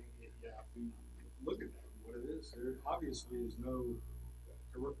 I think you have to look at that, what it is. There obviously is no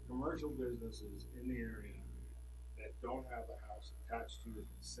commercial businesses in the area that don't have a house attached to it,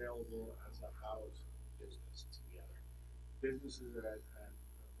 saleable as a house business together. Businesses that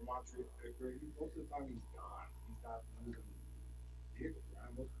Montpelier, most of the time he's gone. He's not moving vehicles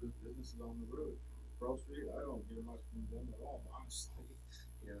around. Most of his business is on the road. Pearl Street, I don't hear much from them at all, honestly.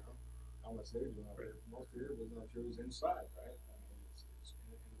 You know, how much they're doing. But most of their business, I'm sure, is inside, right? I mean, it's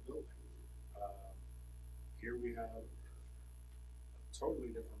in the building. Here we have a totally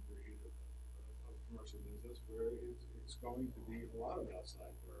different breed of commercial business where it's going to be a lot of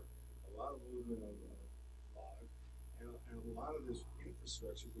outside work, a lot of movement of log, and a lot of this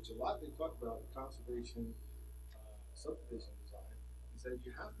infrastructure, which a lot they talk about in conservation subdivision design, is that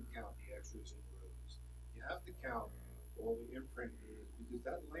you have to count the extras in the roads. You have to count all the imprint areas, because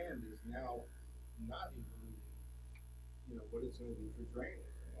that land is now not including, you know, what it's going to do for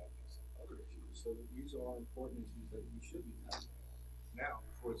drainage and all these other issues. So these are all important issues that we should be tackling now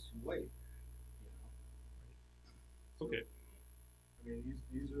before it's too late. You know. So, okay. I mean,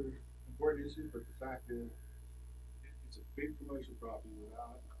 these are important issues, but the fact is, it's a big commercial property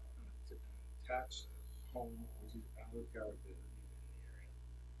without an attached home, which is out of character in the area.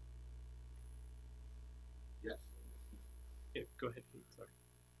 Yes. Yeah, go ahead, Kate. Sorry.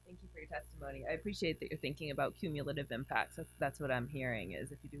 Thank you for your testimony. I appreciate that you're thinking about cumulative impacts. That's what I'm hearing,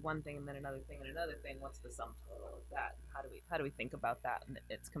 is if you do one thing and then another thing and another thing, what's the sum total of that? How do we think about that and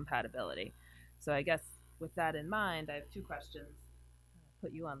its compatibility? So I guess with that in mind, I have 2 questions. I'll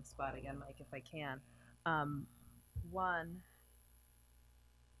put you on the spot again, Mike, if I can. One,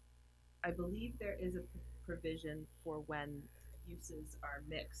 I believe there is a provision for when uses are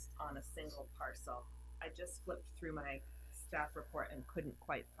mixed on a single parcel. I just flipped through my staff report and couldn't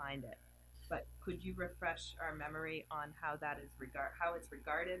quite find it. But could you refresh our memory on how that is how it's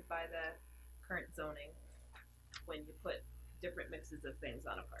regarded by the current zoning when you put different mixes of things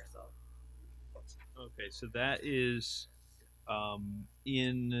on a parcel? Okay, so that is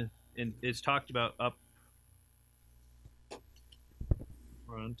and it's talked about up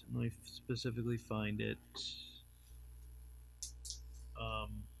front. Let me specifically find it.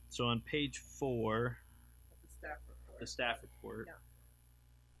 So on page 4, the staff report,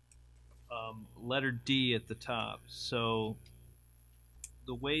 letter D at the top. So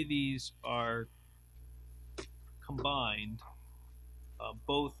the way these are combined,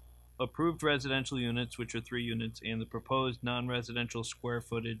 both approved residential units, which are 3 units, and the proposed non-residential square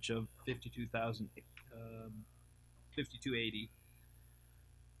footage of 5280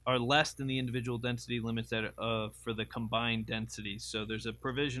 are less than the individual density limits that for the combined densities. So there's a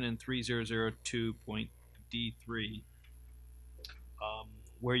provision in 3002.D3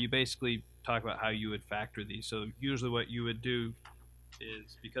 where you basically talk about how you would factor these. So usually what you would do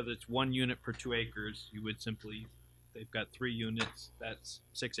is, because it's 1 unit per 2 acres, you would simply, they've got 3 units, that's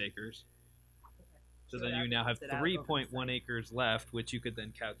 6 acres. So then you now have 3.1 acres left, which you could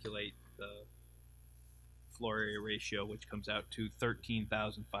then calculate the floor area ratio, which comes out to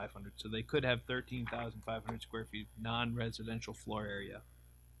 13,500. So they could have 13,500 square feet non-residential floor area.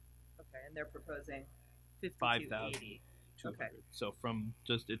 Okay, and they're proposing 5,200. Okay. So from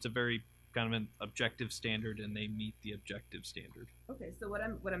just, it's a very kind of an objective standard, and they meet the objective standard. Okay, so what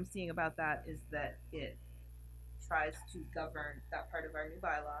I'm seeing about that is that it tries to govern, that part of our new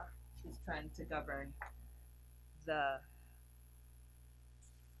bylaw is trying to govern the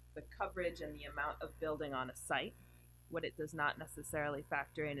coverage and the amount of building on a site. What it does not necessarily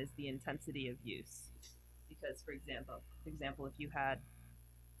factor in is the intensity of use. Because, for example, if you had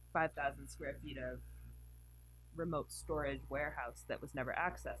 5,000 square feet of remote storage warehouse that was never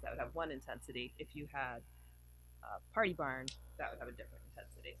accessed, that would have one intensity. If you had a party barn, that would have a different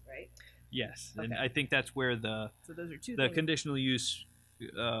intensity, right? Yes, Okay. and I think that's where the So those are two the things. conditional use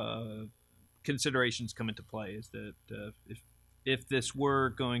considerations come into play. Is that if this were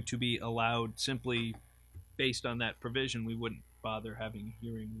going to be allowed simply based on that provision, we wouldn't bother having a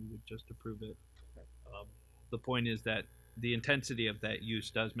hearing. We would just approve it. The point is that the intensity of that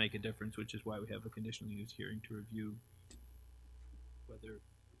use does make a difference, which is why we have a conditional use hearing to review whether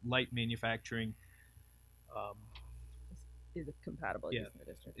light manufacturing is it compatible yeah, use in the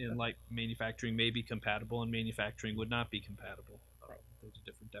district? in light manufacturing may be compatible and manufacturing would not be compatible. Right. There's a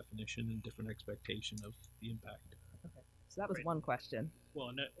different definition and different expectation of the impact. Okay. So that was Right. one question. Well,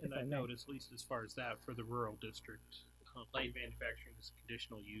 and If I I may. note, at least as far as that, for the rural district, light manufacturing is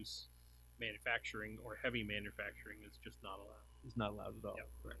conditional use. Manufacturing or heavy manufacturing is just not allowed. It's not allowed at all. Yeah,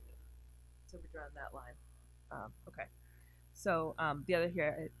 correct. So we're drawing that line. Okay. So the other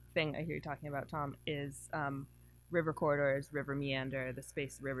thing I hear you talking about, Tom, is river corridors, river meander, the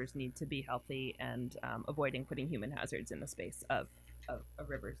space rivers need to be healthy, and avoiding putting human hazards in the space of a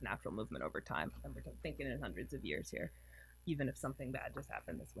river's natural movement over time. And we're thinking in hundreds of years here, even if something bad just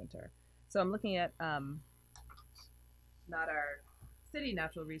happened this winter. So I'm looking at not our city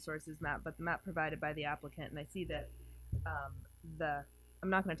natural resources map, but the map provided by the applicant, and I see that I'm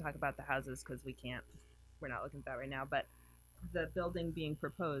not going to talk about the houses because we're not looking at that right now, but the building being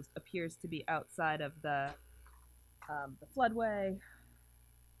proposed appears to be outside of the floodway,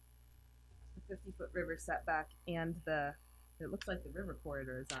 the 50-foot river setback, and it looks like the river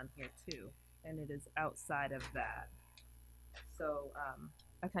corridor is on here too, and it is outside of that. So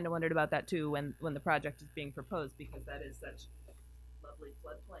I kind of wondered about that too when the project is being proposed, because that is such lovely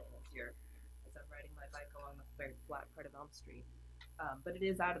floodplain as I'm riding my bike along the very flat part of Elm Street. But it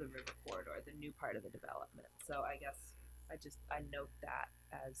is out of the river corridor, the new part of the development. So I guess I note that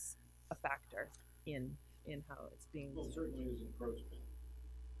as a factor in how it's being. Well, it certainly is encroachment.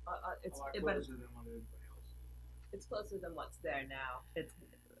 It's closer than what's there now.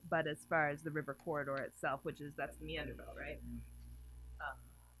 But as far as the river corridor itself, that's the meander belt, right?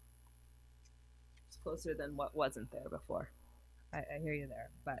 It's closer than what wasn't there before. I hear you there,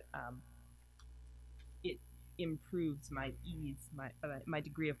 but it improves my ease, my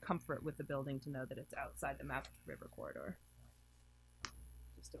degree of comfort with the building to know that it's outside the mapped river corridor.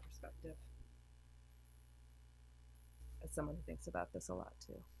 Just a perspective. As someone who thinks about this a lot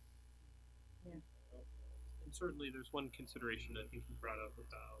too. Yeah. And certainly there's one consideration I think you brought up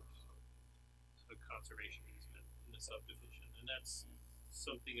about the conservation easement in the subdivision, and that's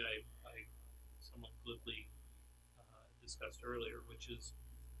something I somewhat glibly discussed earlier, which is,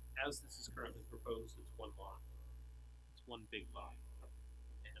 as this is currently proposed, it's one lot. It's one big lot.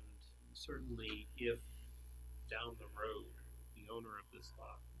 And certainly if down the road the owner of this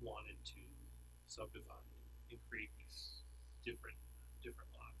lot wanted to subdivide and create these different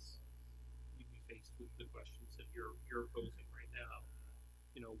lots, you'd be faced with the questions that you're posing right now.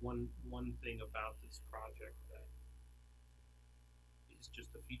 You know, one thing about this project that is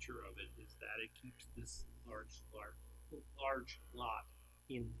just a feature of it is that it keeps this large lot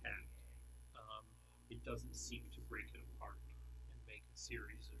intact. It doesn't seek to break it apart and make a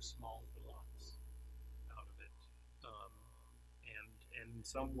series of smaller lots out of it. And in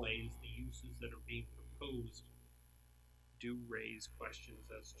some ways, the uses that are being proposed do raise questions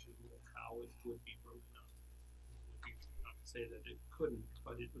as to how it would be broken up in the future. Not say that it couldn't,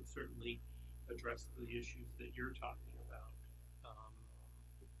 but it would certainly address the issues that you're talking about.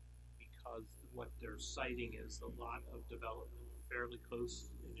 Because what they're citing is a lot of development fairly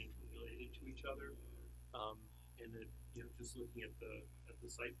close and interrelated to each other. And it, just looking at the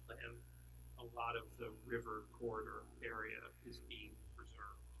site plan, a lot of the river corridor area is being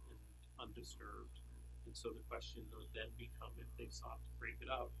preserved and undisturbed. And so the question would then become, if they sought to break it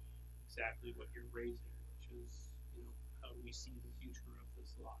up, exactly what you're raising, which is, how do we see the future of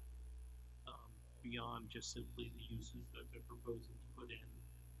this lot? Beyond just simply the uses that they're proposing to put in.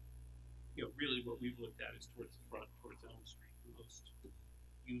 Really what we've looked at is towards the front, towards Elm Street, the most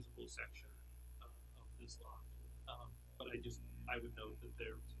usable section of this lot. But I would note that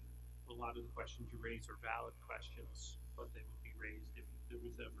there's a lot of the questions you raise are valid questions, but they would be raised if there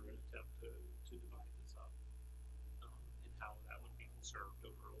was ever an attempt to divide this up, and how that would be conserved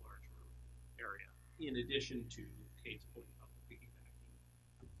over a larger area. In addition to Kate's point about the piggybacking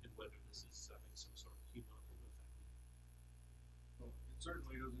and whether this is having some sort of cumulative effect. Well, it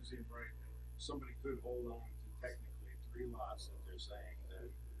certainly doesn't seem right that somebody could hold on to technically 3 lots that they're saying that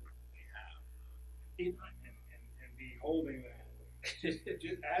they have, and be holding that just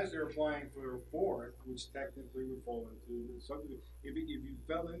as they're applying for a 4th, which technically would fall into the subdivision. If you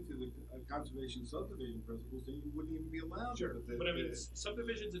fell into the conservation subdivision principles, then you wouldn't even be allowed. Sure, but I mean,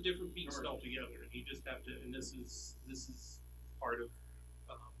 subdivision's a different beast altogether, and you just have to. And this is part of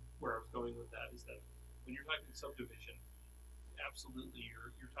where I was going with that, is that when you're talking subdivision, absolutely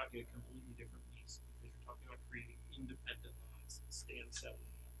you're talking a completely different beast, because you're talking about creating independent lots that stand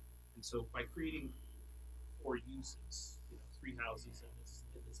separate. And so by creating 4 uses, 3 houses in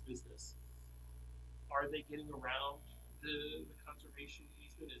this business, are they getting around the conservation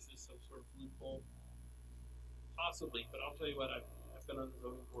easement? Is this some sort of loophole? Possibly, but I'll tell you what, I've been on the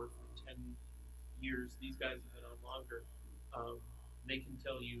zoning board for 10 years. These guys have been on longer. They can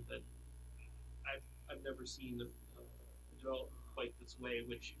tell you that I've never seen a development quite this way,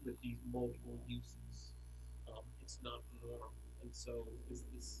 which with these multiple uses, it's not the norm. And so is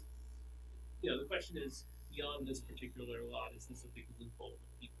this, the question is, beyond this particular lot, is this a big loophole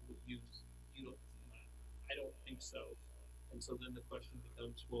that people would use? I don't think so. And so then the question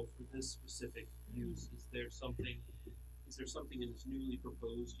becomes, well, for this specific use, is there something in this newly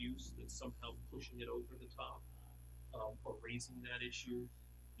proposed use that's somehow pushing it over the top, or raising that issue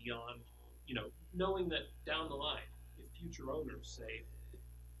beyond, knowing that down the line, if future owners say,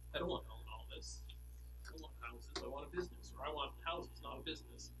 I don't want to own all this, I don't want houses, I want a business, or I want houses, not a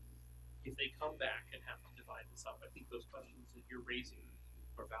business. If they come back and have to divide this up, I think those questions that you're raising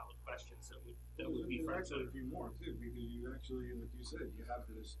are valid questions that would be front actually a few more too, because you actually, like you said, you have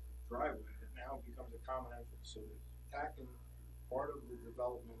this driveway that now becomes a common entrance, so that tacking part of the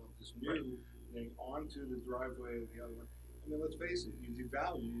development of this new thing onto the driveway of the other one. I mean, let's face it, you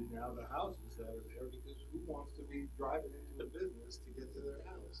devalue now the houses that are there, because who wants to be driving into a business to get to their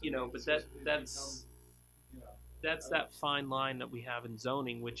house? But that's that fine line that we have in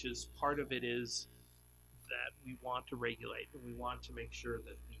zoning, which is part of it is that we want to regulate, and we want to make sure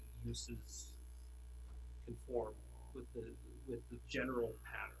that the uses conform with the general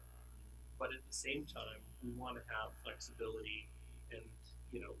pattern. But at the same time, we want to have flexibility, and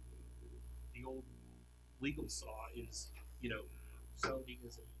the old legal saw is zoning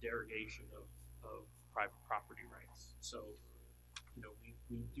is a derogation of private property rights. So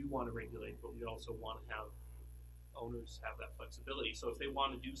we do want to regulate, but we also want to have owners have that flexibility. So if they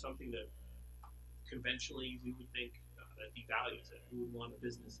want to do something that conventionally we would think that devalues it, who would want a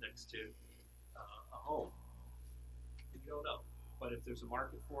business next to a home? We don't know. But if there's a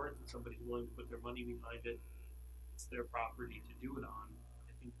market for it and somebody's willing to put their money behind it, it's their property to do it on.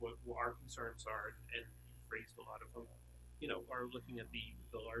 I think what our concerns are, and you've raised a lot of them, are looking at the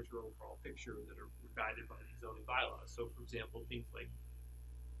larger overall picture that are guided by the zoning bylaws. So for example, things like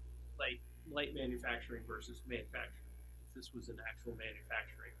light manufacturing versus manufacturing. If this was an actual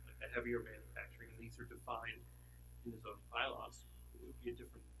manufacturing, like a heavier manufacturing, and these are defined in the zoning bylaws, it would be a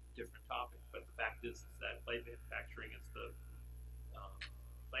different topic. But the fact is that light manufacturing, as the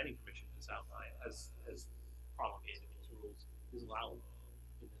planning commission has outlined, has promulgated these rules, is allowed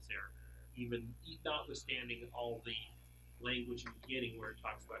in this area, even notwithstanding all the language in the beginning where it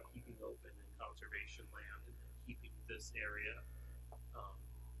talks about keeping open and conservation land and keeping this area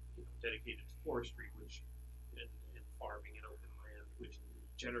dedicated to forestry, and farming and open land, which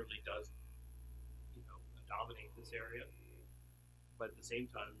generally does, dominate this area. But at the same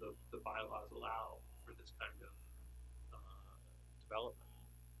time, the bylaws allow for this kind of development.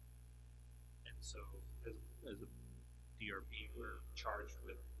 And so, as a DRB, we're charged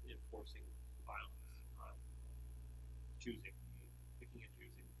with enforcing the bylaws, picking and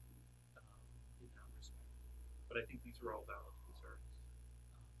choosing in that respect. But I think these are all valid concerns.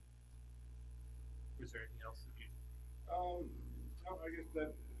 Was there anything else that you? No, I guess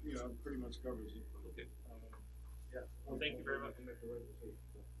that pretty much covers it. Okay. Yeah. Well, thank you very much. Make the right decision.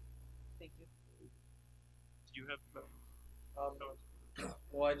 Thank you. Do you have?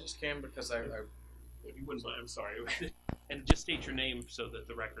 Well, I just came because I If you wouldn't mind, I'm sorry. And just state your name so that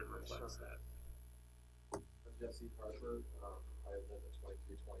the record reflects that. I'm Jesse Parker. I live at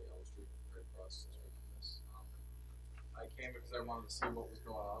 2320 Elm Street, right across the street from this. I came because I wanted to see what was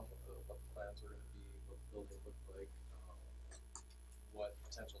going on, what the plans were going to be, what the building looked like, what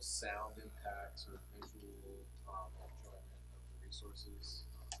potential sound impacts or visual enjoyment of the resources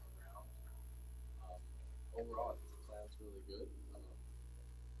around. Overall, I think the plan's really good.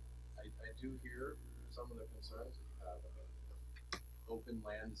 I do hear some of the concerns that you have. Open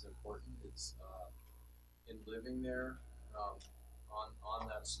land is important. It's in living there on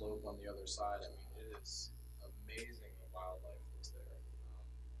that slope on the other side. I mean, it is amazing the wildlife that's there.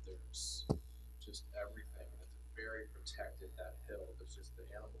 There's just everything. It's very protected, that hill. There's just the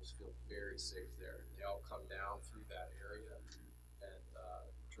animals feel very safe there. They all come down through that area and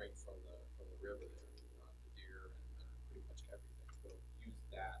drink from the river there. The deer and pretty much everything. They'll use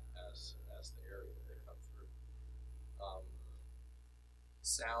that as the area that they come through.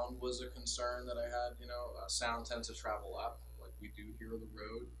 Sound was a concern that I had. Sound tends to travel up. Like, we do hear the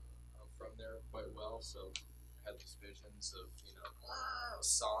road from there quite well, so I had these visions of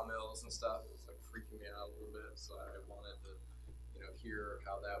sawmills and stuff. It was like freaking me out a little bit, so I wanted to hear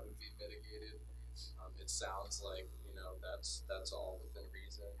how that would be mitigated. It sounds like that's all within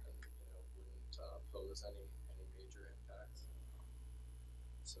reason and wouldn't pose any major impacts.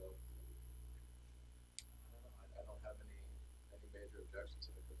 So I don't have any major objections.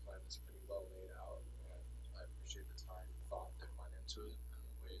 I think the plan is pretty well laid out, and I appreciate the time and thought that went into it and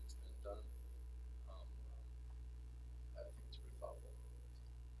the way it's been done. I think it's pretty thoughtful.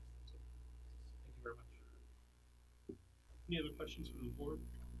 So, thank you very much. Any other questions from the board?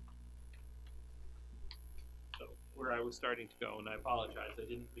 So, where I was starting to go, and I apologize, I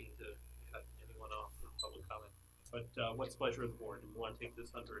didn't mean to cut anyone off from public comment, but what's the pleasure of the board? Do we want to take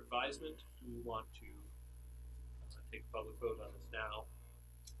this under advisement? Do we want to take a public vote on this now?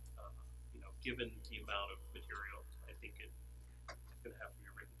 Given the amount of material, I think it's going to have to be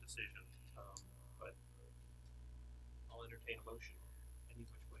a written decision, but I'll entertain a motion any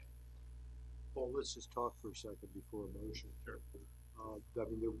which way. Well, let's just talk for a second before a motion. Sure. I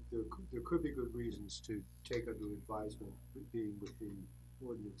mean, there could be good reasons to take under advisement, being with the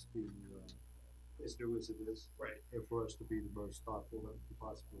ordinance being as new as it is, right? And for us to be the most thoughtful that we could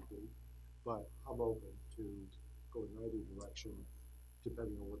possibly be. But I'm open to going either direction,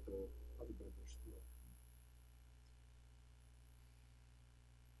 depending on what the other members feel.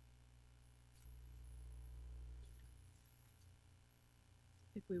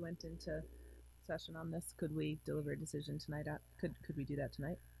 If we went into session on this, could we deliver a decision tonight? Could we do that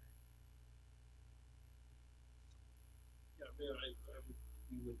tonight? Yeah, we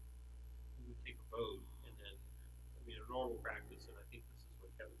would take a vote, and then a normal practice, and I think this is what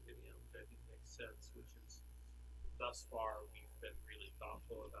Kevin's getting at, which I think makes sense, which is thus far we've been really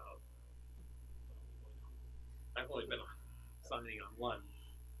thoughtful about. I've only been signing on one,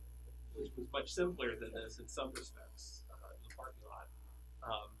 which was much simpler than this in some respects, in the parking lot.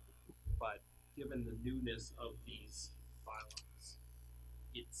 But given the newness of these bylaws,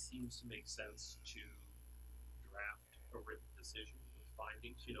 it seems to make sense to draft a written decision with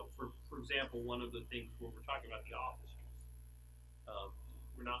findings. For example, one of the things when we're talking about the office use,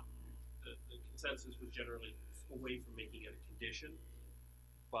 we're not, the consensus was generally away from making it a condition,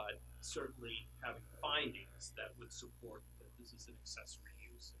 but certainly having findings that would support that this is an accessory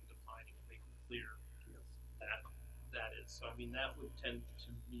use and defining and making clear that is. So that would tend to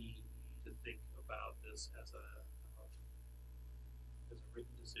me to think about this as a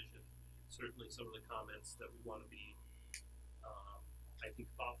written decision. Certainly some of the comments that we want to be, I think,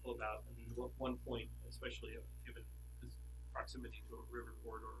 thoughtful about. One point, especially given this proximity to a river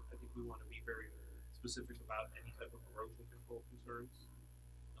corridor, I think we want to be very specific about any type of erosion control concerns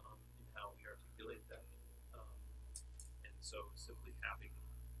in how we articulate that. And so simply having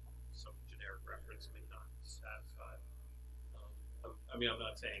some generic reference may not satisfy. I'm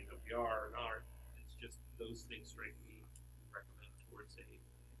not saying that we are or aren't. It's just those things strike me and recommend towards a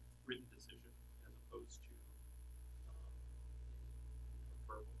written decision as opposed to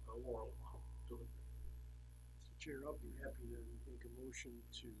a oral delivery. Mr. Chair, I'll be happy to make a motion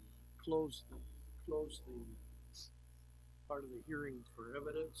to close the part of the hearing for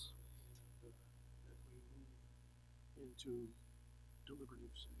evidence. That we move into deliberative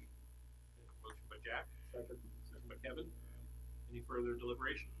session. Motion by Jack, second by Kevin. Any further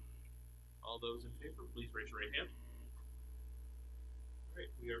deliberation? All those in favor, please raise your right hand. All right,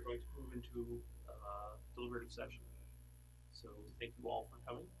 we are going to move into deliberative session. So thank you all for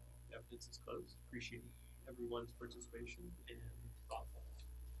coming. The evidence is closed. Appreciate everyone's participation and thoughtfulness.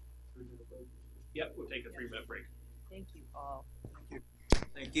 3-minute break. Yep, we'll take a 3-minute break. Thank you all.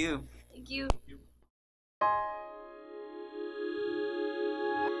 Thank you. Thank you. Thank you.